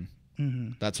Octagon win.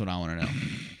 Mm-hmm. That's what I want to know.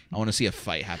 I want to see a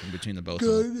fight happen between the both of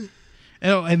them.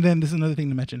 Oh, and then this is another thing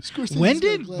to mention. Scorsese's When got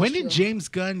did glass James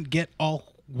Gunn get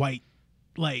all white,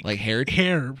 like haired?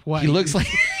 Hair white. He looks like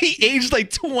he aged like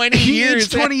 20 he years.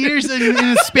 aged 20 years in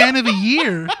a span of a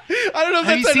year. I don't know if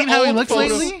Have you that's seen an how he old looks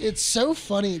photo. lately? It's so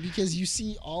funny because you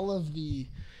see all of the,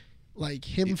 like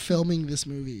him filming this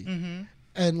movie,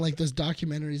 and like those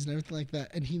documentaries and everything like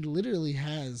that, and he literally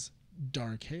has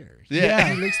dark hair.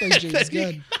 Yeah. He looks like James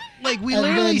Gunn. Like we And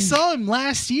literally then- saw him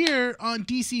last year on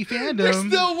DC Fandom. There's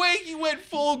no way he went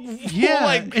full yeah,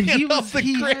 like and he off was the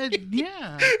had, grade.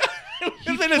 yeah,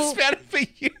 Within a span of a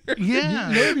year. yeah.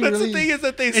 That'd be That's really- the thing is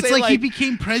that they It's say like he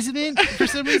became president for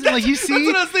some reason. Like you see, That's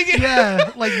what I was thinking.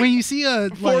 Yeah, like when you see a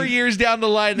 4 like, years down the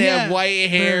line, they have Yeah. white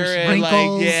hair There's and like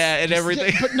wrinkles. and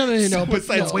everything. But no. But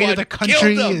Suicide no. Squad weight of the killed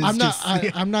country him. is I'm not.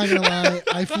 just- I'm not gonna lie.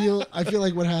 I feel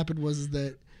like what happened was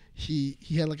that he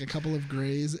had like a couple of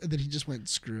grays, and then he just went,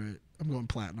 screw it, I'm going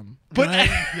platinum. But right?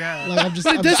 Yeah. Like I'm just.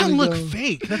 But it I'm just doesn't gonna look go-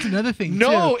 fake. That's another thing.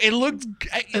 No, too. it looked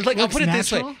like I'll looks put it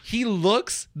this way: natural? he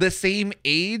looks the same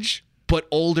age but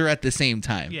older at the same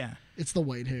time. Yeah. It's the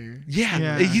white hair. Yeah,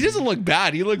 Yeah. he doesn't look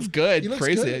bad. He looks good. He looks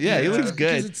Praise good. it. Yeah, he looks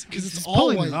good. Because it's He's all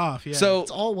pulling white. it off. Yeah. So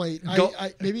It's all white. Go-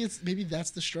 Maybe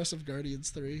that's the stress of Guardians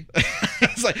 3.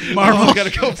 it's like Marvel oh, gotta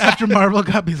go back. after Marvel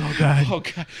got me, oh god. Oh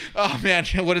god. Oh man,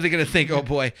 what are they gonna think? Oh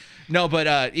boy. No,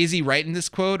 but is he writing this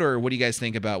quote, or what do you guys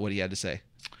think about what he had to say?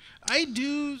 I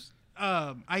do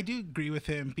agree with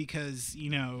him because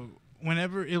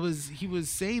whenever he was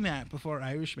saying that before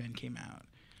Irishman came out,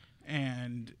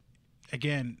 and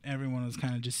again everyone was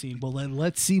kind of just seeing, well,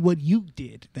 let's see what you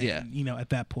did then, Yeah. at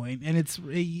that point, and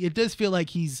it does feel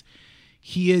like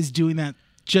he is doing that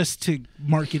just to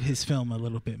market his film a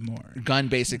little bit more. Gunn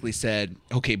basically said,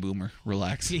 "Okay, Boomer,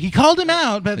 relax." He called him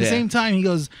out, but at the Yeah. same time, he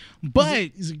goes,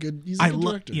 "But He's a good I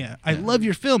director. love, I love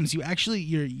your films. You're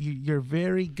a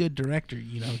very good director.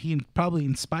 You know, he probably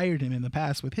inspired him in the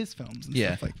past with his films and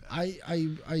Yeah. stuff like that."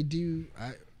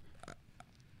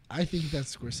 I think that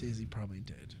Scorsese probably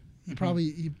did.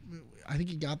 I think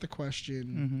he got the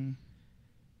question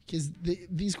because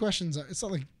these questions. It's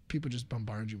not like people just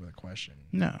bombard you with a question.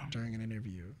 No. During an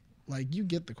interview, like you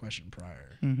get the question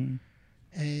prior, Mm-hmm.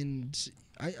 and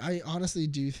I honestly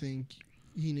do think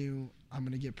he knew I'm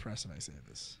gonna get press if I say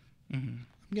this. Mm-hmm.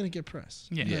 I'm gonna get press,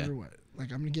 Yeah. no matter what.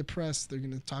 Like I'm gonna get press. They're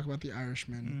gonna talk about The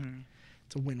Irishman. Mm-hmm.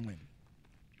 It's a win-win.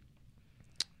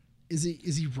 Is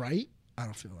he right? I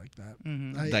don't feel like that.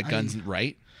 Mm-hmm. That Gunn's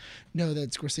right. No,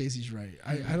 that Scorsese's right.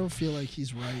 I don't feel like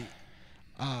he's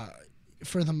right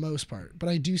for the most part, but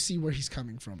I do see where he's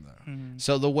coming from though.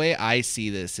 So the way I see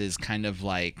this is kind of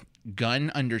like Gunn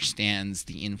understands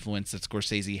the influence that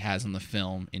Scorsese has on the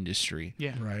film industry,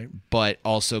 Yeah. Right. but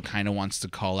also kind of wants to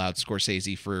call out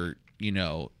Scorsese for,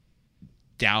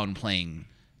 downplaying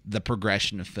the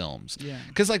progression of films. Yeah.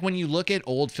 Because like when you look at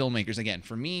old filmmakers, again,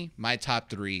 for me, my top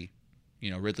three,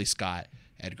 Ridley Scott,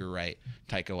 Edgar Wright,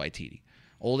 Taika Waititi.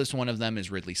 Oldest one of them is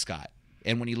Ridley Scott.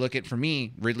 And when you look at, for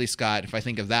me, Ridley Scott, if I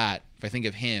think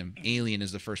of him, Alien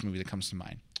is the first movie that comes to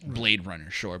mind. Blade Runner,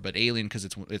 sure, but Alien because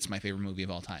it's my favorite movie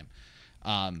of all time.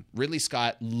 Ridley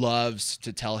Scott loves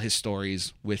to tell his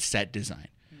stories with set design.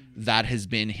 That has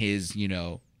been his,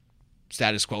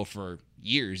 status quo for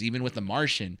years. Even with The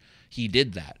Martian, he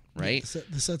did that, right?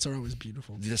 The sets are always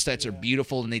beautiful. The sets are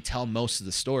beautiful and they tell most of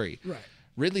the story. Right.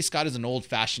 Ridley Scott is an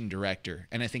old-fashioned director,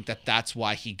 and I think that's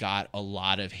why he got a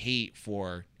lot of hate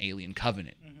for Alien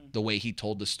Covenant. The way he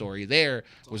told the story there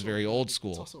was very old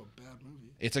school. It's also a bad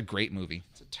movie. It's a great movie.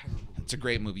 It's a terrible movie. It's a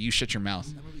great movie. You shut your mouth.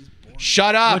 That movie's boring.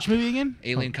 Shut up. Which movie again?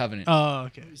 Alien Covenant. Oh,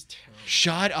 okay. It's terrible.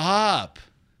 Shut up.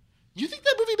 You think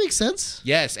that movie makes sense?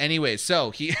 Yes. Anyway,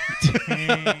 so he.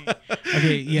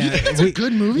 Okay, yeah. That's a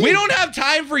good movie. We don't have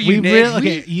time for We you, Nick. really,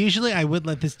 okay, usually I would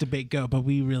let this debate go, but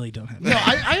we really don't have No,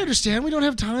 time. I understand. We don't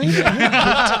have time.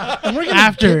 And we're gonna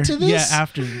After. get to this. Yeah,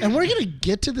 after. And we're gonna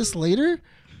get to this later.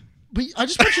 But I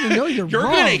just want you to know you're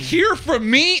wrong. gonna hear from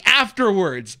me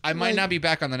afterwards. I might Like- not be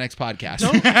back on the next podcast.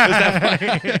 Don't-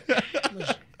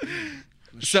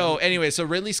 So anyway, so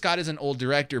Ridley Scott is an old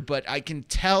director, but I can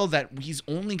tell that he's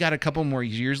only got a couple more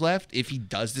years left. If he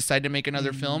does decide to make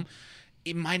another film,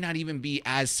 it might not even be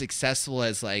as successful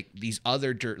as like these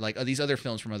other these other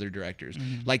films from other directors,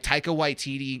 like Taika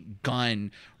Waititi,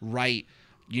 Gunn, Wright.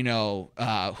 Who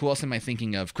else am I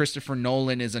thinking of? Christopher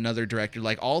Nolan is another director.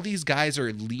 Like all these guys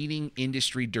are leading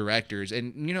industry directors,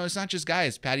 and it's not just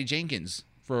guys. Patty Jenkins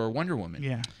for Wonder Woman.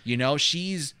 Yeah.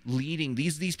 She's leading.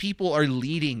 These people are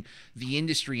leading the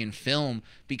industry in film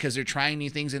because they're trying new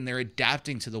things and they're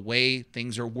adapting to the way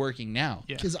things are working now.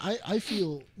 Yeah. Because I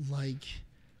feel like,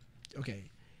 okay,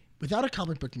 without a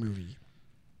comic book movie,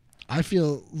 I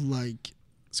feel like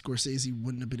Scorsese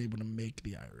wouldn't have been able to make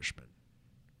The Irishman.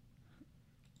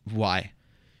 Why?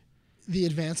 The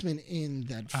advancement in in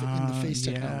the face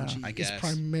yeah, technology I is guess.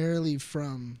 primarily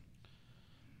from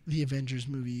the Avengers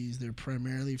movies. They're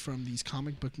primarily from these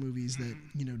comic book movies that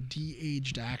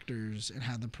de-aged actors and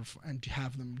have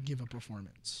them give a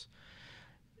performance.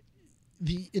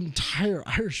 The entire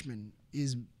Irishman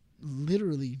is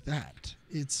literally that.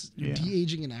 It's Yeah.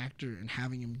 de-aging an actor and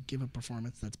having him give a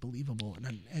performance that's believable,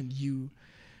 and you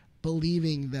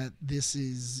believing that this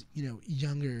is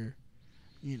younger.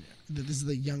 That this is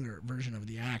the younger version of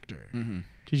the actor.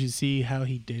 Did you see how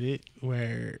he did it?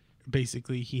 Where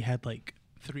basically he had like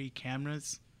 3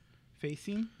 cameras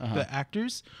facing the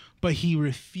actors, but he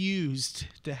refused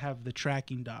to have the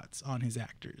tracking dots on his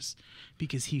actors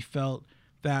because he felt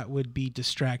that would be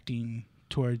distracting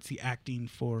towards the acting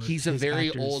for He's a his very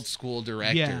actors. old school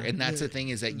director, Yeah. and that's the thing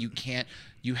is that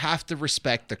you have to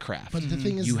respect the craft. But the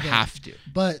thing is, you that- have to.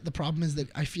 But the problem is that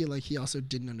I feel like he also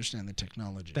didn't understand the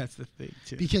technology. That's the thing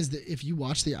too. Because if you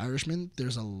watch The Irishman,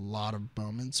 there's a lot of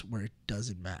moments where it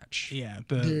doesn't match. Yeah,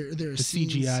 There are the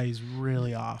scenes- CGI is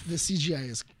really off. The CGI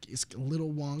is a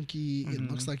little wonky. It Mm-hmm.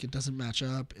 looks like it doesn't match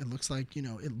up. It looks like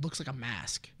it looks like a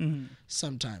mask Mhm.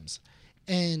 sometimes,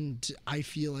 and I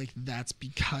feel like that's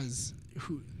because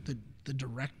the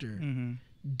director Mm-hmm.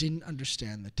 didn't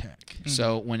understand the tech.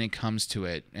 So when it comes to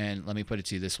it, and let me put it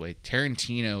to you this way,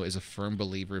 Tarantino is a firm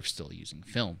believer of still using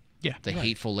film. Yeah. The Right.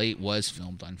 Hateful Eight was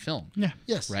filmed on film. Yeah.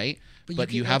 Yes. Right? But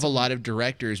But you you can have a also- lot of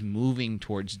directors moving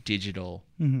towards digital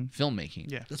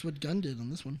filmmaking. Yeah. That's what Gunn did on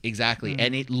this one. Exactly.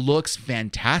 And it looks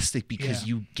fantastic because Yeah.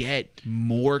 you get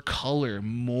more color,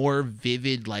 more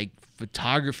vivid like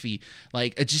photography.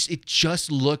 Like it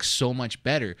just looks so much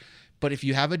better. But if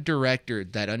you have a director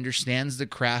that understands the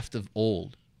craft of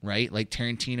old, right? Like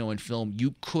Tarantino in film,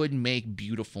 you could make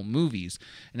beautiful movies.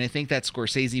 And I think that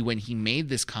Scorsese, when he made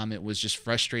this comment, was just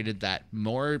frustrated that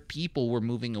more people were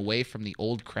moving away from the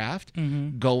old craft,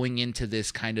 going into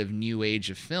this kind of new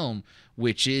age of film,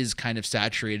 which is kind of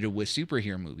saturated with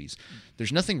superhero movies.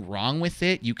 There's nothing wrong with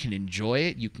it. You can enjoy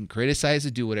it. You can criticize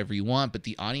it, do whatever you want, but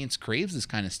the audience craves this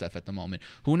kind of stuff at the moment.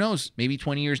 Who knows? Maybe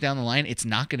 20 years down the line, it's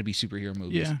not going to be superhero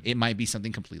movies. Yeah. It might be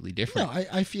something completely different. No,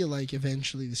 I feel like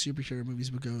eventually the superhero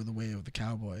movies would go the way of the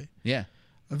cowboy. Yeah.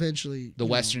 Eventually, The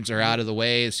westerns are out of the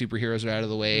way. The superheroes are out of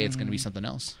the way. It's going to be something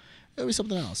else. It'll be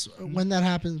something else. When that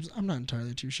happens, I'm not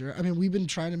entirely too sure. I mean, we've been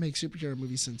trying to make superhero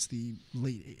movies since the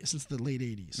late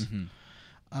 '80s.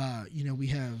 We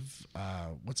have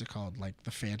what's it called, like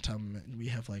the Phantom, and we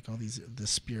have like all these the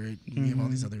Spirit. And we have all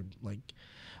these other like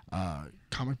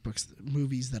comic books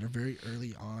movies that are very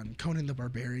early on. Conan the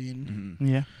Barbarian,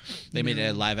 Yeah. They made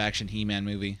a live action He-Man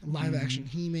movie. live action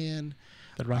He-Man,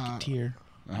 The Rocketeer.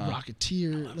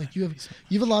 Rocketeer. Like you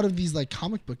have a lot of these like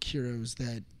comic book heroes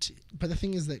that. But the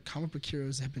thing is that comic book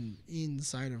heroes have been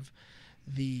inside of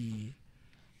the.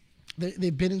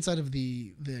 They've been inside of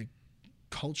the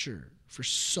culture for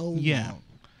so Yeah. long.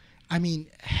 I mean,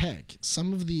 heck,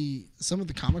 some of the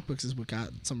comic books is what got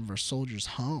some of our soldiers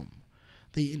home.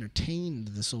 They entertained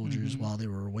the soldiers while they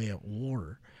were away at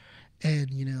war.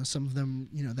 And, some of them,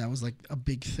 that was like a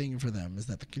big thing for them, is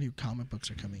that the new comic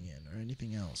books are coming in or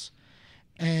anything else.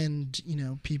 And,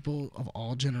 people of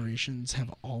all generations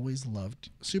have always loved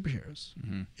superheroes.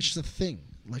 It's just a thing,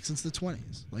 like since the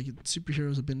 20s. Like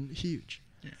superheroes have been huge.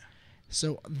 Yeah.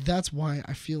 So that's why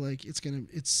I feel like it's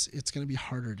gonna be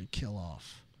harder to kill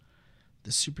off the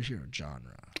superhero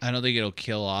genre. I don't think it'll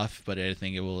kill off, but I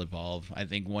think it will evolve. I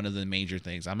think one of the major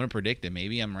things, I'm going to predict it,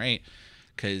 maybe I'm right,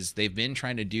 because they've been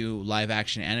trying to do live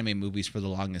action anime movies for the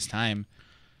longest time.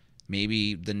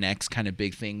 Maybe the next kind of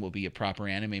big thing will be a proper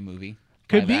anime movie.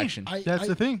 Could live be. action. That's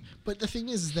the thing. But the thing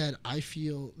is that I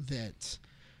feel that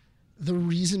the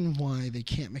reason why they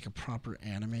can't make a proper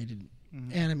animated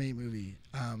anime movie,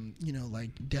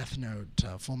 like Death Note,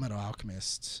 Full Metal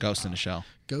Alchemist, Ghost in the Shell.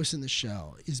 Ghost in the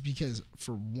Shell, is because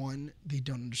for one, they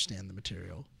don't understand the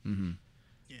material.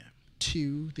 Yeah.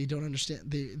 Two, they don't understand.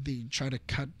 They try to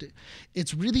cut.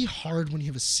 It's really hard when you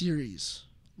have a series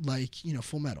like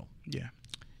Full Metal, Yeah.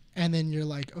 and then you're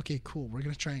like, okay, cool, we're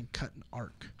gonna try and cut an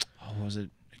arc. Oh, what was it?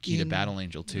 Akita Battle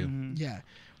Angel too. Yeah,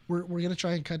 we're gonna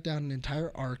try and cut down an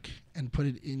entire arc and put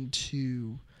it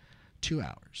into 2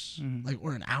 hours,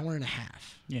 or an hour and a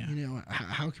half. Yeah.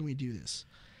 How can we do this?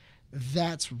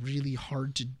 That's really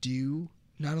hard to do.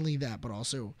 Not only that, but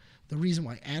also the reason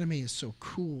why anime is so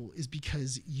cool is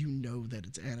because that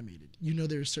it's animated.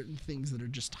 There are certain things that are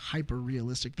just hyper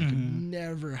realistic that could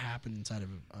never happen inside of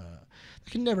that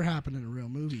can never happen in a real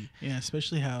movie. Yeah,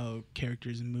 especially how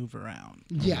characters move around.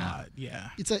 A Yeah. lot. Yeah.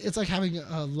 It's like having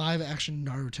a live action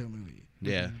Naruto movie.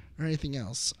 Yeah. Or anything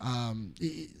else.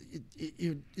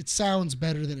 It sounds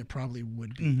better than it probably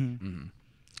would be.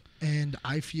 And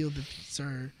I feel that these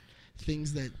are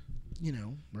things that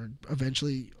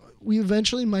we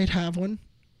eventually might have one.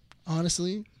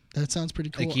 Honestly, that sounds pretty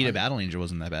cool. Akita Battle Angel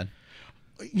wasn't that bad.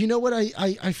 You know what?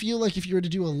 I feel like if you were to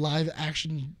do a live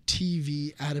action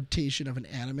TV adaptation of an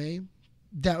anime,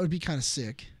 that would be kind of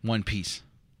sick. One Piece.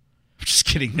 I'm just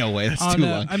kidding. No way. That's Oh, too no.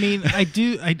 long. I mean, I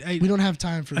do. We don't have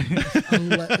time for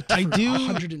I do-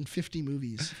 150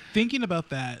 movies. Thinking about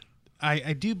that,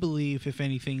 I do believe, if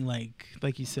anything,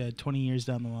 like you said, 20 years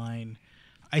down the line,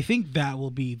 I think that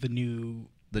will be the new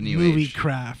movie age.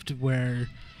 craft, where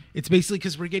it's basically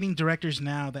because we're getting directors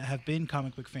now that have been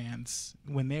comic book fans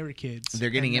when they were kids. They're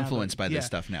getting and now influenced by this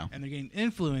stuff now. and they're getting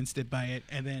influenced by it,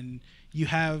 and then you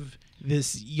have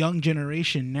this young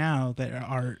generation now that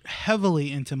are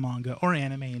heavily into manga or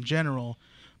anime in general,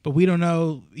 but we don't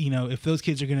know, if those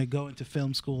kids are going to go into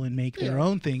film school and make their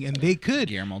own thing, and they could.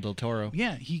 Guillermo del Toro.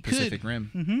 Yeah, he Pacific could.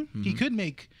 Rim. He could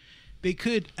make. They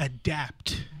could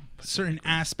adapt certain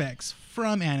aspects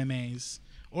from animes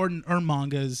or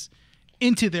mangas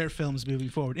into their films moving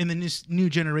forward in the new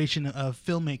generation of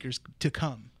filmmakers to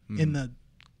come in the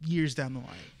years down the line.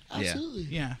 Absolutely.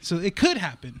 Yeah, so it could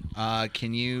happen.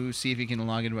 Can you see if you can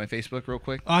log into my Facebook real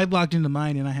quick? I logged into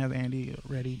mine and I have Andy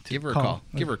ready to Give her a call.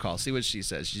 Give her a call. See what she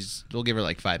says. We'll give her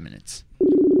like 5 minutes.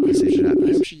 Let's see if it I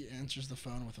happens. hope she answers the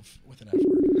phone with an F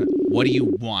word. What do you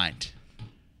want?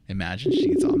 Imagine she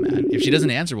gets all mad. If she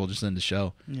doesn't answer, we'll just end the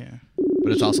show. Yeah.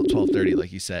 But it's also 12:30,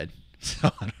 like you said. So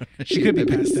I don't know. She could be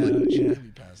might passed asleep. out. She Yeah.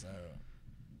 could be passed out.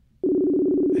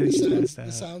 I think she's passed This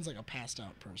out. sounds like a passed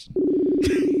out person.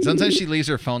 Sometimes she leaves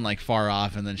her phone like far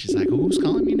off, and then she's like, "Who's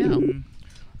calling me now?"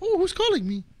 Oh, who's calling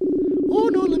me? Oh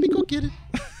no, let me go get it.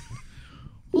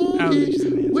 Oh, I don't okay. think she's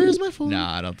gonna answer. Where's my phone? No,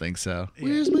 I don't think so.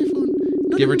 Where's my phone?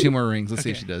 No, Give no, her no. 2 more rings. Let's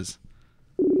see if Okay. she does.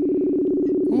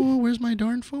 Oh, where's my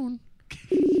darn phone?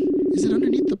 Is it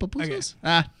underneath the pupusas?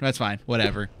 Ah, that's fine.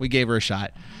 Whatever. We gave her a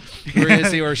shot. We're gonna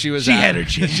see where she was She at. had her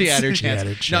chance. She had her She chance. had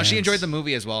her No, she chance. enjoyed the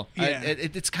movie as well. Yeah.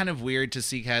 It's kind of weird to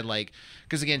see kind of like,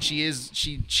 because again, she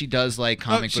does like Oh,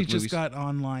 comic she book just movies. got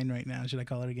online right now. Should I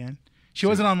call it again? She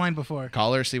wasn't online before.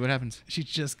 Call her, see what happens. She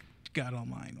just got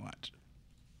online. Watch.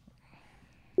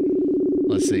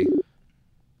 Let's see.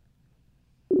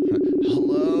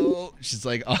 Hello. She's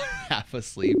like half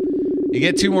asleep. You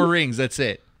get 2 more rings. That's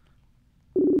it.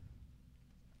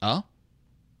 Oh.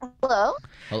 Hello?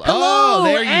 Hello. Hello, Oh,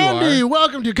 there you Andy. are.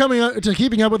 Welcome to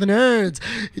Keeping Up with the Nerds.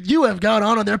 You have got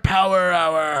on their Power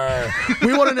Hour.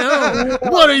 We want to know,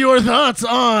 what are your thoughts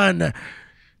on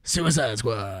Suicide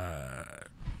Squad?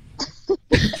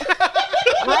 That's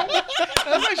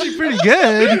actually pretty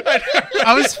good.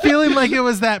 I was feeling like it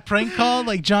was that prank call,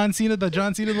 like John Cena,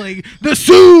 like the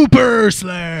Super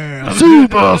Slayer.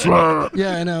 Super Slayer.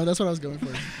 Yeah, I know. That's what I was going for.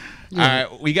 All right,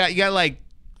 you got like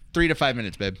 3 to 5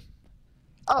 minutes, babe.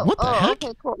 Oh, What the heck?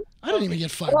 Okay, cool. I didn't even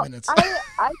get 5 Well, minutes. I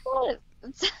thought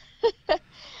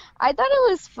I thought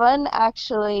it was fun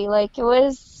actually. Like it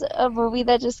was a movie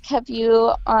that just kept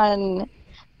you on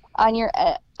your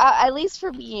at least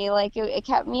for me. Like it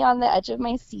kept me on the edge of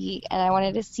my seat, and I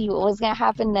wanted to see what was gonna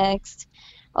happen next.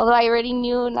 Although I already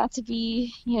knew not to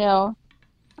be,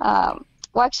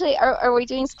 well, actually, are we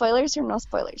doing spoilers or no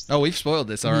spoilers? Oh, we've spoiled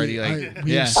this already.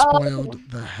 We Yeah. have spoiled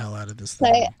the hell out of this So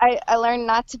thing. I learned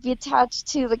not to be attached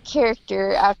to the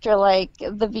character after like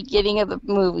the beginning of the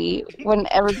movie when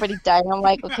everybody died. I'm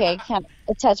like, okay, I can't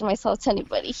attach myself to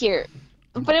anybody here.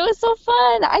 But it was so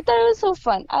fun. I thought it was so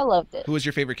fun. I loved it. Who was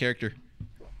your favorite character?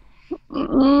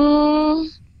 I'll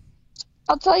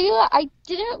tell you, I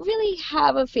didn't really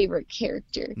have a favorite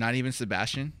character. Not even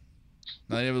Sebastian?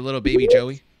 Not even little baby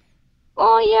Joey?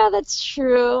 Oh yeah, that's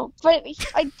true. But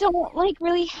I don't like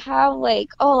really have like,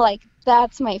 oh, like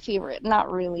that's my favorite. Not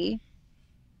really.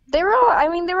 They were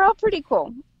all pretty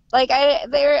cool. Like I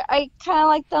kind of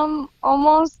like them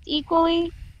almost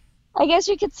equally. I guess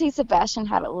you could see Sebastian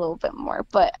had a little bit more,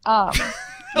 but A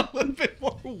little bit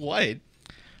more what? A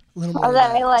little Oh, more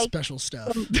that I of like special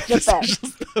stuff. the best.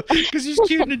 Because he's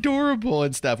cute and adorable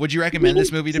and stuff. Would you recommend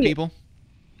this movie to people?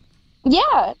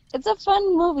 Yeah, it's a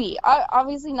fun movie.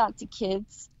 Obviously not to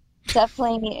kids.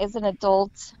 Definitely is an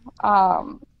adult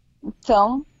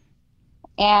film.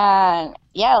 And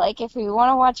yeah, like if you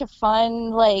want to watch a fun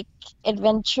like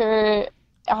adventure,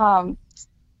 I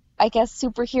guess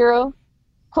superhero,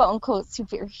 quote unquote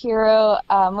superhero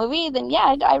movie, then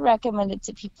yeah, I recommend it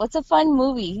to people. It's a fun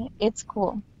movie. It's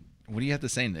cool. What do you have to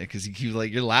say, Nick? Because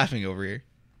you're laughing over here.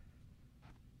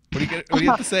 What do you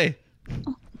have to say?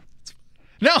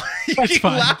 No, you That's keep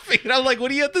fine. laughing. And I'm like, what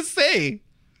do you have to say?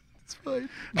 It's fine.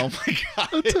 Oh my god!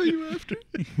 I'll tell you after.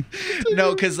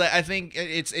 No, because I think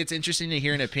it's interesting to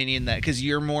hear an opinion that because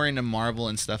you're more into Marvel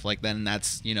and stuff like that, and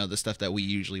that's the stuff that we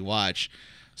usually watch.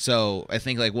 So I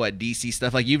think like what DC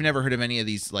stuff, like you've never heard of any of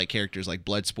these like characters like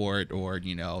Bloodsport or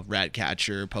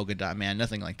Ratcatcher, Polka Dot Man,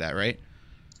 nothing like that, right?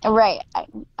 Right,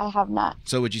 I have not.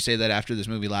 So would you say that after this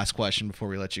movie, last question before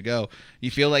we let you go,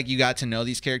 you feel like you got to know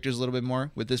these characters a little bit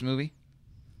more with this movie?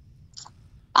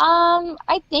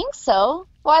 I think so.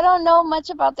 Well, I don't know much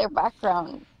about their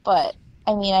background, but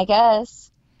I mean, I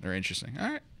guess. They're interesting. All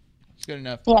right, it's good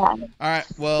enough. Yeah. All right,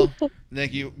 well,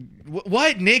 thank you.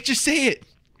 What, Nick? Just say it.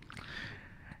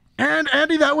 And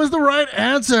Andy, that was the right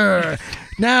answer.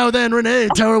 Now then, Renee,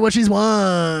 tell her what she's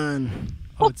won.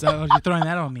 Oh, you're throwing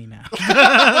that on me now.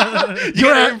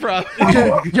 You're improv.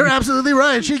 You're absolutely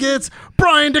right. She gets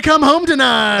Brian to come home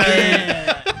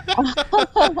tonight.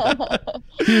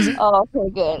 Oh, okay,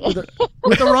 good.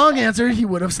 With the wrong answer, he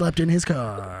would have slept in his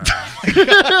car.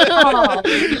 Oh,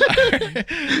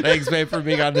 Thanks, babe, for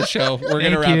being on the show. We're going to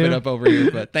Thank wrap you. it up over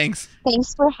here, but thanks.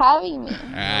 thanks for having me. All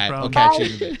right, we'll problem. catch you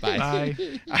in a bit. Bye. Bye.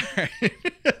 All right.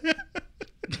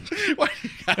 Why do you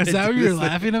gotta Is that do what you're this?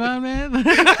 laughing about, man?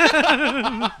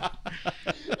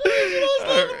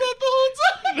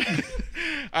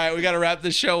 All right, we we got to wrap the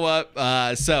show up.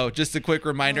 So just a quick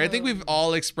reminder. I think we've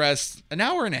all expressed an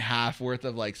hour and a half worth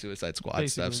of like Suicide Squad Basically.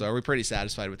 stuff. So are we pretty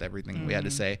satisfied with everything we had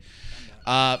to say?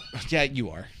 Yeah, you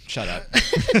are. Shut up.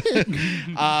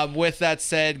 With that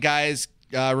said, guys,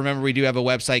 remember we do have a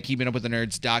website,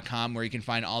 keepingupwiththenerds.com, where you can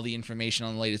find all the information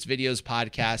on the latest videos,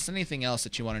 podcasts, anything else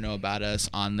that you want to know about us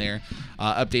on there,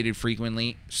 updated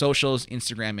frequently. Socials,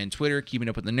 Instagram and Twitter, Keeping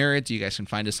Up With The Nerds. You guys can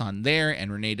find us on there,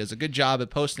 and Renee does a good job at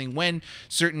posting when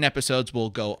certain episodes will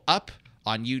go up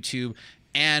on YouTube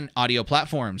and audio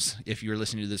platforms. If you're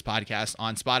listening to this podcast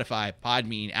on Spotify,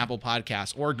 Podbean, Apple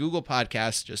Podcasts, or Google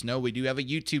Podcasts, just know we do have a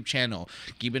YouTube channel,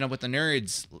 Keeping Up With The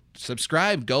Nerds.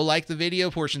 Subscribe, go like the video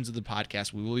portions of the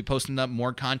podcast. We will be posting up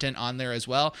more content on there as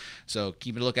well, so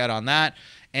keep a lookout on that.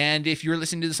 And if you're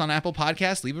listening to this on Apple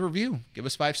Podcasts, leave a review. Give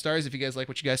us 5 stars if you guys like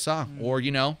what you guys saw. Or,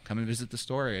 come and visit the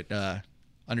store at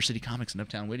Undercity Comics in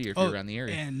Uptown Whittier if you're around the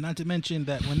area. And not to mention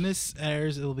that when this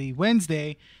airs, it will be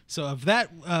Wednesday. So of that,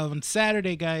 on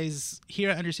Saturday, guys, here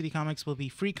at Undercity Comics will be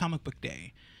Free Comic Book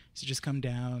Day. So just come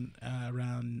down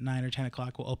around 9 or 10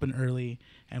 o'clock. We'll open early,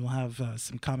 and we'll have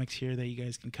some comics here that you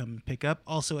guys can come and pick up.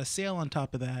 Also, a sale on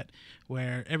top of that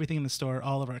where everything in the store,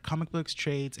 all of our comic books,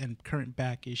 trades, and current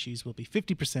back issues will be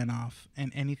 50% off,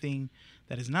 and anything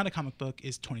that is not a comic book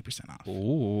is 20% off.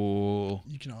 Ooh.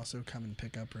 You can also come and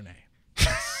pick up Renee.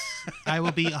 I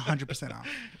will be 100% off.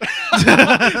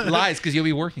 Lies, because you'll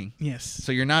be working. Yes.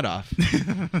 So you're not off.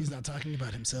 He's not talking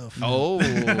about himself. Oh.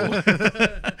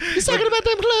 He's talking about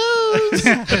them clothes.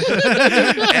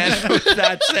 And with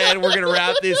that said, we're going to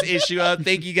wrap this issue up.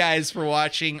 Thank you guys for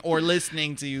watching or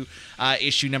listening to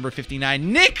issue number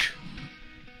 59. Nick,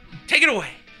 take it away.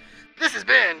 This has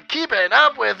been Keeping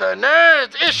Up With The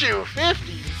Nerds, issue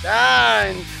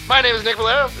 59. My name is Nick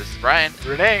Valero. This is Brian.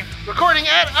 Renee. Recording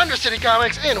at Undercity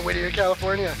Comics in Whittier,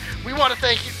 California. We want to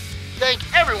thank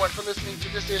everyone for listening to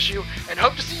this issue and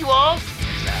hope to see you all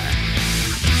next time.